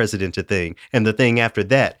next unprecedented thing? And the thing after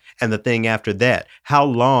that? And the thing after that? How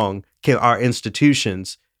long can our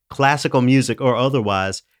institutions, classical music or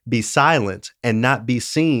otherwise, be silent and not be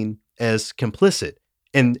seen as complicit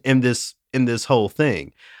in this whole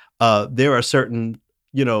thing? There are certain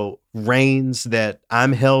reins that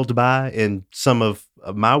I'm held by in some of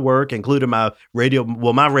my work, including my radio.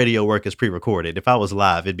 Well, my radio work is pre-recorded. If I was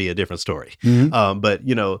live, it'd be a different story. Mm-hmm. But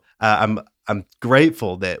I'm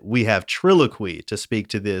grateful that we have Triloquy to speak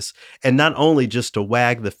to this, and not only just to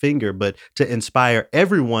wag the finger, but to inspire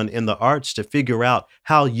everyone in the arts to figure out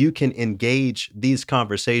how you can engage these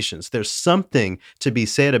conversations. There's something to be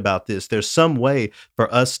said about this. There's some way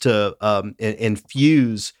for us to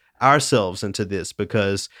infuse ourselves into this,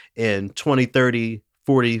 because in 20, 30,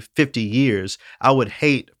 40, 50 years, I would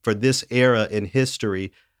hate for this era in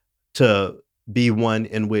history to be one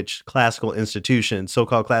in which classical institutions,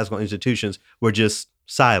 so-called classical institutions, were just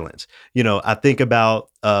silent. I think about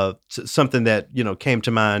something that, came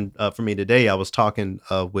to mind for me today. I was talking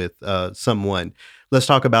with someone. Let's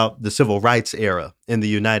talk about the civil rights era in the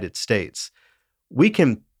United States. We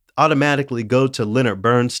can automatically go to Leonard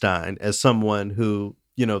Bernstein as someone who,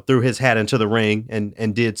 threw his hat into the ring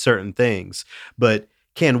and did certain things. But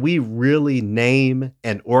can we really name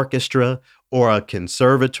an orchestra or a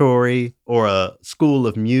conservatory or a school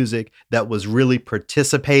of music that was really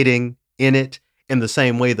participating in it in the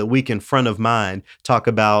same way that we can, front of mind, talk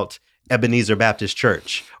about Ebenezer Baptist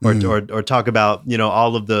Church or talk about,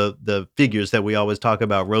 all of the figures that we always talk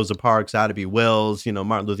about, Rosa Parks, Ida B. Wells,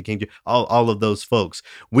 Martin Luther King, all of those folks.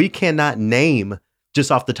 We cannot name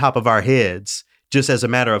just off the top of our heads, just as a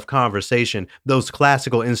matter of conversation, those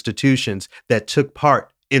classical institutions that took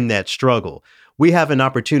part in that struggle. We have an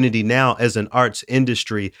opportunity now as an arts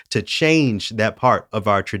industry to change that part of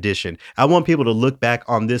our tradition. I want people to look back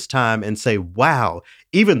on this time and say, wow,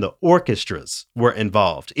 even the orchestras were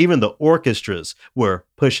involved. Even the orchestras were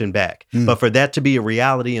pushing back. But for that to be a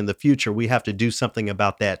reality in the future, we have to do something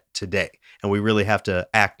about that today. And we really have to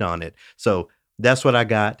act on it. So that's what I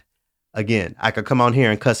got. Again, I could come on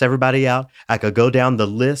here and cuss everybody out. I could go down the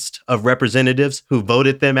list of representatives who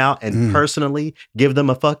voted them out and personally give them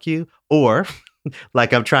a fuck you, or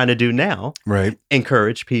like I'm trying to do now, right,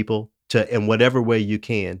 encourage people to, in whatever way you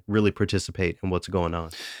can, really participate in what's going on.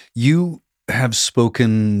 You have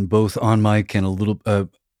spoken both on mic and a little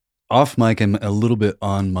off mic and a little bit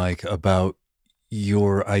on mic about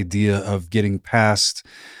your idea of getting past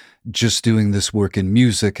just doing this work in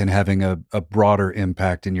music and having a broader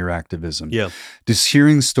impact in your activism. Yeah. Does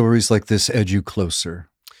hearing stories like this edge you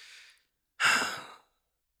closer?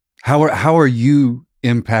 How are you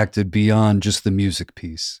impacted beyond just the music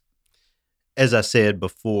piece? As I said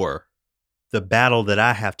before, the battle that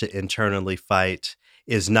I have to internally fight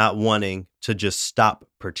is not wanting to just stop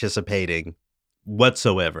participating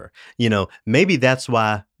whatsoever. Maybe that's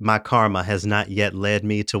why my karma has not yet led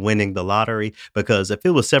me to winning the lottery, because if it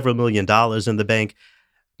was several $1 million in the bank,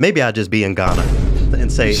 maybe I'd just be in Ghana.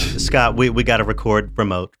 and say, Scott, we got to record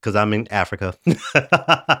remote because I'm in Africa.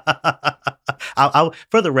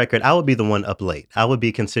 For the record, I would be the one up late. I would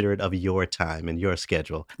be considerate of your time and your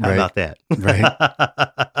schedule. How about that? Right.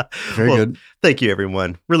 Very good. Thank you,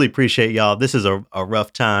 everyone. Really appreciate y'all. This is a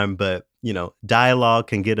rough time, but dialogue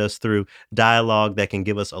can get us through. Dialogue that can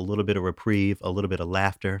give us a little bit of reprieve, a little bit of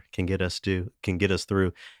laughter can get us through.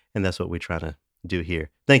 And that's what we're trying to do here.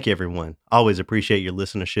 Thank you, everyone. Always appreciate your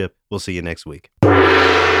listenership. We'll see you next week.